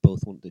you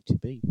both want it to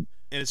be.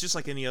 And it's just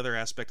like any other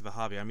aspect of the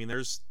hobby. I mean,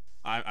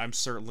 I'm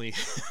certainly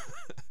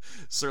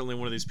certainly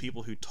one of these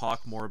people who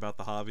talk more about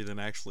the hobby than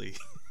actually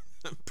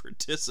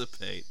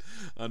participate,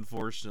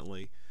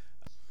 unfortunately.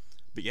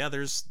 But yeah,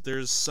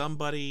 there's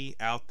somebody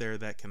out there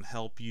that can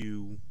help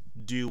you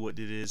do what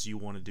it is you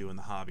want to do in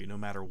the hobby, no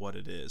matter what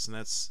it is.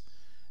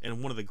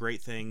 And one of the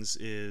great things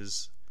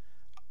is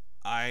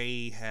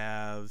I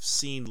have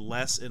seen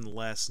less and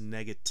less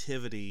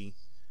negativity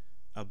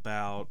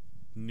about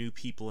new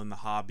people in the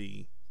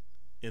hobby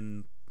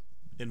in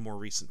more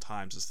recent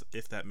times,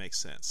 if that makes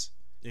sense.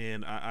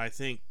 And I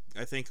think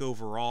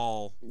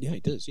overall, yeah,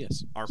 it does.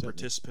 Yes, our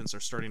participants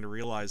are starting to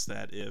realize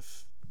that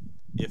if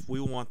we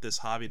want this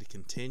hobby to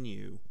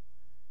continue,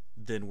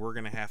 then we're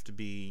going to have to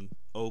be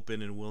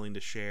open and willing to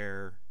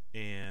share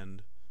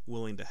and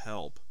willing to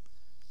help,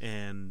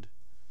 and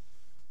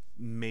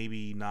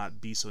maybe not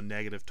be so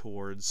negative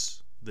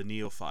towards the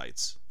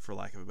neophytes, for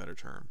lack of a better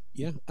term.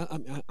 Yeah,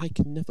 I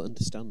can never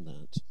understand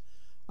that.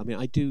 I mean,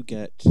 I do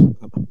get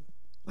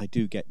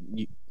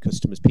new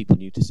customers, people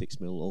new to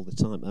 6mm all the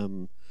time,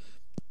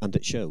 and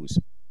at shows.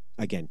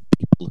 Again,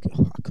 people look at,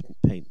 I couldn't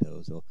paint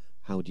those, or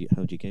how do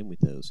you game with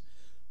those?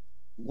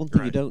 One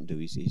thing you don't do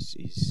is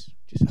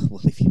just,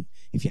 well, if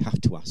you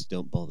have to ask,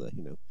 don't bother.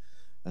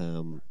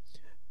 You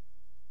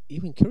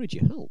encourage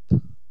your help.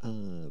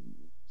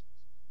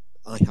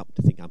 I happen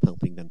to think I'm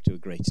helping them to a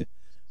greater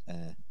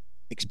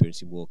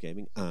experience in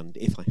wargaming, and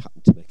if I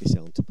happen to make a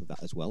sale on top of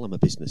that as well, I'm a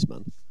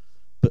businessman.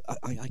 But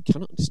I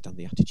cannot understand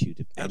the attitude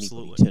of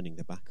anybody turning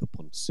their back up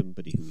on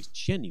somebody who is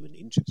genuinely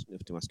interested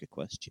enough to ask a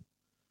question.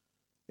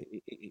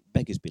 It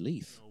beggars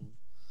belief.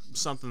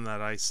 Something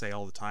that I say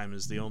all the time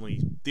is the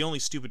only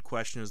stupid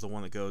question is the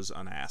one that goes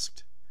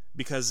unasked,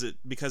 because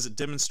it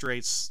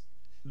demonstrates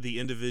the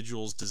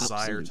individual's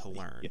desire to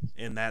learn,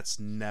 and that's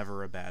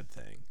never a bad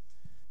thing.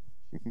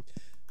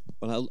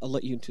 Well, I'll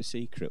let you into a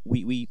secret.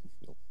 We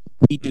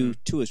do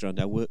tours around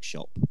our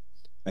workshop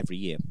every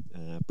year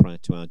prior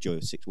to our Joy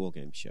of Six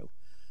Wargames show.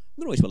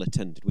 They're always well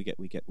attended. We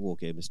get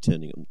wargamers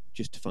turning up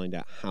just to find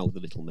out how the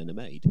little men are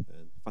made.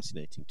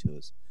 Fascinating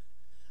tours.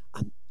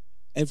 And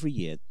every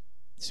year,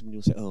 somebody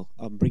will say, "Oh,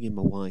 I'm bringing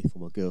my wife or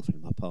my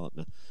girlfriend or my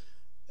partner.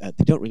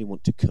 They don't really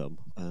want to come.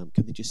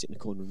 Can they just sit in the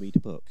corner and read a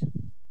book?"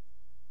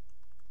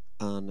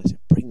 And I said,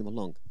 "Bring them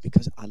along,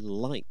 because I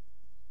like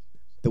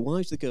the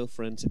wives, the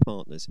girlfriends, the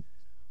partners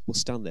will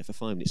stand there for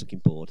 5 minutes looking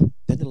bored.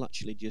 Then they'll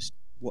actually just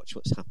watch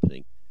what's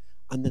happening,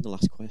 and then they'll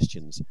ask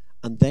questions.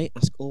 And they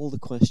ask all the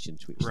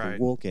questions which the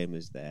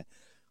wargamers there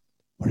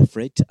were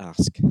afraid to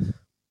ask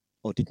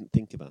or didn't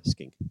think of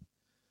asking.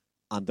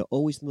 And they're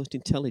always the most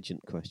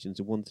intelligent questions,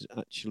 the ones that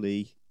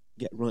actually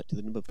get right to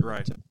the nub of the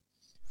matter.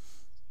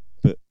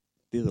 But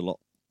the other lot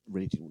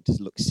really didn't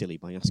just look silly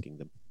by asking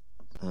them.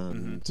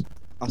 And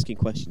asking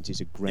questions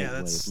is a great way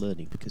that's- of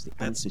learning because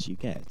the answers you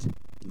get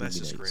That's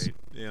just illuminates.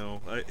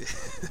 great.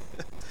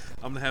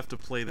 I'm gonna have to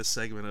play this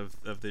segment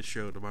of this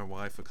show to my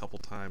wife a couple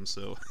times.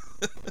 So,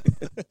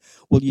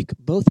 Well, you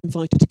both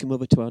invited to come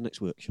over to our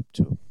next workshop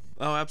tour.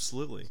 oh,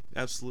 absolutely,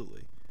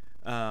 absolutely.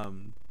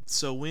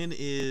 So when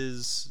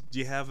is? Do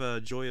you have a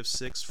Joy of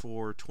Six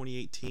for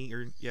 2018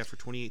 or for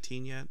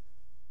 2018 yet?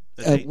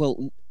 A date?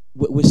 Well,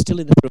 we're still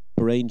in the process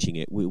of arranging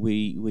it.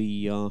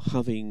 We are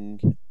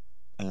having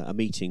a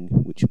meeting,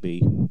 which will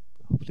be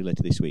hopefully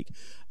later this week,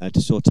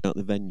 to sort out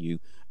the venue.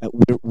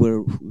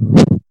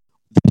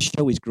 The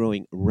show is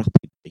growing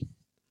rapidly,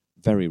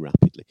 very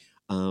rapidly,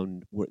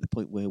 and we're at the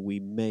point where we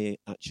may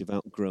actually have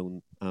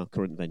outgrown our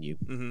current venue.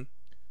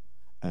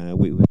 Mm-hmm.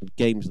 We had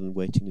games on the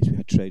waiting list, we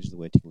had traders on the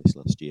waiting list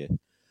last year,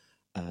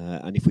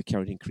 and if we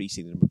carried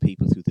increasing the number of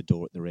people through the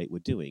door at the rate we're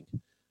doing,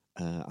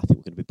 I think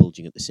we're going to be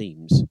bulging at the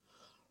seams.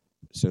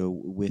 So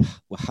we're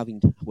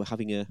having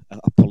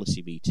a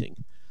policy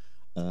meeting,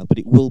 but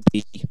it will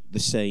be the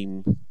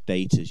same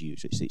date as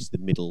usual. It's the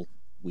middle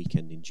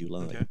weekend in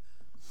July, Okay.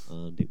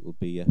 and it will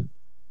be.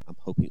 I'm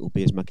hoping it will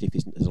be as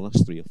magnificent as the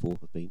last 3 or 4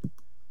 have been.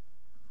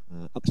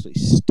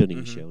 Absolutely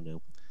stunning show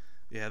now.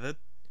 Yeah, that.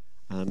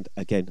 And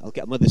again, I'll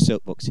get another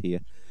soapbox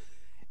here.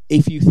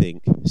 If you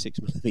think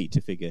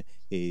 6mm figure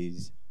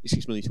is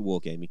 6mm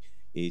wargaming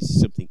is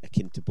something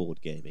akin to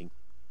board gaming,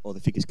 or the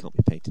figures can't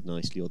be painted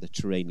nicely, or the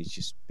terrain is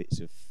just bits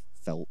of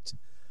felt,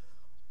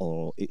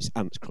 or it's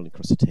ants crawling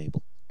across the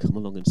table, come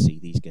along and see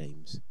these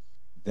games.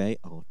 They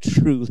are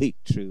truly,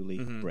 truly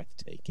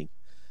breathtaking.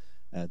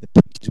 The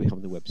pictures we have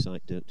on the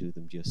website don't do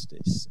them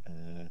justice.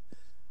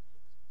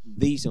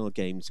 These are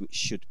games which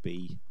should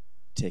be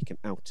taken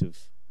out of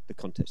the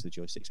context of the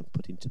Joy 6 and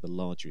put into the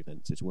larger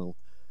events as well.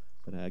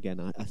 But again,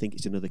 I think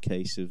it's another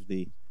case of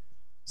the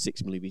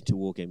 6mm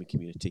wargaming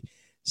community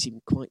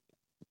seem quite,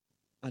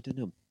 I don't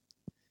know,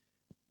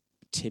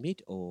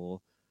 timid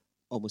or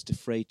almost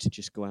afraid to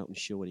just go out and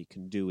show what he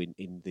can do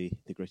in the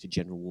greater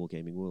general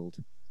wargaming world.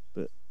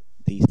 But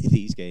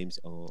these games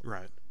are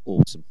Right.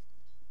 awesome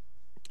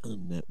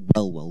and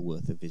well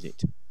worth a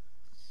visit.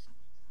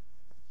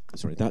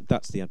 Sorry,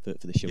 that's the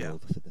advert for the show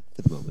over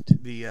for the moment.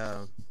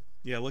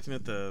 Looking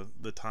at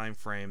the time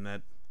frame,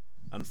 that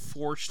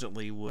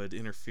unfortunately would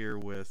interfere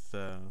with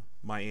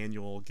my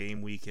annual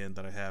game weekend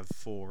that I have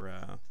for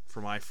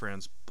my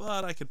friends.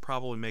 But I could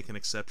probably make an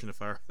exception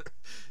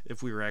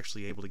if we were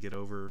actually able to get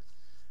over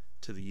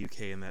to the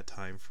UK in that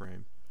time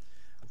frame.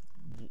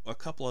 A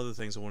couple other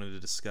things I wanted to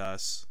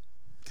discuss,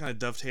 kind of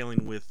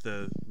dovetailing with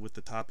the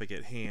topic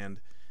at hand.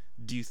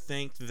 Do you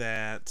think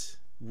that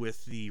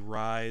with the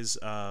rise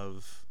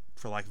of,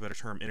 for lack of a better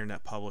term,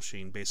 internet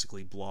publishing,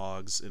 basically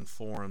blogs and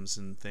forums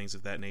and things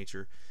of that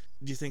nature,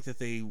 do you think that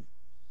they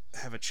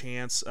have a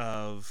chance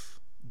of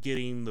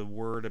getting the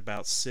word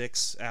about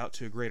Six out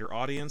to a greater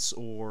audience,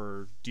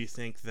 or do you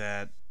think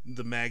that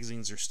the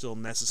magazines are still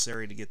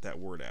necessary to get that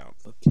word out?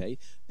 Okay,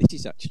 this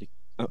is actually,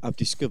 I've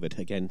discovered,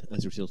 again,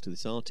 as a result of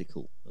this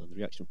article and the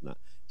reaction from that,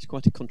 it's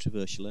quite a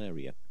controversial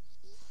area.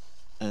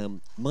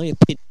 My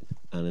opinion,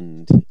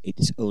 and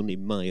it's only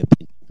my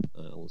opinion,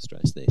 I will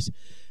stress this,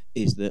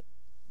 is that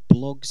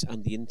blogs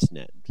and the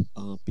internet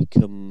are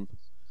become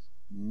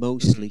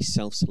mostly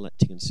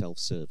self-selecting and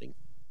self-serving.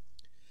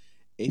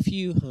 If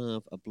you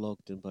have a blog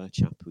done by a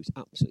chap who's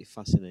absolutely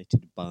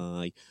fascinated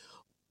by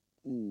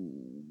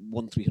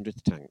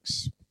 1-300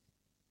 tanks,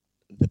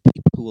 the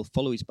people who will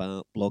follow his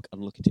blog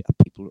and look at it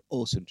are people who are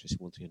also interested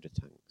in 1-300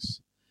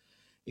 tanks.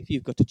 If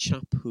you've got a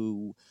chap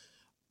who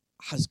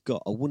has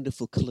got a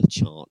wonderful colour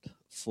chart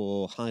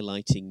for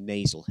highlighting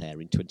nasal hair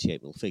in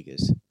 28mm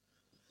figures,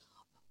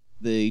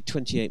 the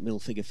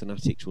 28mm figure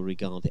fanatics will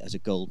regard it as a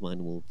goldmine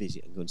and will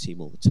visit and go and see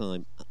him all the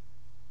time.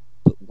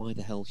 But why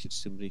the hell should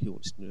somebody who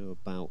wants to know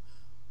about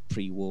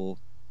pre-World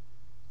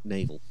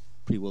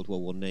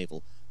War I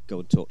naval, go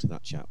and talk to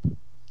that chap?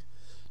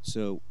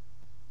 So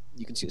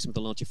you can see that some of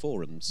the larger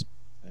forums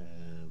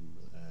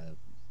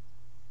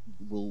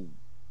will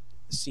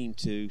seem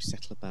to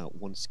settle about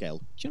one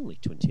scale, generally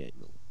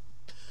 28mm.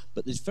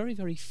 But there's very,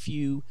 very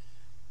few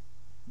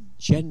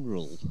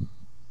general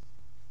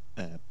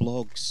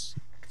blogs,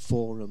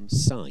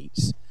 forums,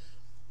 sites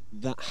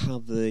that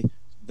have the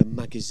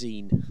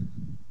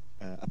magazine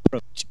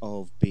approach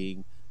of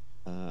being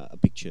a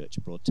big church,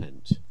 a broad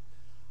tent.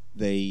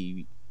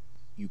 You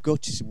go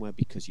to somewhere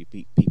because you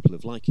meet people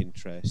of like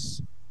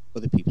interests,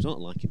 other people who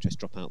don't like interest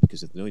drop out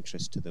because of no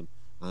interest to them,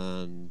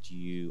 and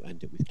you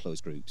end up with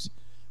closed groups.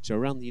 So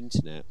around the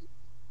internet,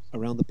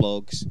 around the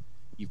blogs,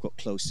 you've got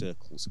closed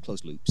circles,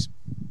 closed loops,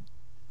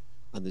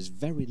 and there's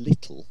very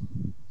little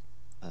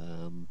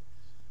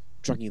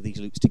dragging these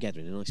loops together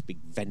in a nice big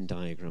Venn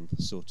diagram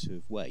sort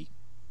of way.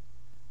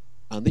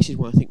 And this is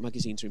why I think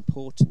magazines are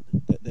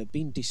important, that they're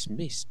being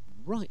dismissed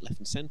right, left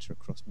and centre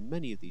across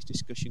many of these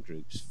discussion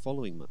groups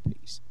following my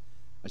piece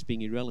as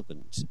being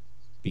irrelevant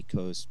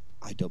because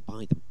I don't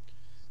buy them.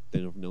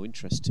 They're of no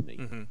interest to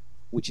me,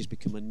 which has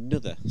become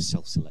another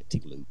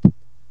self-selecting loop.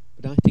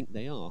 But I think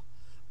they are.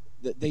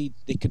 That they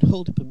can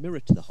hold up a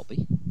mirror to the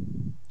hobby,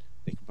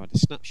 they can provide a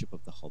snapshot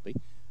of the hobby,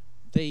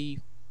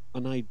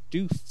 and I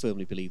do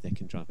firmly believe they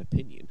can drive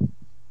opinion,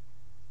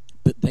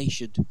 but they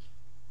should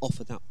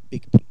offer that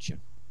big picture.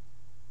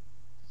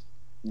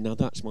 Now,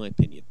 that's my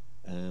opinion.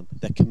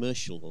 They're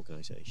commercial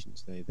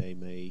organisations. They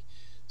may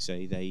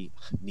say they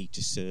need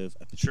to serve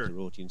a particular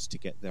audience to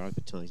get their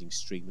advertising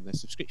stream and their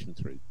subscription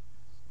through.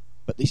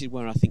 But this is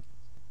where I think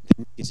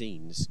the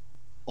magazines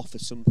offer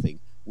something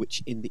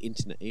which, in the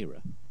internet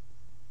era,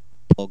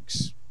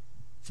 blogs,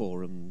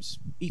 forums,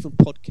 even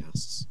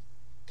podcasts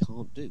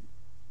can't do.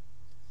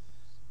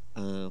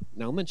 Now,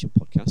 I'll mention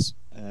podcasts.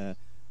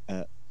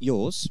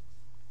 Yours,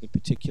 in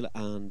particular,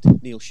 and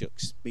Neil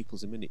Shuck's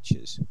Meeples and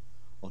Miniatures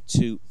are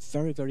two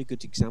very, very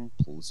good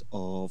examples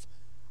of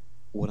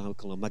what I would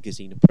call a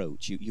magazine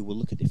approach. You will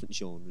look at different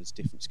genres,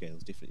 different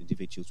scales, different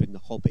individuals within the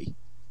hobby,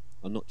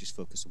 and not just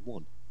focus on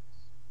one.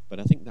 But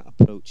I think that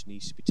approach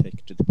needs to be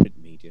taken to the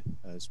print media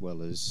as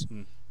well as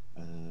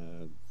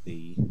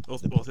the. Well,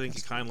 thank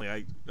you kindly.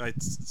 I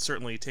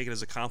certainly take it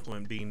as a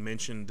compliment being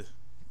mentioned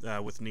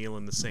with Neil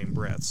in the same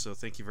breath. So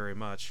thank you very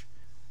much.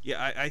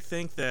 Yeah, I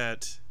think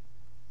that,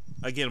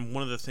 again,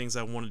 one of the things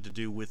I wanted to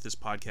do with this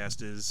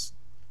podcast is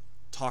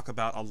talk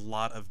about a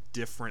lot of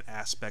different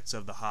aspects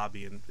of the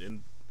hobby,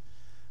 and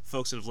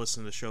folks that have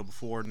listened to the show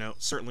before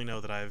certainly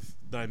know that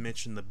I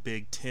mentioned the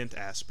big tent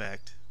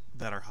aspect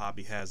that our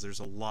hobby has. There's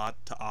a lot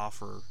to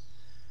offer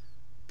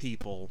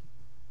people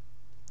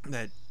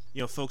that,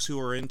 folks who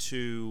are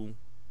into,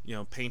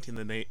 painting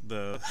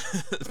the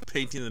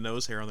painting the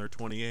nose hair on their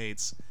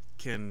 28s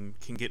can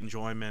get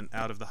enjoyment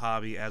out of the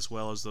hobby, as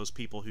well as those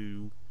people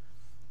who,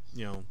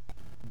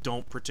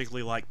 don't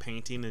particularly like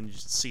painting and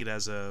just see it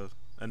as a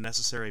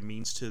necessary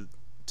means to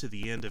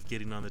the end of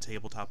getting on the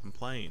tabletop and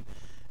playing.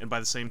 And by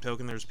the same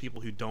token, there's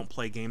people who don't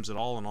play games at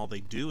all and all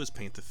they do is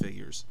paint the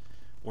figures,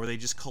 or they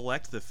just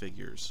collect the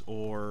figures,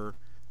 or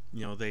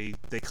they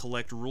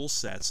collect rule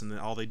sets and then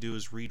all they do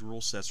is read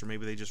rule sets, or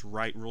maybe they just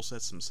write rule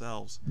sets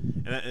themselves.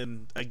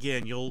 And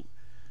again, you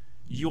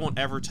won't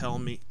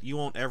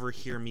ever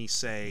hear me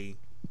say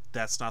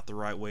that's not the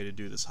right way to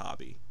do this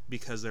hobby,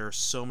 because there are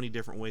so many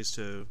different ways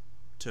to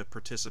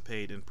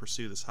participate and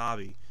pursue this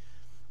hobby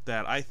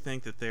that I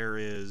think that there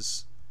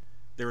is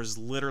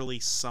literally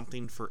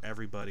something for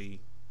everybody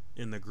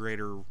in the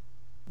greater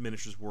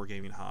miniatures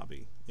wargaming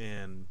hobby.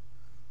 And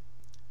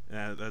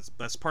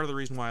that's part of the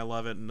reason why I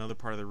love it. Another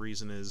part of the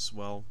reason is,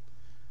 well,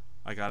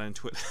 I got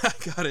into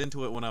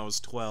it when I was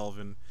 12,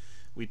 and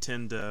we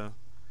tend to,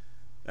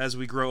 as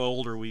we grow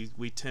older,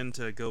 we tend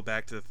to go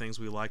back to the things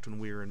we liked when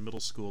we were in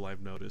middle school,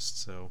 I've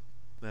noticed. So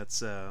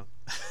that's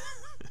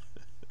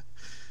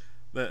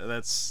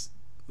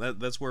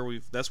that's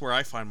where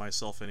I find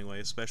myself anyway,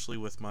 especially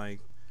with my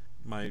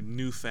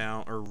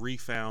newfound or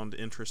refound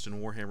interest in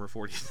Warhammer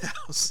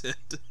 40,000.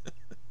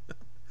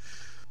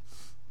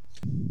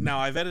 Now,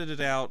 I've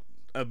edited out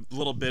a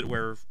little bit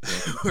where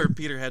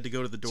Peter had to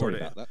go to the door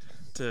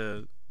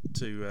to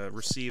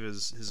receive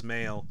his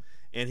mail,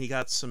 and he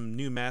got some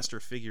new master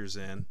figures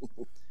in,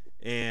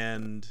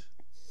 and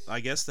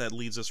I guess that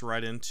leads us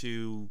right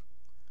into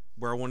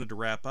where I wanted to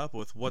wrap up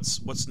with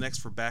what's next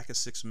for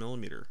Bacchus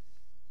 6mm.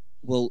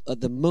 Well, at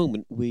the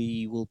moment,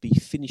 we will be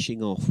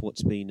finishing off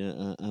what's been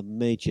a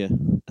major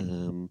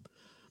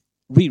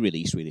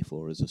re-release, really,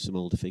 for us of some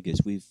older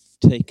figures. We've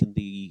taken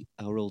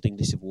our old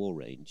English of War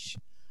range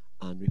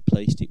and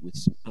replaced it with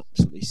some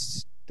absolutely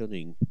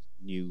stunning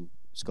new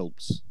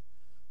sculpts.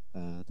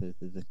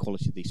 The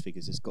quality of these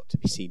figures has got to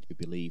be seen to be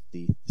believed.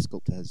 The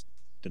sculptor has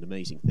done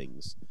amazing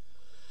things.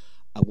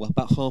 And we're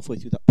about halfway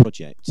through that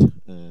project,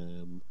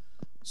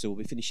 so we'll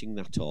be finishing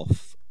that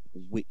off,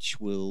 which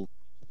will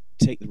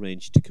take the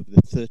range to cover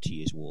the 30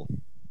 Years' War.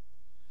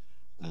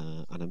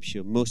 And I'm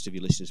sure most of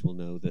your listeners will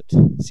know that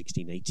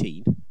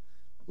 1618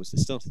 was the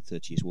start of the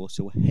 30 Years' War,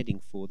 so we're heading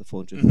for the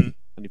 400th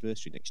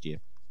anniversary next year.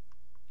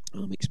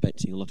 I'm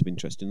expecting a lot of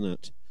interest in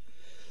that.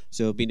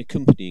 So I've been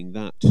accompanying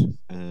that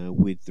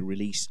with the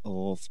release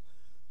of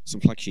some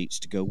flag sheets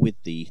to go with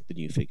the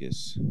new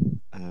figures.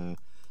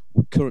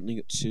 We're currently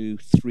up to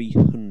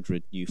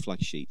 300 new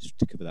flag sheets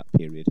to cover that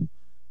period,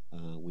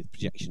 with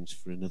projections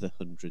for another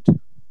 100.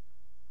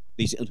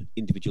 These are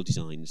individual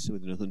designs, so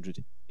with another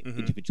 100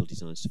 individual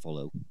designs to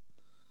follow.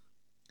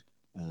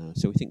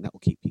 So we think that will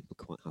keep people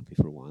quite happy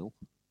for a while.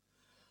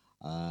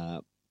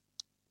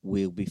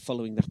 We'll be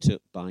following that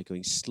up by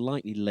going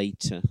slightly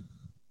later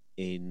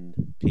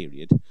in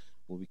period.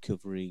 We'll be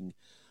covering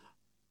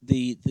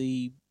the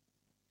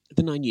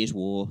 9 Years'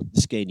 War,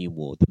 the Scanian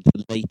War,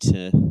 the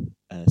later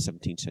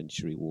 17th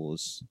century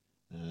wars,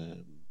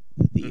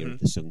 the year of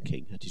the Sun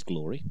King at his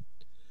glory,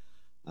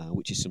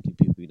 which is something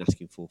people have been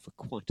asking for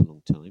quite a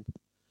long time.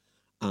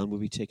 And we'll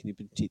be taking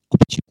the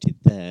opportunity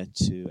there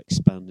to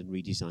expand and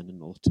redesign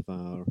a lot of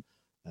our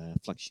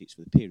flag sheets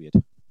for the period.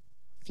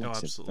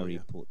 Flags are very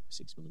important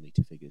for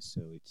 6mm figures,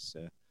 so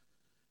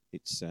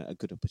it's a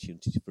good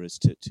opportunity for us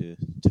to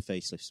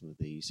facelift some of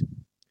these.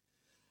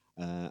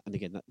 And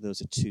again,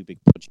 those are two big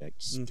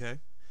projects. Okay.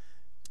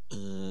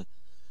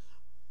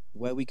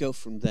 Where we go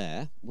from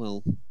there,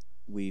 well,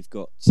 we've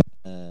got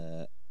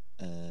a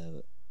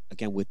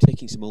again, we're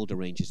taking some older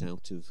ranges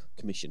out of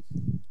commission,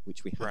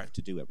 which we have Right.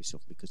 to do every so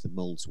often because the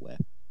moulds wear.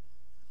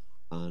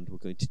 And we're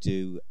going to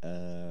do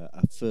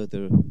a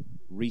further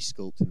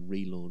resculpt and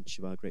relaunch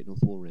of our Great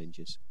North War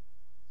ranges.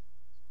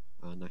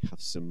 And I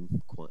have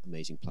some quite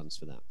amazing plans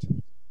for that.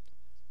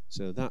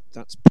 So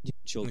that's pretty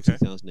much all Okay.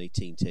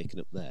 2018 taken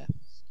up there.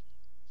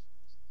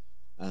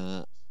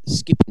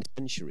 Skipping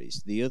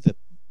centuries, the other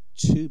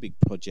two big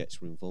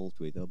projects we're involved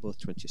with are both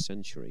 20th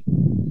century.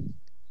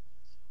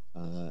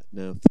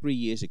 Now, 3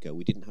 years ago,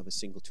 we didn't have a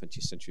single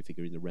 20th century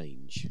figure in the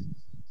range.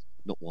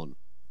 Not one.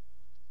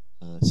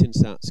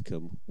 Since that's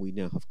come, we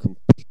now have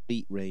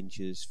complete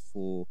ranges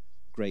for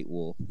Great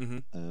War,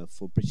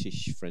 for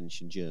British,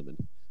 French and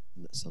German.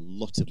 And that's a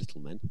lot of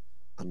little men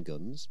and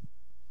guns.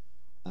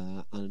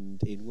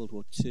 And in World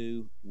War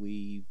II,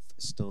 we've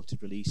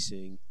started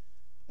releasing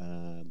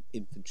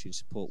infantry and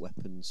support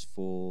weapons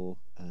for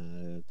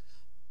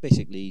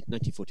basically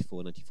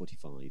 1944,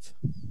 1945.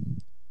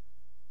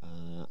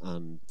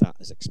 And that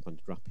has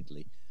expanded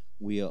rapidly.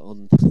 We are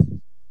on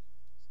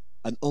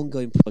an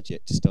ongoing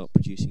project to start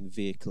producing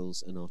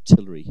vehicles and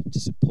artillery to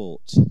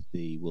support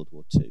the World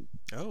War II.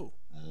 Oh.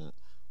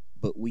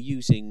 But we're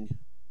using,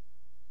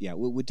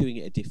 we're doing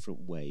it a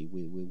different way.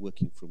 We're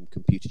working from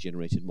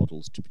computer-generated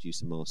models to produce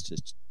the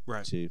masters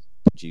Right. to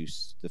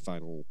produce the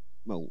final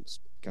molds,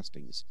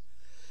 castings.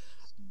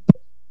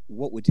 But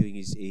what we're doing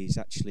is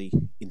actually,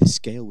 in the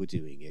scale we're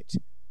doing it,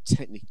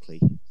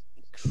 technically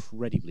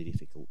incredibly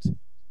difficult.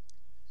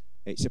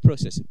 It's a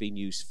process that's been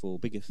used for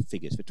bigger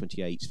figures, for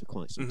 28s, for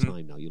quite some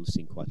time now. You'll have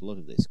seen quite a lot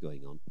of this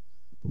going on.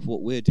 But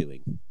what we're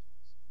doing,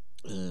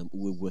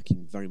 we're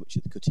working very much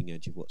at the cutting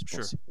edge of what's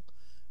possible.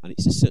 And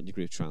it's a certain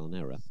degree of trial and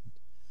error.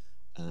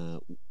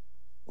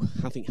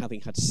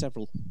 Having had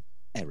several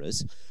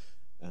errors,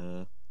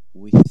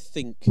 we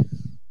think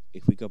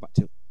if we go back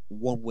to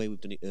one way we've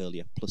done it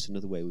earlier, plus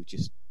another way we've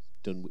just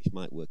done which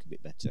might work a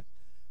bit better,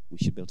 we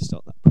should be able to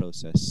start that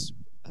process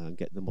and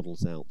get the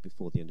models out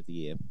before the end of the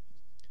year.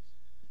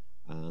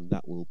 And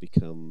that will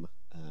become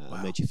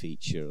a major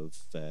feature of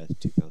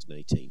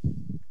 2018.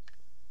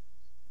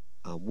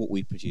 And what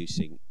we're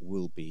producing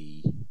will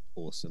be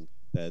awesome.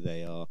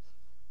 They are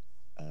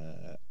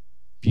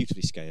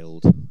beautifully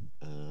scaled,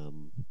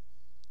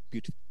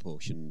 beautifully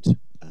proportioned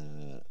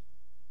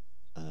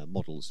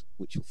models,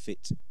 which will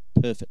fit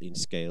perfectly in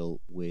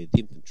scale with the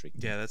infantry.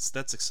 Yeah,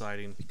 that's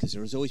exciting. Because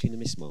there has always been a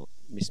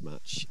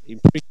mismatch in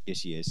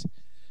previous years.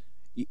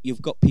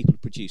 You've got people who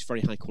produce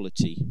very high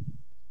quality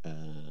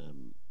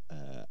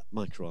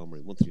micro armour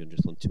in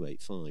 1300,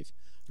 1285.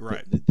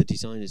 Right. But the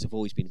designers have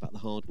always been about the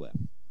hardware,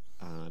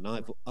 and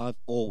I've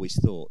always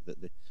thought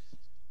that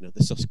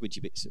the soft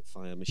squidgy bits that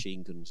fire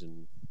machine guns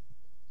and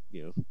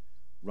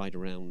ride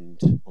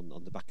around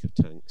on the back of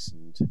tanks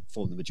and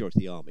form the majority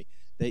of the army,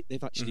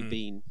 they've actually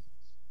been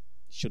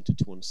shunted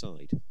to one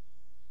side,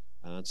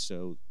 and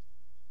so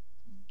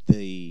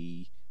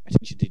the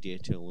attention to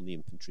detail on the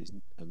infantry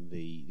and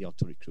the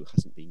artillery crew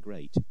hasn't been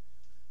great.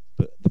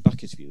 But the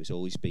backer's view has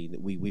always been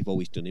that we've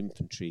always done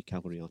infantry,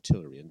 cavalry,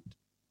 artillery, and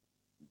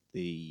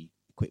the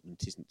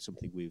equipment isn't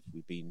something we've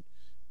been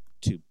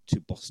too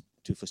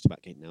fussed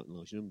about getting out in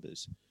large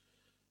numbers.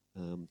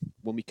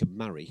 When we can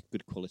marry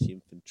good quality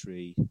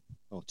infantry,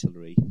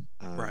 artillery,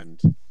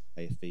 and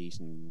AFVs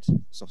and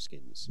soft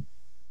skins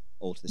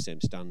all to the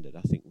same standard,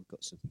 I think we've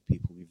got something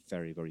people will be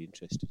very, very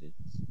interested in.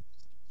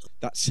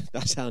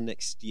 That's our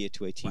next year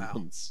to 18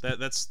 months.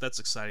 That's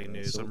exciting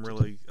news. I'll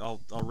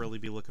really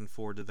be looking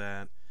forward to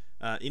that.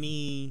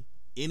 Any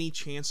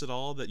chance at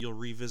all that you'll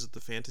revisit the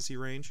fantasy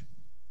range?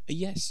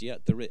 Yes, yeah.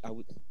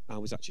 I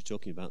was actually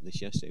talking about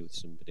this yesterday with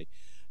somebody.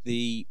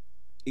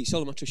 It's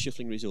all a matter of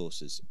shuffling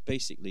resources.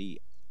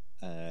 Basically,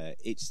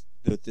 it's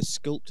the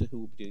sculptor who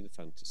will be doing the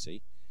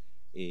fantasy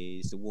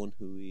is the one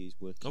who is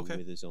working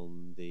with us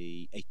on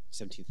the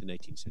 17th and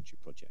 18th century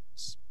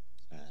projects.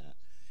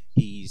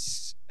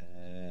 He's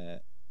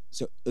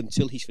so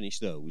until he's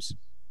finished those,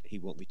 he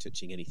won't be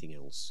touching anything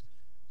else.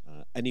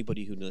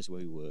 Anybody who knows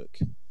where we work,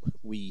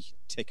 we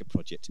take a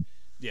project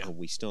and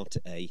we start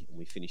at A and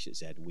we finish at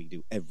Z and we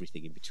do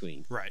everything in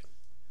between. Right.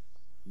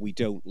 We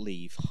don't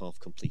leave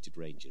half-completed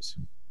ranges.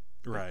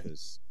 Right.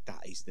 Because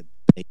that is the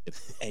bane of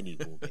any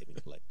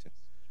wargaming collector.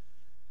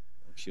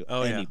 I'm sure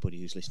anybody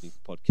who's listening to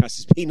the podcast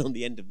has been on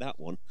the end of that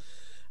one.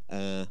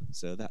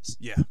 So that's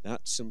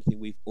something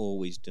we've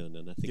always done,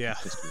 and I think our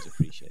customers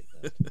appreciate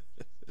that.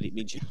 But it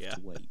means you have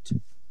to wait.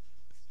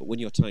 But when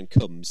your time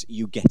comes,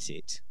 you get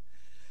it.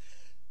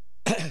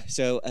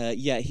 So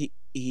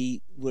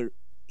he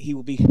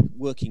will be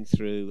working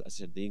through, as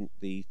I said,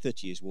 the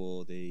 30 Years'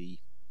 War, the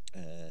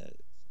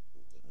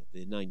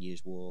 9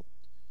 Years' War,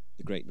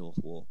 the Great North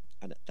War,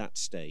 and at that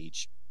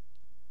stage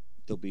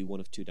there'll be one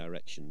of two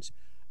directions.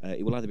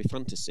 It will either be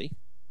fantasy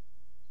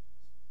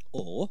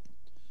or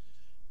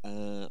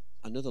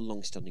another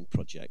long-standing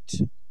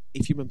project.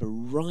 If you remember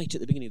right at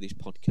the beginning of this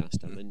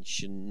podcast, I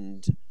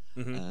mentioned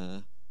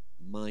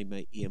my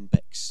mate Ian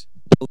Beck's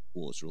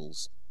Wars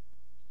rules.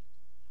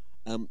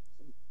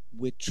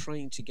 We're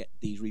trying to get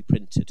these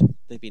reprinted.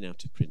 They've been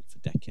out of print for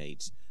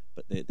decades,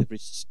 but they've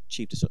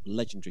achieved a sort of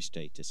legendary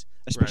status,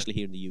 especially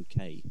here in the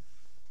UK,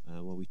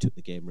 where we took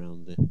the game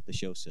around the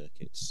show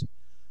circuits.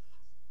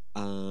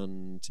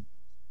 And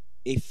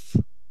if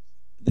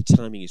the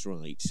timing is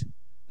right,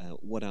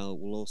 what I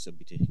will also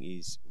be doing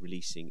is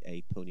releasing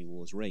a Pony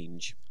Wars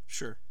range.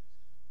 Sure.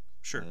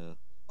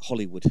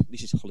 Hollywood.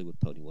 This is Hollywood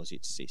Pony Wars.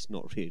 It's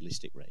not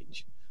realistic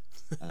range,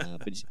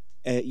 but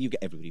you get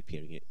everybody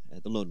appearing it.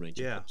 The Lone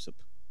Ranger pops up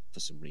for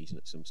some reason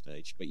at some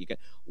stage, but you get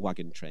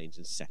wagon trains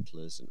and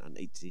settlers, and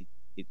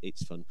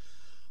it's fun.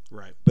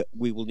 Right. But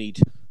we will need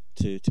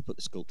to put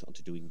the sculptor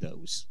onto doing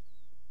those,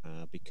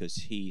 because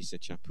he's a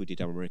chap who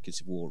did our American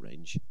Civil War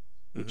range,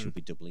 which will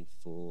be doubling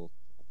for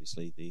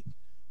obviously the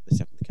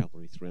 7th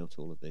Cavalry throughout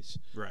all of this.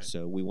 Right.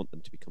 So we want them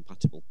to be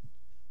compatible.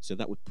 So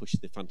that would push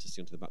the fantasy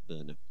onto the back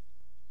burner.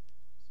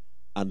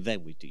 And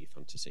then we do your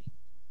fantasy.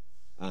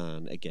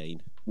 And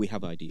again, we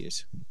have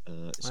ideas.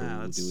 So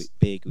we'll do it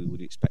big, we will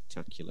do it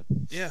spectacular.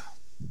 Yeah,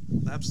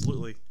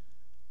 absolutely.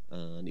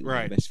 And it will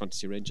be the best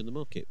fantasy range on the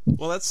market.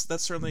 Well, that's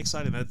certainly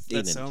exciting.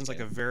 That sounds like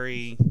a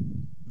very,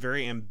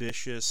 very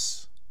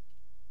ambitious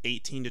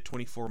 18 to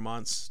 24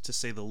 months, to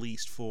say the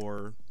least,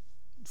 for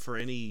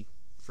any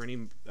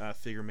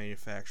figure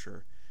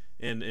manufacturer.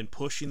 And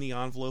pushing the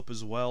envelope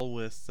as well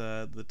with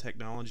the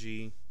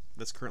technology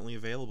that's currently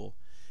available.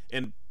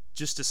 And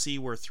just to see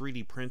where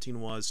 3D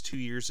printing was 2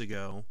 years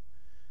ago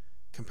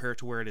compared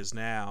to where it is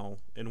now,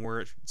 and where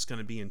it's going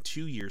to be in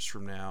 2 years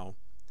from now,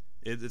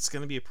 it's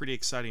going to be a pretty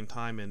exciting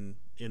time in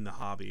the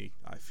hobby,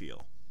 I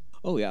feel.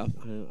 Oh yeah,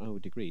 I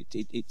would agree.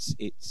 It's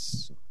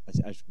as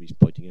we're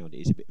pointing out, it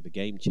is a bit of a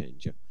game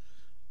changer.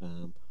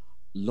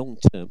 Long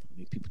term, I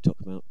mean, people talk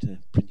about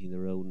printing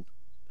their own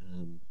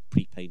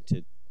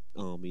pre-painted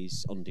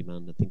armies on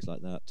demand and things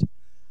like that.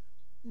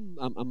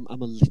 I'm a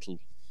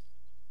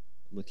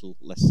little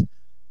less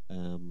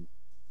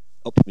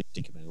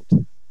optimistic about.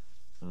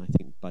 I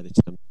think by the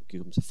time it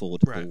becomes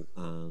affordable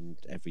and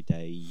every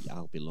day,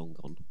 I'll be long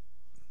gone.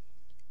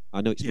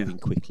 I know it's moving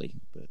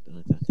quickly, but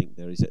I think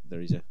there is a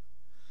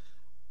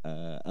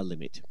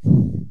limit.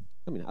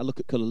 I mean, I look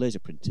at colour laser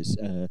printers.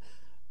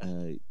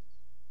 10,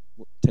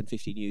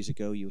 15 years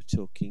ago, you were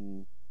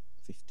talking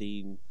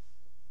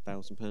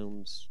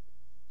 £15,000.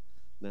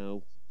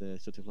 Now they're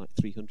sort of like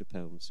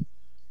 £300.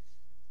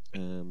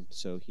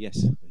 So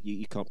yes,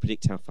 you can't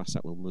predict how fast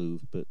that will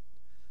move, but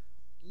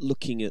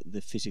looking at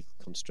the physical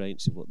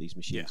constraints of what these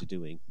machines are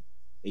doing,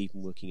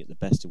 even working at the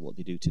best of what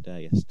they do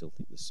today, I still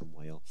think there's some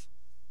way off.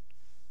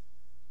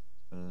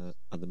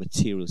 And the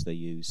materials they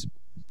use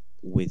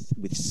with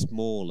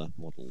smaller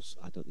models,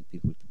 I don't think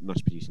people would be mass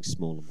producing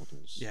smaller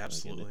models. Yeah,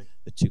 absolutely.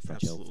 They're too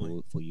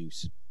fragile for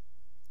use.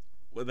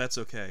 Well, that's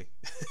okay.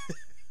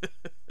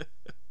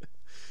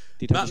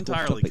 Not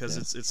entirely, because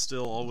it's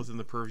still all within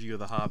the purview of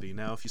the hobby.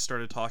 Now, if you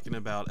started talking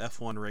about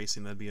F1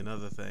 racing, that'd be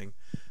another thing.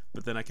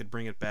 But then I could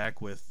bring it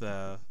back with,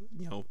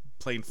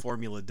 playing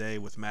Formula Day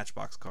with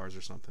Matchbox cars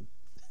or something.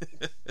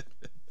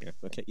 Yeah.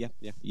 Okay. Yeah.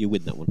 You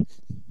win that one.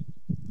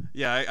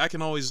 Yeah, I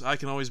can always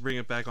bring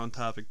it back on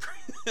topic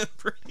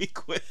pretty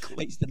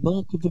quickly. It's the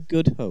mark of a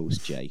good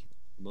host, Jay.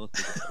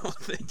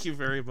 Thank you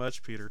very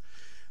much, Peter.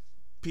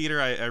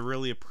 Peter, I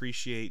really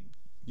appreciate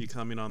you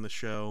coming on the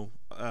show.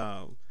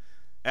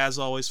 As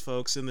always,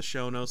 folks, in the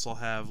show notes I'll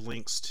have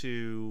links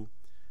to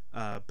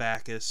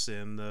Bacchus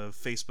and the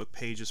Facebook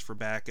pages for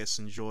Bacchus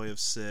and Joy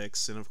of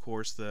Six, and of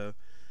course the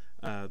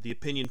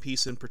opinion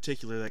piece in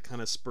particular that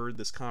kind of spurred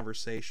this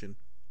conversation.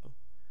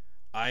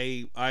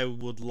 I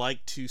would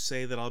like to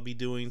say that I'll be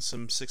doing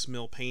some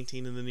 6mm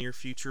painting in the near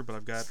future, but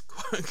I've got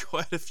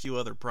quite a few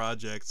other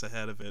projects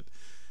ahead of it.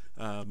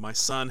 My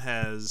son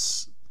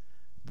has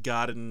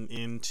gotten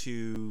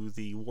into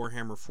the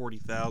Warhammer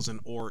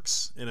 40,000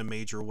 orcs in a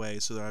major way,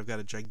 so that I've got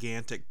a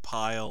gigantic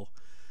pile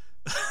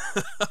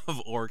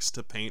of orcs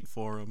to paint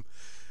for him.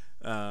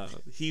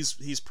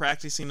 He's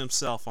practicing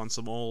himself on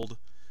some old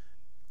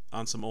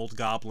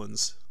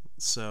goblins,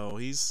 so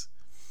he's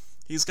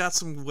got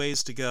some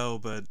ways to go,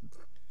 but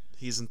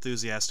he's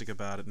enthusiastic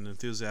about it, and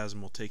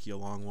enthusiasm will take you a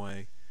long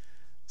way.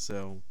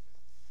 So,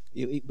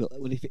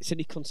 well, if it's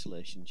any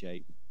consolation,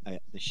 Jay,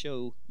 at the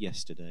show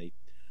yesterday,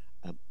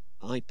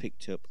 I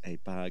picked up a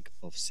bag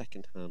of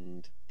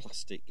second-hand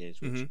plastic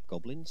Games Workshop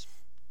goblins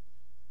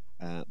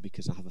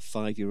because I have a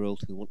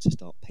 5-year-old who wants to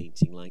start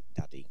painting like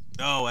Daddy.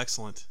 Oh,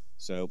 excellent!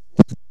 So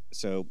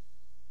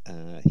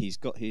he's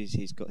got his.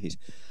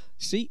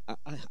 See,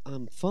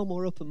 I'm far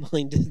more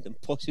open-minded than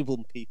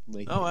possible people may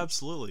think. Oh,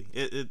 absolutely!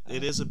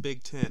 It is a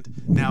big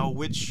tent. Now,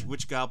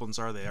 which goblins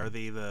are they? Are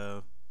they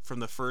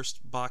from the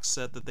first box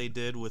set that they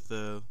did with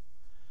the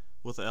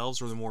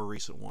elves, or the more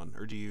recent one,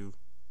 or do you?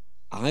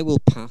 I will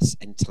pass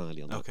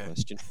entirely on that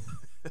question.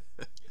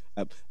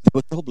 There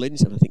were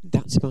goblins, and I think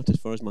that's about as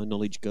far as my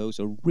knowledge goes.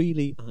 So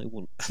really, I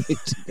want it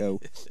to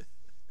go.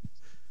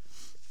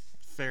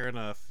 Fair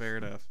enough.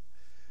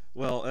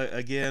 Well,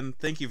 again,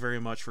 thank you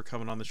very much for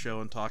coming on the show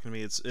and talking to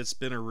me. It's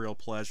been a real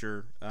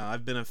pleasure.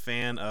 I've been a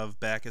fan of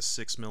Bacchus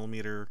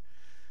 6mm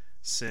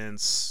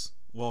since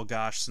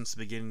the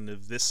beginning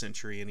of this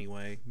century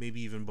anyway,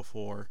 maybe even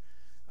before.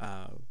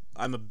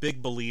 I'm a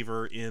big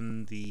believer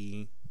in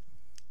the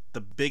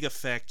big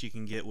effect you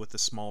can get with the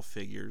small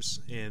figures,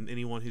 and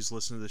anyone who's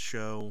listened to the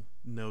show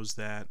knows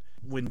that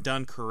when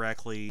done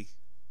correctly,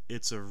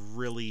 it's a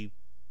really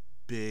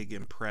big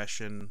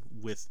impression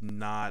with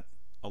not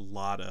a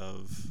lot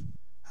of,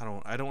 I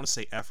don't want to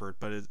say effort,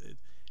 but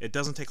it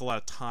doesn't take a lot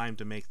of time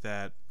to make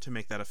that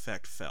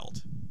effect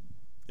felt,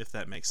 if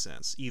that makes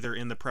sense, either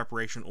in the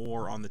preparation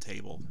or on the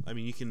table. I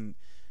mean, you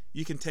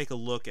can take a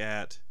look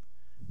at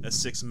a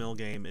 6 mil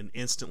game and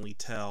instantly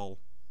tell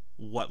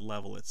what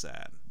level it's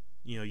at.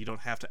 You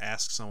don't have to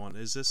ask someone,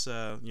 is this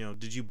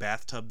did you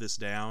bathtub this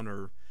down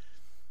or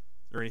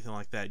anything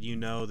like that. You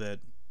know that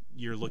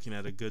you're looking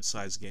at a good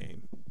sized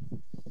game.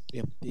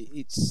 Yeah,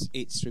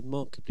 it's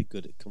remarkably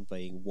good at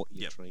conveying what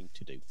you're trying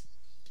to do,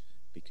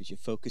 because you're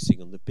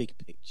focusing on the big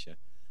picture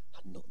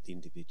and not the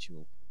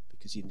individual,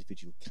 because the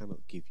individual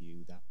cannot give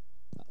you that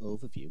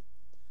overview,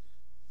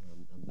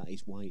 and that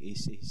is why it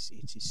is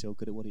so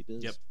good at what it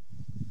does.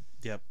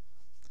 Yep.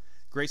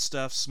 Great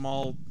stuff.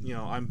 Small,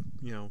 I'm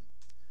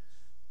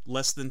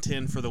less than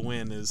 10 for the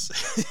win is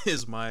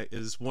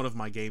one of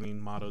my gaming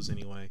mottos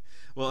anyway.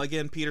 Well,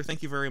 again, Peter,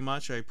 thank you very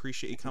much. I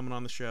appreciate you coming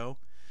on the show.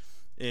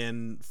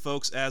 And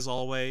folks, as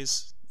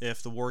always,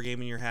 if the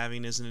wargaming you're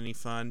having isn't any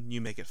fun,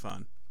 you make it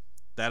fun.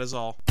 That is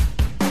all. The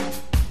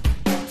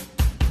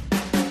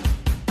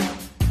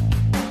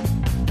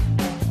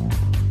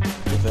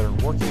Veteran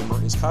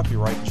Wargamer is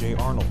copyright J.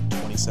 Arnold,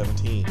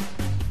 2017.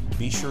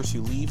 Be sure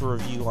to leave a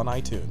review on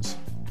iTunes.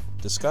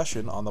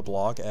 Discussion on the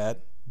blog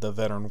at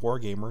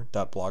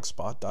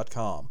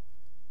theveteranwargamer.blogspot.com.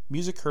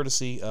 Music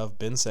courtesy of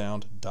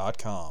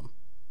bensound.com.